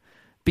start.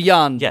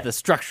 Beyond the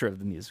structure of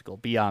the musical,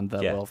 beyond the,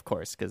 well, of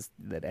course, because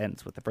that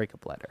ends with the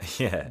breakup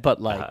letter. But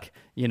like,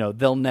 you know,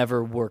 they'll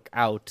never work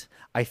out,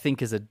 I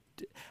think,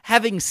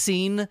 having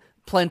seen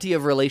plenty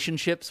of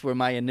relationships where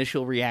my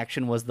initial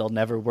reaction was they'll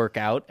never work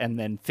out, and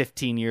then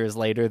 15 years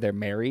later they're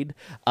married.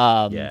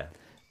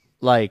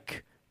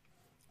 Like,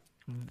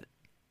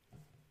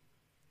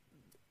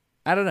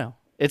 I don't know.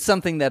 It's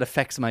something that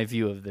affects my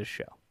view of this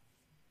show,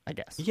 I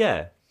guess.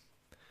 Yeah,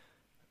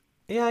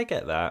 I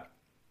get that.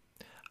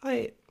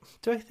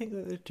 Do I think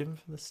that they're doomed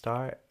from the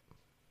start?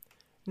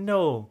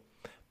 No,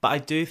 but I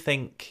do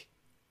think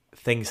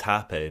things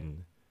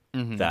happen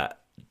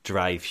that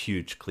drive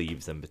huge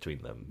cleaves in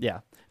between them. Yeah.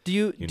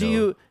 Do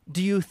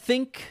you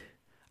think,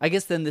 I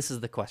guess then this is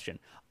the question,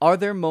 are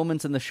there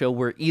moments in the show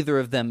where either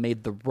of them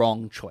made the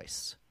wrong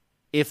choice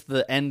if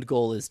the end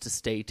goal is to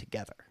stay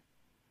together?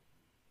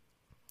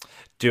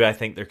 Do I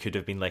think there could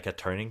have been like a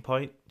turning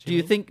point? Do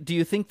you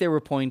think there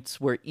were points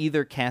where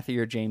either Kathy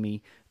or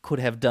Jamie could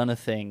have done a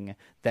thing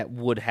that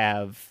would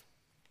have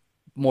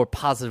more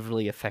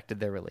positively affected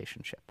their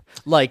relationship?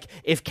 Like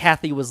if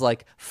Kathy was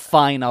like,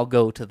 fine, I'll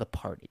go to the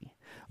party.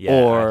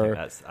 Yeah,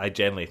 or I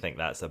generally think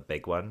that's a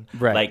big one.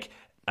 Right. Like,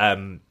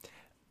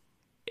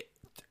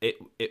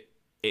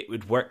 it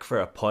would work for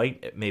a point.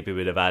 It maybe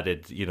would have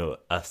added, you know,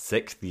 a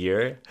sixth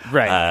year,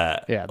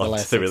 right?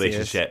 Onto the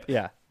relationship. Years.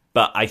 Yeah.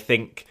 But I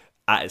think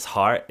at its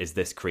heart is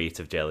this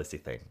creative jealousy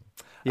thing.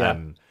 Yeah.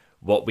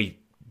 What we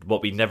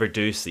never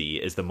do see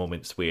is the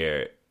moments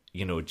where,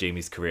 you know,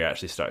 Jamie's career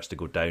actually starts to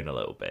go down a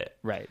little bit.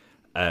 Right.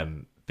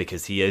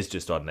 Because he is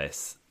just on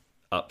this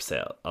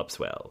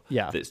upswell.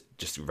 Yeah. That's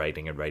just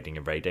riding and riding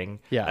and riding.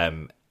 Yeah.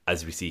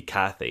 as we see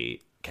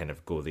Kathy kind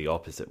of go the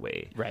opposite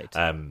way. Right.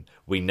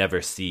 We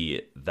never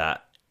see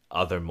that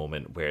other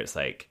moment where it's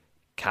like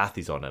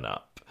Kathy's on and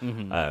up.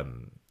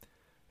 Mm-hmm.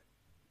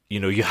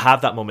 You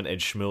have that moment in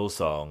Shmuel's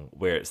song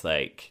where it's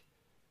like,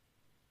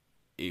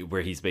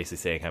 where he's basically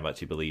saying how much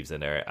he believes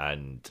in her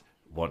and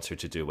wants her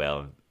to do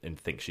well and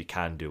thinks she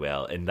can do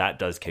well, and that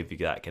does give you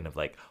that kind of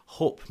like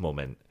hope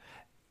moment,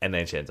 and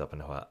then she ends up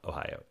in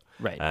Ohio.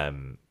 Right.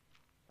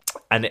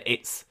 And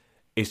it's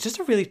just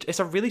a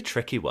really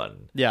tricky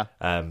one. Yeah.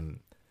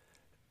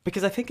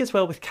 Because I think as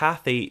well with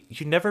Kathy,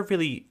 you never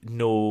really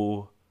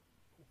know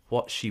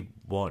what she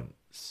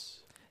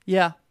wants.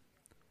 Yeah.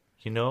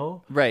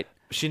 Right.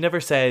 She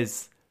never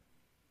says,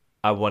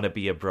 I want to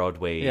be a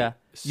Broadway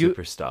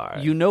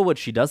superstar. You know what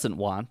she doesn't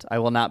want. I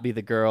will not be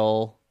the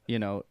girl,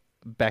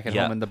 back at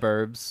home in the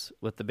burbs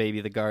with the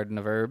baby, the garden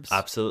of herbs.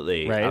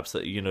 Absolutely. Right?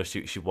 Absolutely.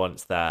 She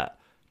wants that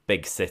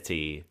big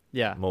city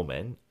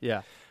moment.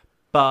 Yeah.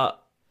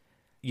 But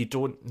you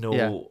don't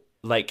know,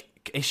 Yeah.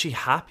 Is she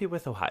happy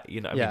with Ohio? I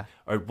Yeah. mean?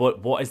 Or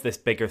what is this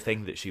bigger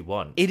thing that she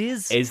wants? It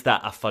is. Is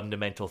that a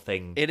fundamental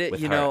thing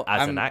with her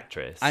as an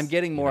actress? I'm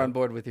getting more on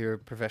board with your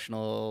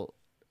professional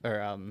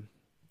or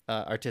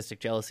artistic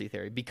jealousy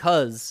theory,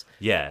 because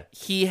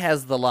he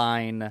has the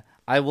line,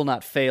 I will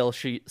not fail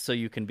so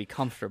you can be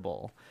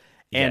comfortable.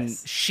 And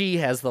she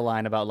has the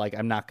line about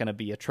I'm not going to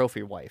be a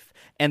trophy wife.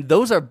 And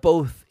those are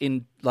both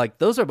in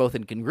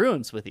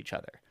congruence with each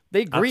other.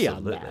 They agree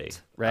on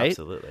that, right?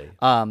 Absolutely.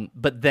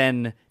 But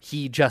then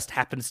he just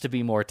happens to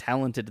be more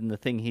talented in the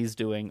thing he's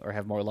doing, or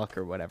have more luck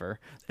or whatever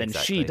than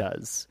she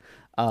does.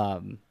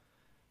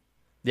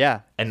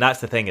 Yeah. And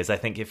that's the thing, is I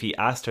think if he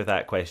asked her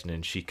that question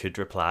and she could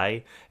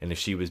reply, and if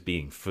she was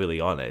being fully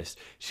honest,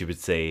 she would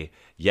say,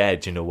 yeah,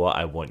 do you know what?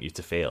 I want you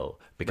to fail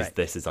because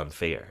this is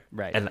unfair.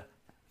 Right. And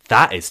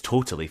that is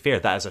totally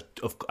fair. That is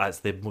that's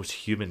the most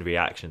human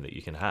reaction that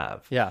you can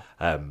have. Yeah.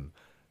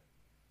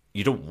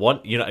 You don't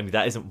want,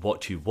 that isn't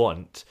what you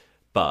want,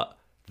 but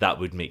that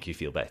would make you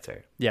feel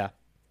better. Yeah.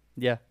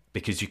 Yeah.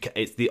 Because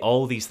it's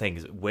all these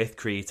things with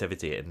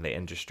creativity in the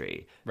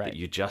industry that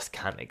you just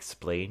can't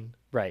explain.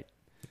 Right.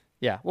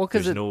 Yeah. Well,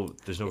 because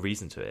there's no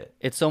reason to it.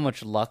 It's so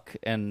much luck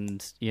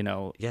and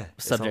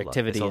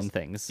subjectivity and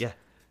things. Yeah.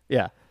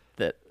 Yeah.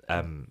 That.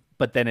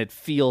 But then it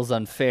feels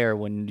unfair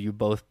when you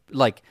both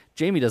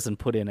Jamie doesn't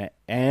put in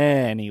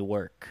any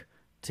work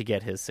to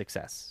get his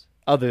success,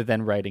 other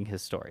than writing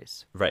his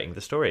stories. Writing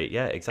the story,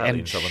 yeah, exactly.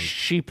 And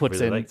she puts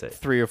really in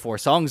 3 or 4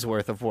 songs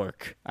worth of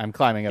work. I'm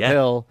climbing a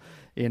hill,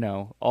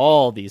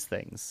 all these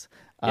things,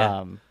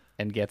 and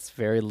gets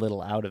very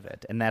little out of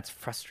it. And that's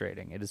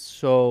frustrating. It is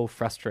so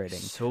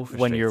frustrating,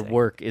 when your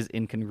work is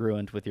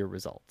incongruent with your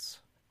results.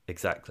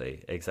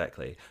 Exactly.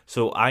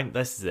 So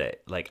this is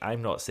it.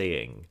 I'm not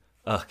saying,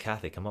 oh,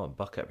 Kathy, come on,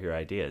 buck up your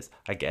ideas.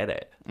 I get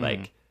it.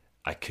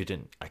 I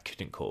couldn't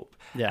cope.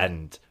 Yeah.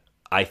 And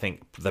I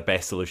think the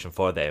best solution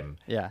for them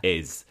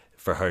is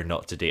for her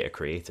not to date a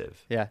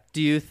creative. Yeah.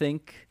 Do you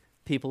think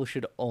people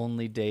should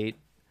only date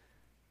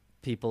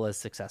people as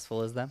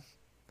successful as them?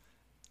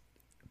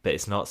 But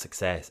it's not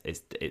success.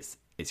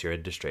 It's your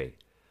industry.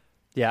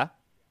 Yeah.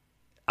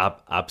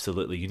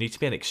 Absolutely. You need to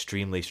be an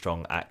extremely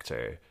strong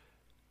actor,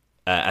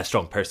 a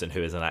strong person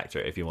who is an actor,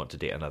 if you want to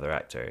date another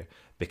actor,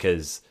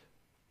 because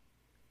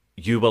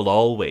you will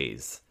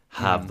always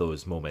have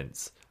those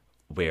moments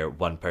where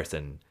one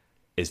person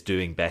is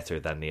doing better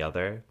than the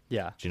other.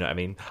 Yeah. Do you know what I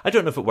mean? I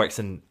don't know if it works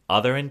in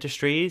other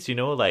industries,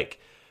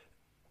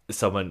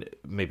 someone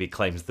maybe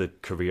climbs the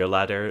career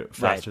ladder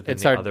faster than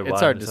the other one.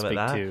 It's hard to speak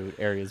to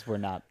areas we're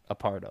not a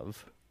part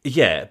of.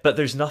 Yeah, but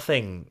there's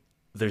nothing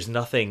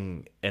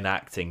in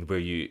acting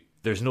where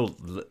there's no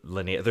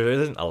linear, there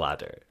isn't a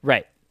ladder.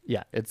 Right.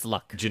 Yeah, it's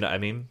luck. Do you know what I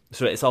mean?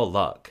 So it's all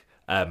luck.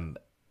 And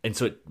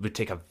so it would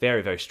take a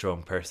very, very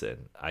strong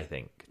person, I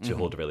think, to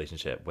hold a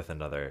relationship with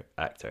another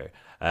actor.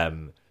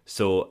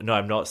 So, no,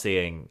 I'm not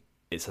saying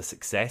it's a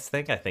success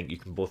thing. I think you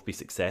can both be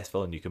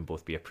successful and you can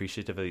both be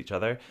appreciative of each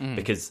other,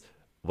 because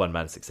one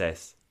man's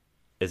success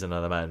is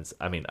another man's.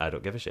 I mean, I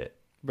don't give a shit.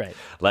 Right.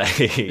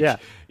 Yeah.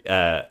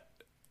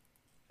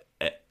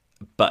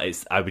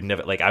 But I would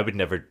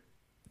never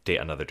date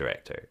another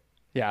director.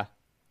 Yeah.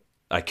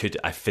 I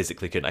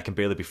physically couldn't. I can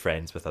barely be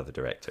friends with other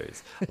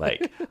directors.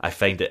 I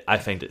find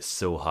it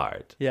so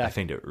hard. Yeah. I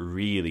find it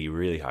really,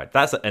 really hard.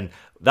 That's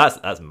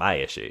my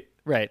issue.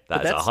 Right.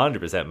 That's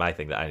 100% my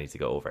thing that I need to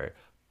go over.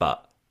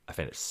 But I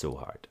find it so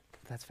hard.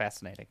 That's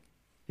fascinating.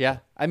 Yeah.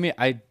 I mean,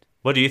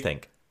 what do you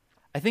think?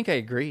 I think I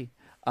agree.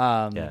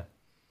 Yeah.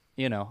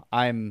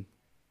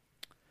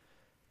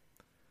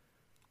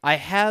 I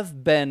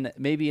have been,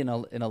 maybe in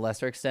a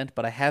lesser extent,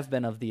 but I have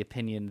been of the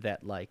opinion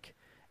that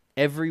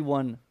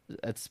everyone,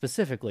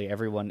 specifically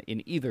everyone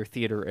in either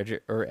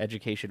theater or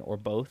education or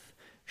both,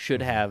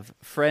 should have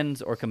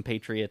friends or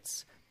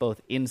compatriots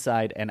both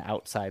inside and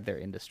outside their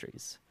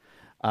industries.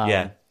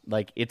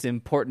 It's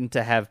important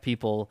to have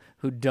people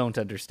who don't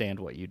understand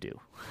what you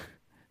do,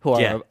 who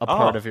are a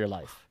part of your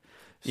life.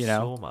 You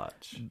know, so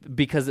much,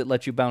 because it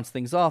lets you bounce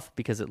things off,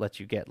 because it lets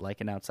you get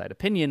like an outside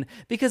opinion,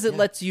 because it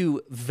lets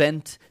you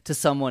vent to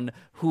someone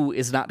who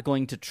is not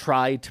going to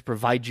try to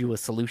provide you a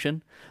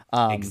solution.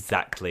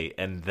 Exactly,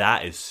 and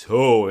that is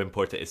so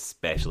important,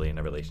 especially in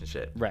a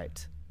relationship.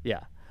 Right.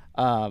 Yeah.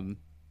 And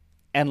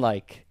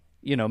like,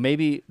 you know,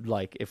 maybe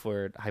like if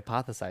we're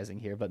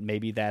hypothesizing here, but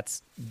maybe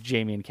that's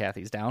Jamie and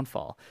Kathy's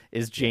downfall.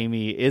 Is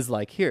Jamie is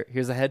like,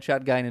 here's a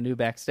headshot guy in a new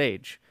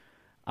backstage.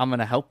 I'm going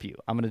to help you.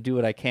 I'm going to do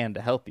what I can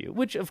to help you,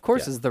 which of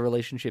course is the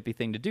relationship-y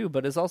thing to do,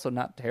 but is also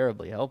not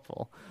terribly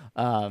helpful.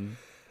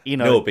 You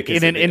know, no, because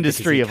in an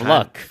industry he of can't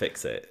luck.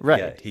 fix it. Right.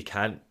 Yeah, he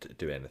can't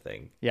do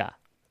anything. Yeah.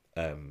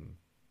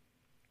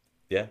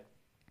 Yeah.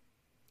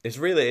 It's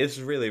really,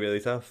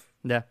 really tough.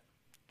 Yeah.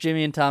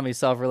 Jimmy and Tommy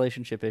solve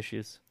relationship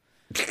issues.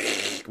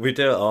 We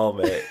do it all,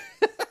 mate.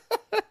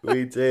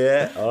 We do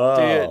it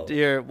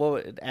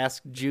all.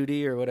 Ask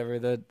Judy or whatever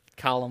the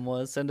column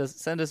was. Send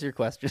us your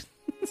questions.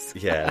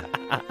 Yeah.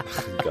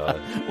 God.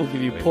 We'll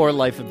give you poor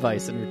life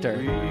advice in return.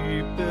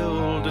 We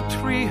build a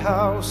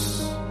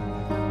treehouse.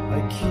 I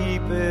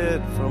keep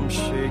it from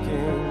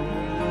shaking.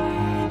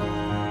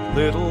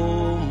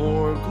 Little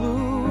more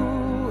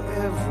glue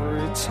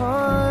every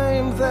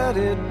time that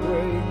it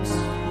breaks.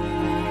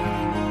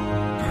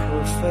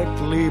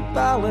 Perfectly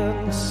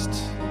balanced.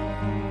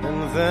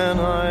 And then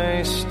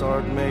I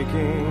start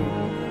making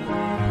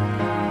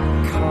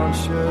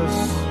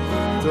conscious,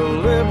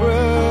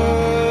 deliberate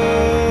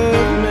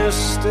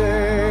mistakes.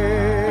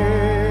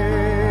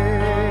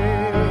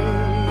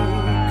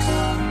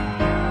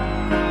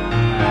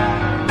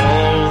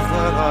 All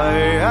that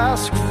I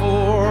ask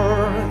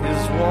for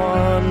is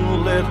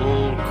one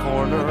little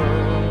corner,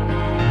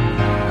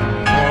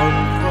 one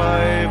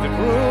private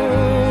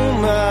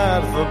room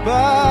at the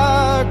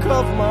back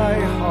of my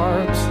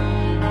heart.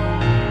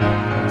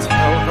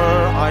 Tell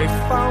her I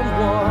found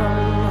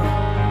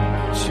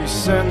one. She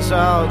sends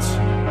out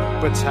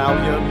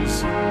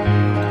battalions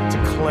to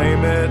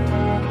claim it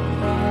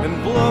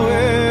and blow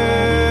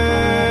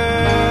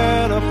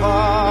it apart.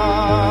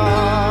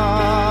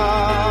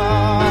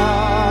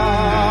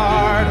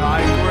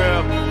 I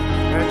grip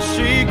and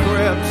she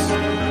grips,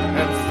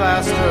 and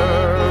faster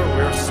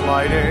we're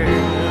sliding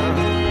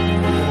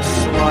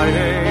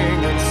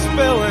and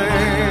spilling.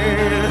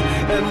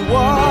 And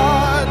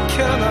what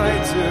can I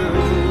do?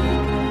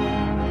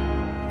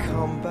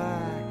 Come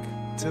back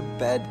to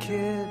bed,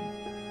 kid.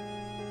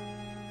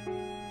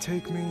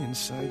 Take me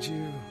inside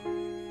you.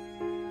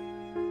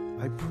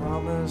 I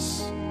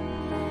promise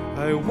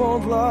I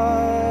won't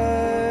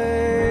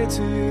lie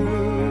to you.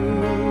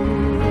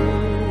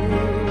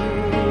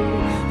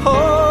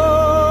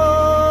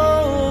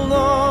 Hold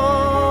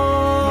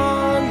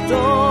on,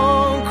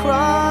 don't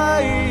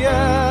cry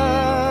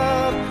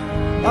yet.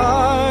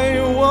 I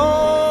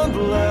won't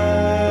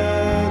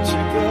let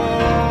you go.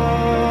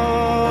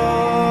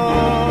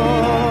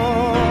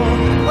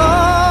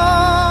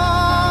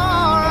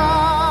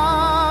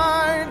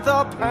 Alright,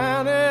 the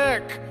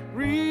panic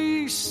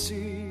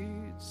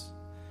recedes.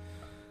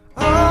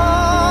 Alright,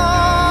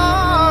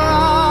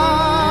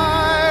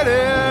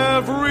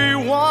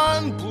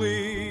 everyone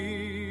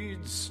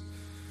bleeds.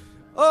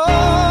 Alright,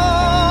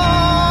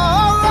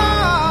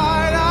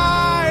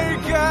 I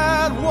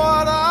get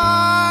what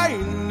I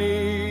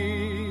need.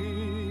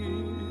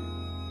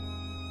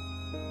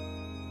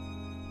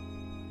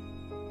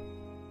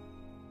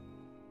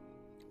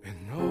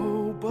 And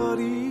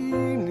nobody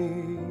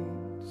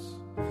needs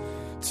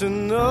to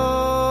know.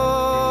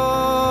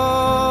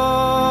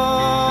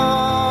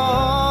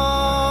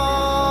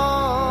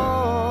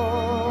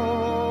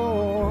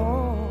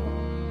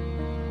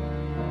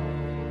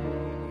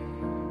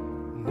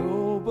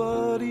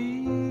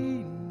 Nobody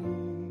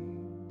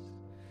needs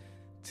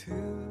to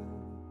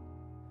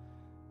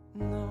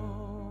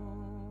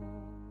know.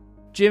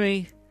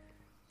 Jimmy,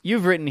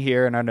 you've written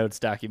here in our notes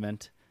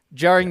document,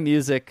 jarring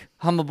music,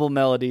 hummable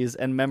melodies,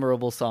 and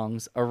memorable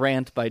songs, a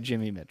rant by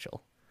Jimmy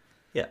Mitchell.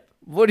 Yeah.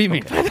 What do you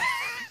mean by that?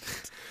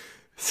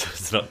 So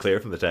it's not clear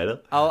from the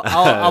title.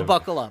 I'll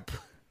buckle up.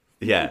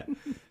 Yeah.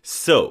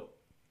 So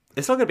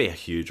it's not going to be a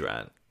huge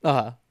rant.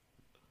 Uh-huh.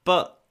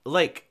 But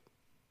like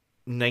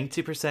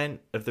 90%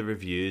 of the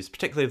reviews,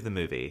 particularly of the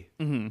movie,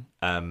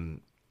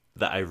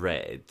 that I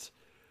read,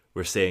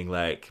 were saying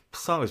like,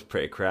 song was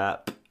pretty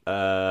crap.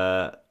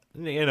 I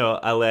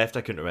left,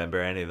 I couldn't remember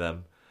any of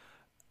them.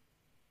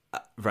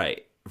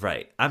 Right.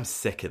 I'm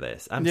sick of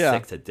this. I'm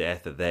sick to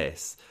death of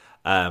this.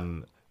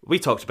 We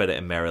talked about it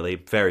in Merrily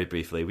very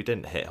briefly. We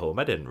didn't hit home.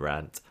 I didn't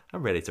rant.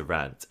 I'm ready to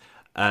rant.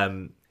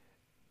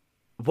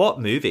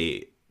 What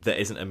movie that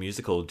isn't a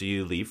musical do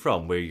you leave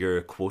from where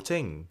you're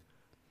quoting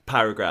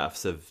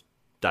paragraphs of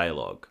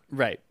dialogue?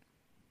 Right.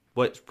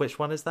 Which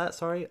one is that?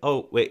 Sorry.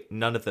 Oh, wait,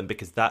 none of them,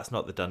 because that's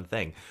not the done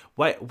thing.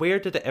 Where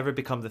did it ever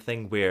become the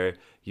thing where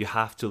you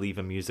have to leave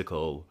a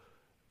musical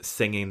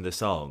singing the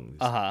songs?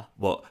 Uh-huh.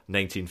 What,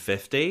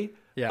 1950?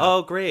 Yeah.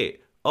 Oh,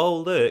 great. Oh,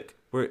 look,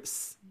 we're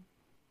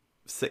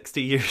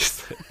 60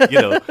 years,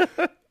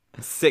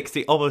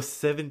 60, almost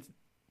 70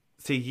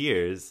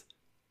 years.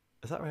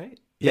 Is that right?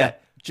 Yeah.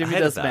 Jimmy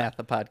Does Math,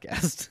 a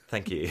podcast.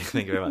 Thank you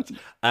very much.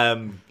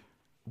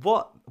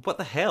 What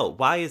the hell?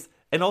 Why is...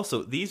 And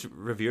also, these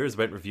reviewers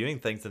weren't reviewing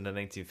things in the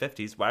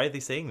 1950s. Why are they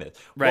saying this?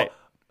 Right.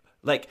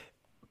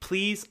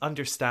 Please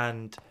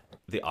understand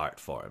the art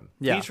form.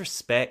 Yeah. Please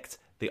respect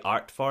the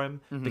art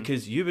form,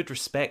 because you would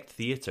respect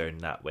theatre in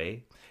that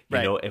way.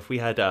 You know, if we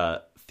had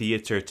a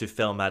theatre to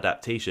film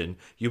adaptation,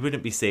 you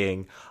wouldn't be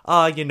saying,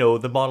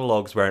 the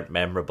monologues weren't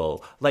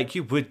memorable. Like,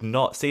 you would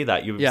not say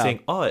that. You would be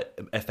saying, it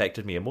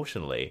affected me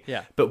emotionally.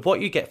 Yeah. But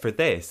what you get for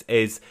this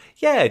is,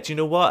 do you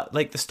know what?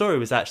 Like, the story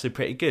was actually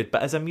pretty good,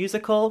 but as a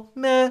musical,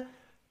 meh.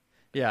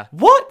 Yeah.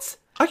 What?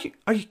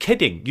 Are you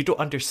kidding? You don't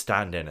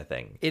understand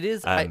anything. It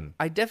is.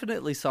 I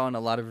definitely saw in a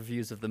lot of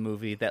reviews of the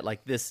movie that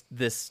like this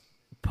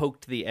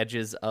poked the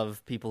edges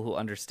of people who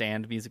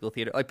understand musical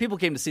theater. Like, people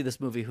came to see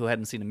this movie who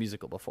hadn't seen a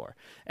musical before,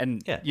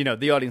 and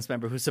the audience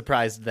member who's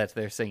surprised that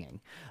they're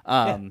singing,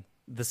 the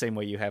same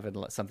way you have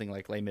in something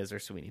like Les Mis or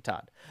Sweeney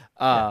Todd.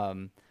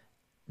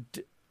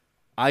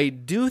 I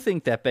do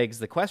think that begs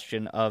the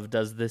question of,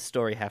 does this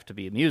story have to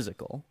be a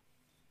musical?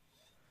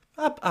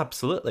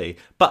 Absolutely.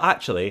 But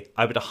actually,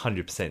 I would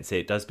 100% say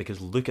it does,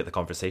 because look at the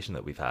conversation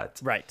that we've had.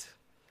 Right.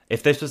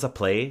 If this was a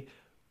play,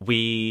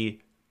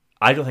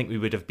 I don't think we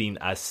would have been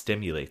as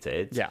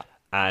stimulated. Yeah.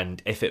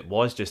 And if it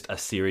was just a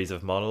series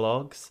of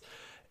monologues,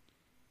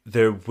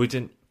 there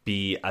wouldn't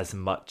be as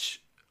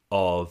much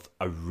of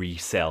a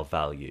resale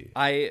value.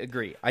 I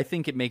agree. I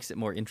think it makes it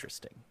more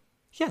interesting.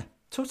 Yeah,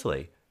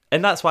 totally.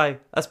 And that's one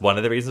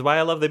of the reasons why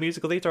I love the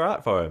musical theatre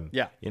art form.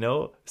 Yeah.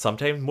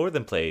 Sometimes more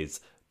than plays,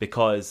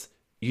 because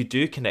you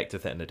do connect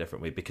with it in a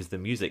different way, because the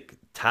music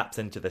taps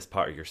into this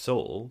part of your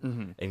soul,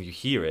 and you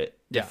hear it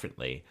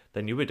differently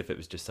than you would if it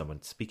was just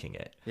someone speaking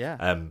it.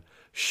 Yeah.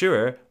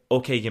 Sure,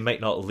 okay, you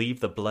might not leave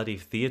the bloody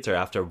theatre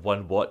after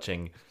one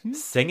watching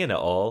singing it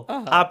all.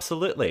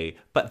 Absolutely.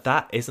 But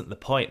that isn't the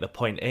point. The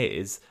point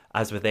is,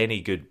 as with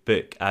any good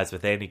book, as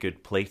with any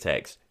good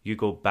playtext, you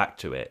go back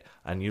to it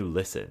and you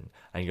listen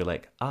and you're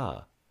like,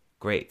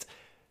 great.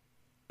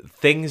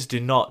 Things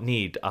do not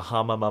need a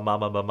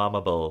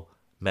hamamamamamamable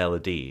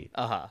melody.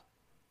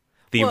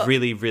 They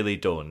really, really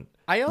don't.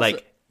 I also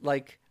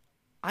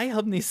I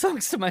hum these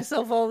songs to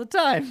myself all the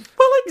time.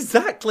 Well,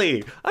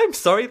 exactly. I'm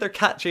sorry, they're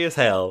catchy as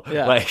hell.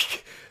 Yeah.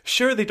 Like,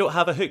 sure, they don't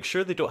have a hook.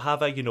 Sure, they don't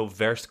have a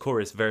verse,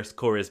 chorus, bridge,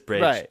 chorus.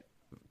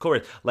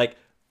 Like,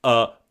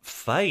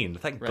 fine.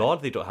 Thank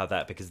God they don't have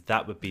that, because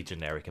that would be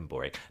generic and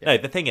boring. Now,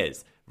 the thing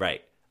is,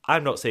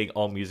 I'm not saying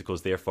all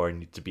musicals therefore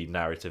need to be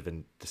narrative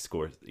and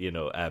discordant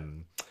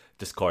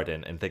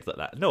and things like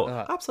that. No,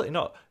 absolutely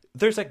not.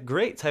 There's a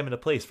great time and a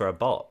place for a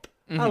bop.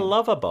 I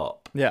love a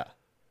bop. Yeah.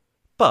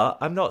 But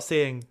I'm not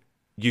saying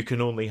you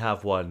can only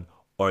have one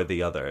or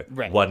the other.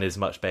 Right. One is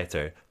much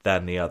better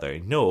than the other.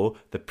 No,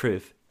 the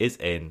proof is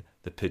in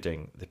the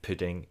pudding. The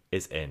pudding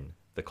is in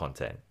the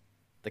content.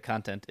 The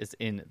content is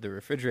in the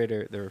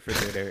refrigerator. The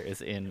refrigerator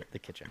is in the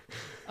kitchen.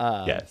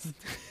 Yes.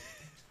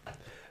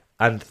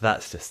 And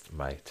that's just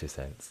my 2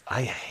 cents.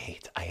 I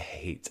hate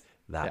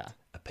that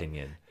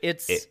opinion.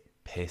 It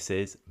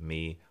pisses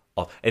me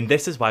off. And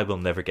this is why we'll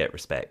never get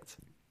respect.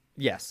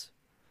 Yes.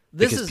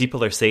 Because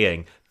people are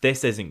saying,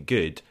 this isn't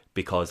good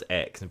because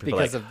X. And people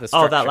because are like, of the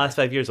structure. that last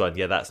 5 years one,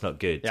 that's not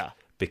good. Yeah.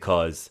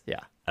 Because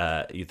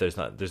there's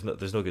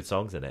no good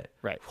songs in it.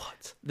 Right.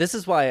 What? This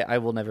is why I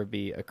will never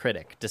be a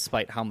critic,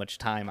 despite how much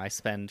time I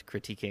spend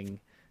critiquing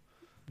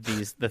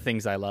the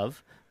things I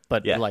love,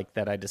 but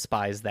that I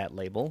despise that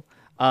label.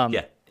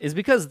 Is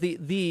because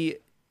the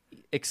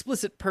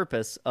explicit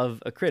purpose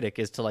of a critic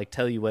is to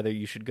tell you whether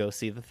you should go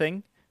see the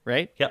thing,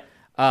 right? Yep.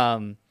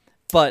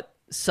 But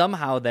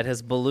somehow that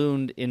has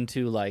ballooned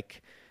into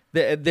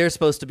they're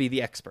supposed to be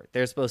the expert.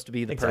 They're supposed to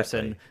be the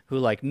person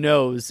who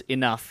knows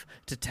enough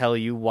to tell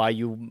you why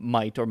you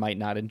might or might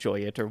not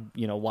enjoy it, or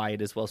why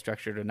it is well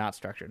structured or not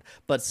structured.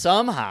 But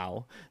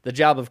somehow the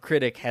job of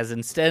critic has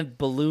instead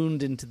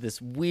ballooned into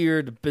this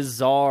weird,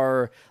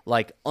 bizarre,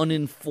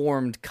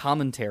 uninformed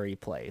commentary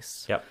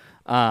place. Yep.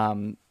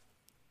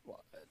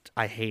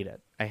 I hate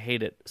it. I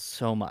hate it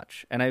so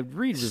much, and I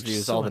read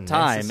reviews so all the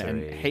time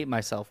unnecessary. and hate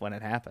myself when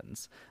it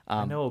happens.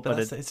 I know, but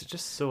it's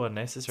just so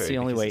unnecessary. It's the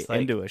only way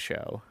into a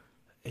show.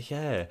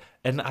 Yeah,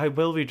 and I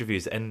will read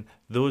reviews, and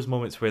those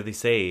moments where they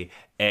say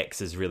X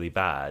is really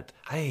bad,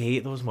 I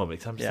hate those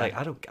moments. I'm just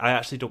I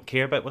actually don't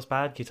care about what's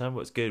bad. Can you tell me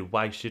what's good?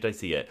 Why should I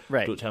see it?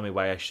 Right. Don't tell me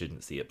why I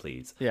shouldn't see it,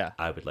 please. Yeah.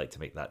 I would like to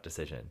make that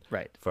decision.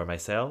 Right. For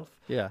myself.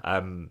 Yeah.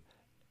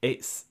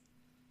 It's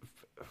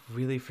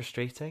really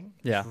frustrating.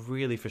 Yeah. It's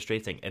really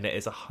frustrating, and it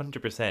is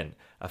 100%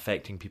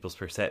 affecting people's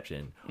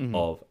perception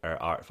of our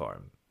art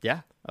form.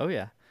 Yeah. Oh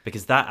yeah.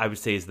 Because that, I would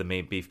say, is the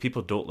main beef.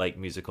 People don't like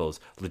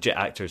musicals. Legit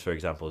actors, for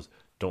example,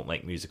 don't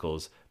like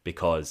musicals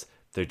because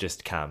they're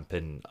just camp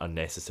and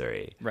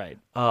unnecessary. Right.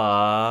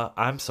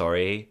 I'm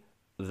sorry.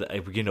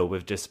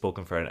 We've just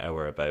spoken for an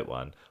hour about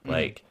one.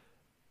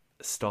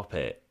 Stop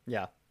it.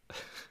 Yeah.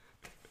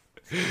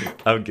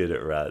 I'm good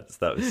at rants.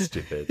 That was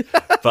stupid.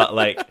 But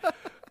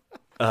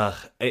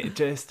It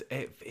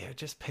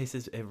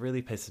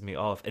really pisses me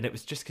off. And it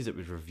was just because it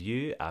was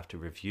review after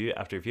review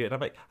after review. And I'm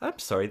like, I'm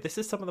sorry, this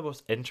is some of the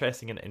most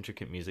interesting and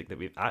intricate music that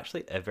we've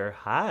actually ever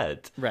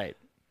had. Right.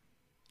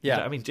 Yeah. Yeah. You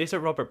know, I mean,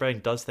 Jason Robert Brown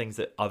does things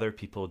that other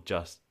people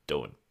just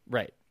don't.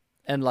 Right.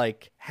 And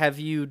like, have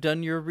you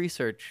done your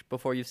research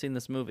before you've seen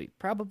this movie?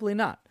 Probably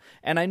not.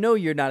 And I know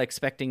you're not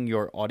expecting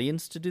your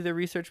audience to do their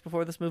research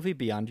before this movie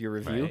beyond your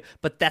review, Right.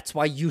 but that's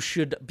why you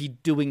should be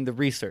doing the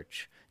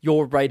research.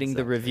 You're writing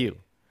the review.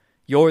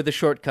 You're the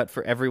shortcut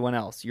for everyone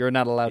else. You're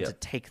not allowed to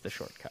take the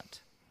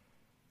shortcut.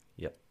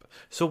 Yep.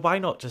 So why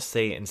not just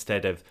say,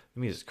 instead of the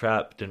music's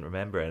crap, didn't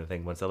remember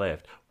anything once I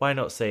left, why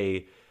not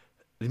say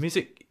the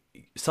music,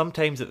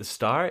 sometimes at the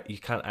start you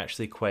can't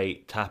actually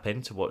quite tap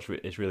into what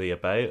it's really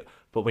about,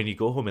 but when you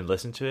go home and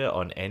listen to it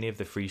on any of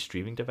the free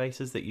streaming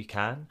devices that you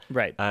can,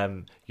 right,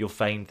 you'll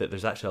find that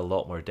there's actually a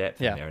lot more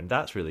depth in there, and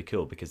that's really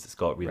cool because it's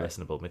got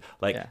re-listenable.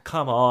 Like,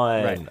 come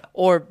on. Right.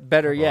 Or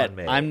better Come yet, on,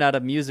 mate. I'm not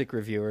a music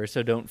reviewer,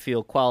 so don't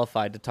feel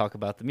qualified to talk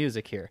about the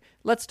music here.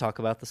 Let's talk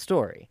about the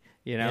story,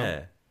 you know?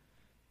 Yeah.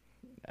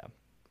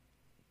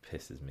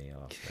 Pisses me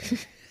off,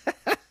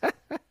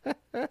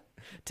 man.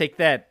 Take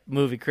that,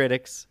 movie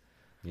critics.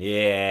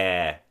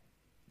 Yeah.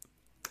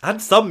 And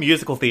some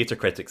musical theatre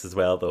critics as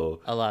well,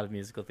 though. A lot of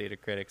musical theater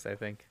critics, I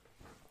think.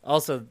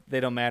 Also, they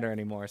don't matter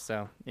anymore,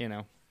 so, you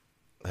know.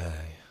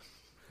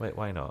 Wait,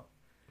 why not?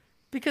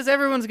 Because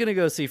everyone's going to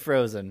go see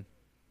Frozen.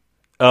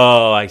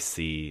 Oh, I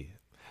see.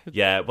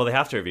 Yeah, well, they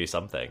have to review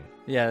something.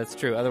 Yeah, that's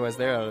true. Otherwise,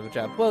 they're out of a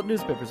job. Well,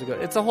 newspapers are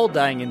good. It's a whole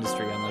dying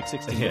industry on like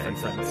 16 different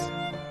fronts.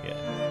 Yeah.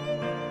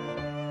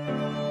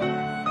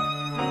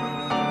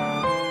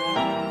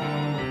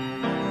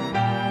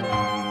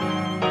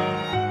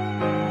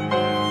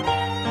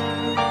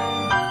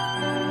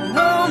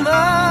 No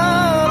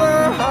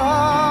matter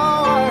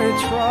how I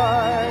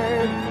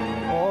tried,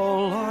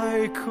 all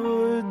I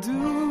could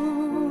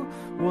do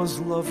was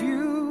love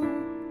you.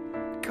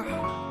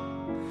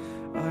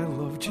 God, I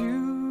loved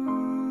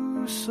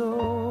you so.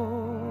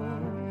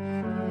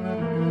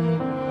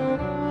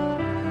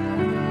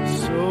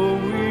 So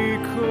we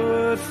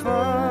could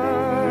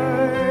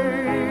fight,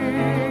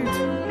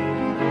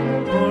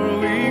 or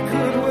we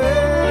could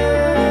wait,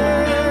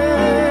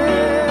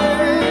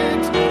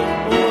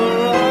 or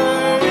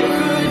I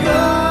could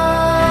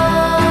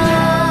die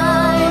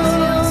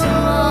till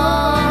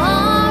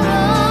tomorrow.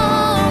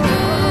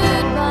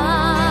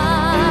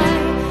 Goodbye,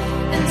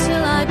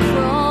 until I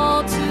crawl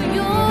to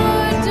your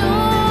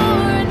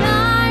door, and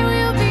I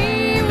will be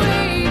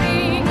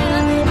waiting.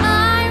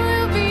 I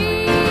will be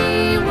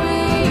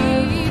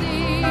waiting.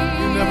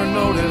 You never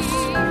noticed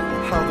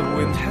how the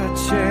wind had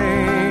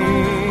changed.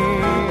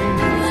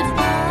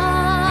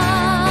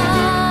 Goodbye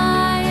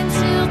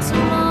until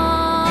tomorrow.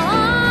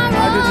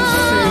 I didn't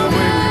see the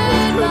way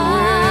we both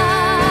could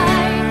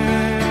wait.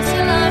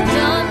 Until I'm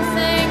done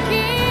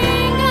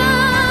thanking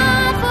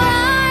God, for I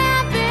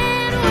have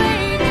been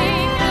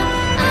waiting.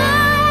 I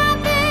have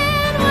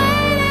been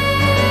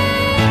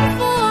waiting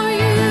for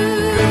you.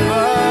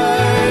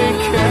 Goodbye,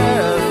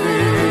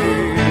 Kathy.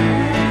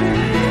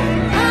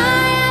 I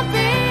have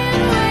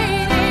been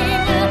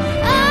waiting.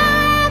 I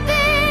have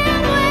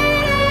been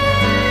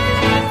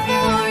waiting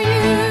for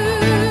you.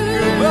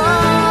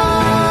 Goodbye.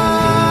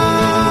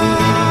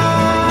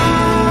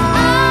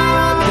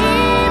 I'll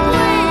keep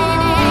waiting.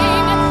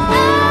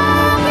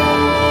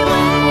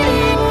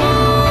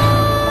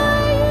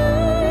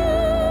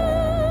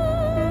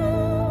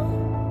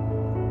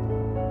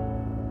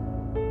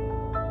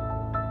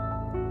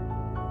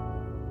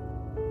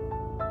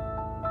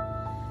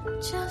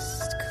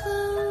 Just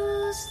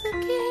close the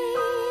gate.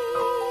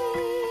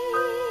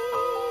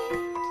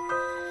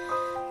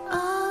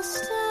 I'll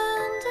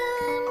stand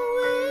and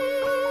wait.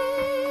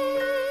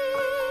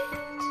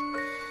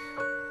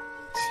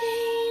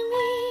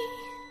 Jamie,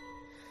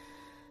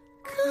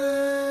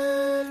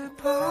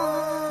 goodbye.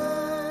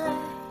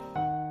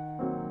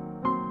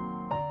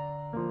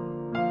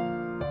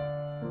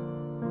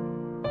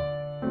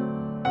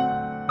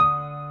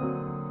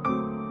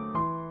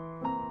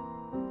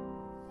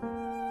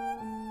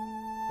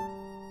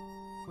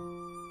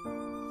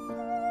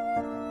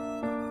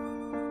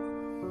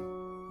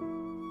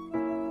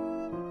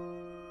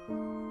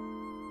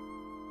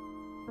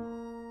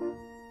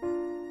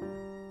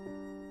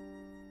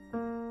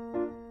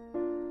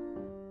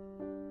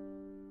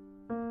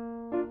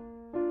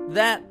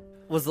 That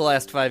was the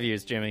last 5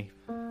 years, Jimmy.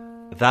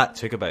 That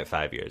took about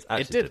 5 years.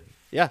 Actually, It did.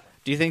 Yeah.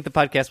 Do you think the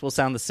podcast will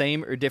sound the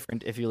same or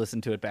different if you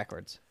listen to it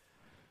backwards?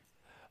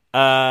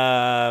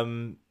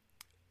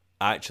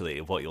 Actually,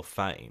 what you'll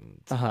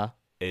find Uh-huh.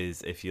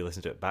 is if you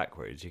listen to it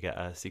backwards, you get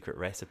a secret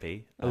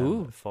recipe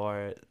Ooh.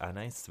 for a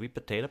nice sweet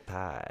potato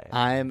pie.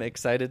 I'm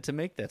excited to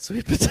make that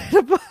sweet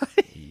potato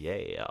pie.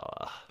 Yeah.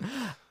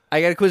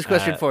 I got a quiz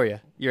question for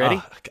you. You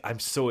ready? I'm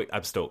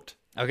stoked.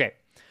 Okay.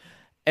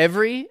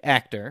 Every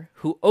actor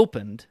who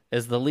opened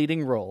as the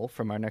leading role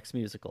from our next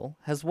musical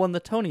has won the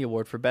Tony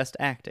Award for Best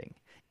Acting,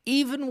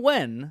 even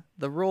when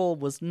the role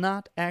was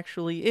not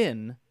actually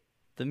in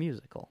the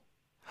musical.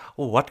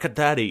 What could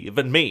that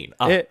even mean?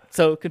 It's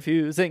so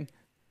confusing.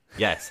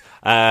 Yes.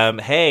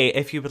 Hey,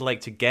 if you would like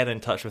to get in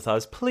touch with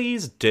us,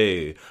 please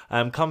do.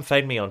 Come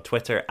find me on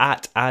Twitter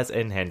at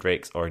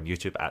 @AsInHendrix or on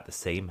YouTube at the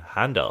same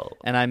handle.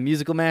 And I'm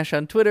Musical Mash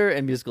on Twitter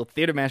and Musical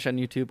Theater Mash on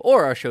YouTube,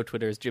 or our show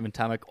Twitter is Jim and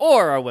Tomic,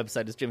 or our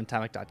website is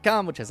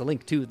jimandtomic.com, which has a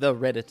link to the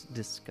Reddit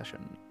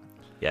discussion.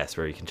 Yes,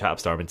 where you can chat up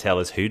Storm and tell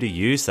us, who do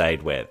you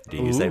side with? Do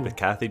you side with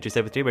Kathy? Do you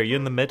side with Jamie? Are you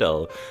in the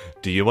middle?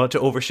 Do you want to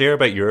overshare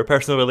about your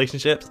personal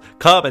relationships?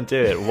 Come and do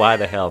it. Why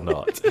the hell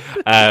not?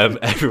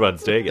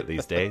 Everyone's doing it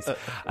these days.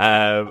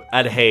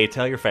 And hey,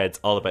 tell your friends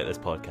all about this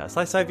podcast.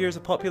 Last 5 years, a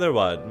popular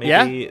one.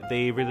 Maybe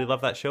they really love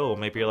that show.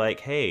 Maybe you're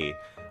like, hey,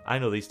 I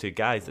know these two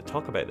guys that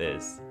talk about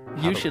this.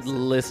 You should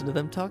listen to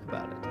them talk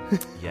about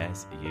it.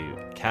 Yes, you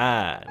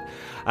can.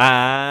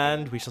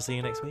 And we shall see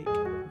you next week.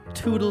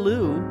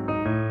 Toodaloo.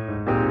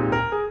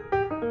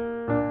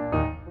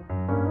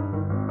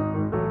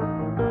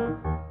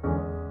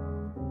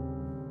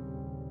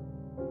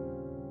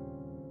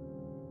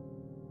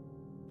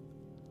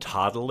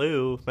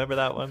 Toddaloo. Remember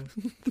that one?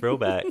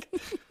 Throwback.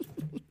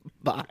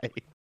 Bye.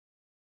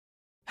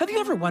 Have you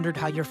ever wondered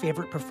how your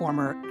favorite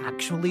performer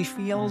actually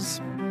feels?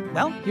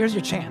 Well, here's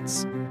your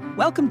chance.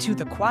 Welcome to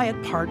The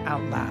Quiet Part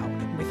Out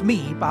Loud with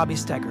me, Bobby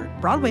Steggert,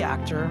 Broadway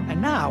actor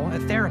and now a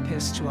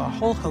therapist to a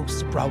whole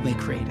host of Broadway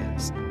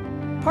creatives.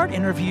 Part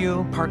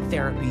interview, part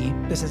therapy,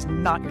 this is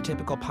not your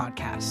typical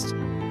podcast.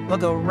 We'll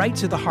go right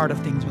to the heart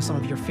of things with some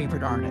of your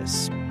favorite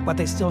artists, what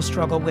they still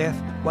struggle with,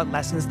 what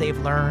lessons they've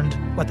learned,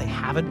 what they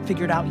haven't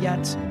figured out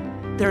yet.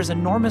 There's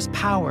enormous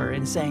power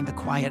in saying the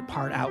quiet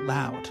part out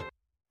loud.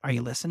 Are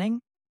you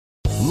listening?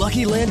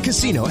 Lucky Land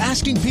Casino,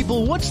 asking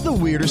people, what's the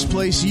weirdest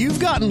place you've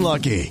gotten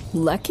lucky?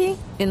 Lucky?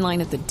 In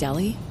line at the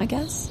deli, I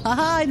guess?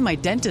 Aha, in my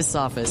dentist's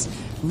office.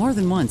 More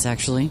than once,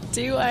 actually.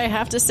 Do I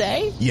have to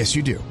say? Yes,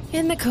 you do.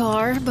 In the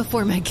car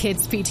before my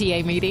kids'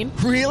 PTA meeting.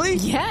 Really?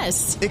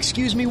 Yes.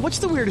 Excuse me, what's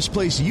the weirdest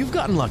place you've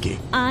gotten lucky?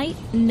 I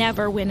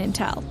never win and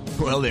tell.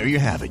 Well, there you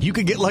have it. You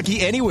can get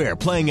lucky anywhere,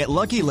 playing at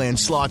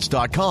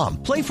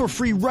LuckyLandSlots.com. Play for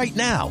free right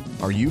now.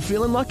 Are you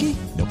feeling lucky?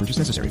 No purchase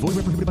necessary. Void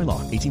where prohibited by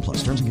law.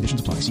 18+. Terms and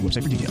conditions apply. See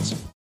website for details.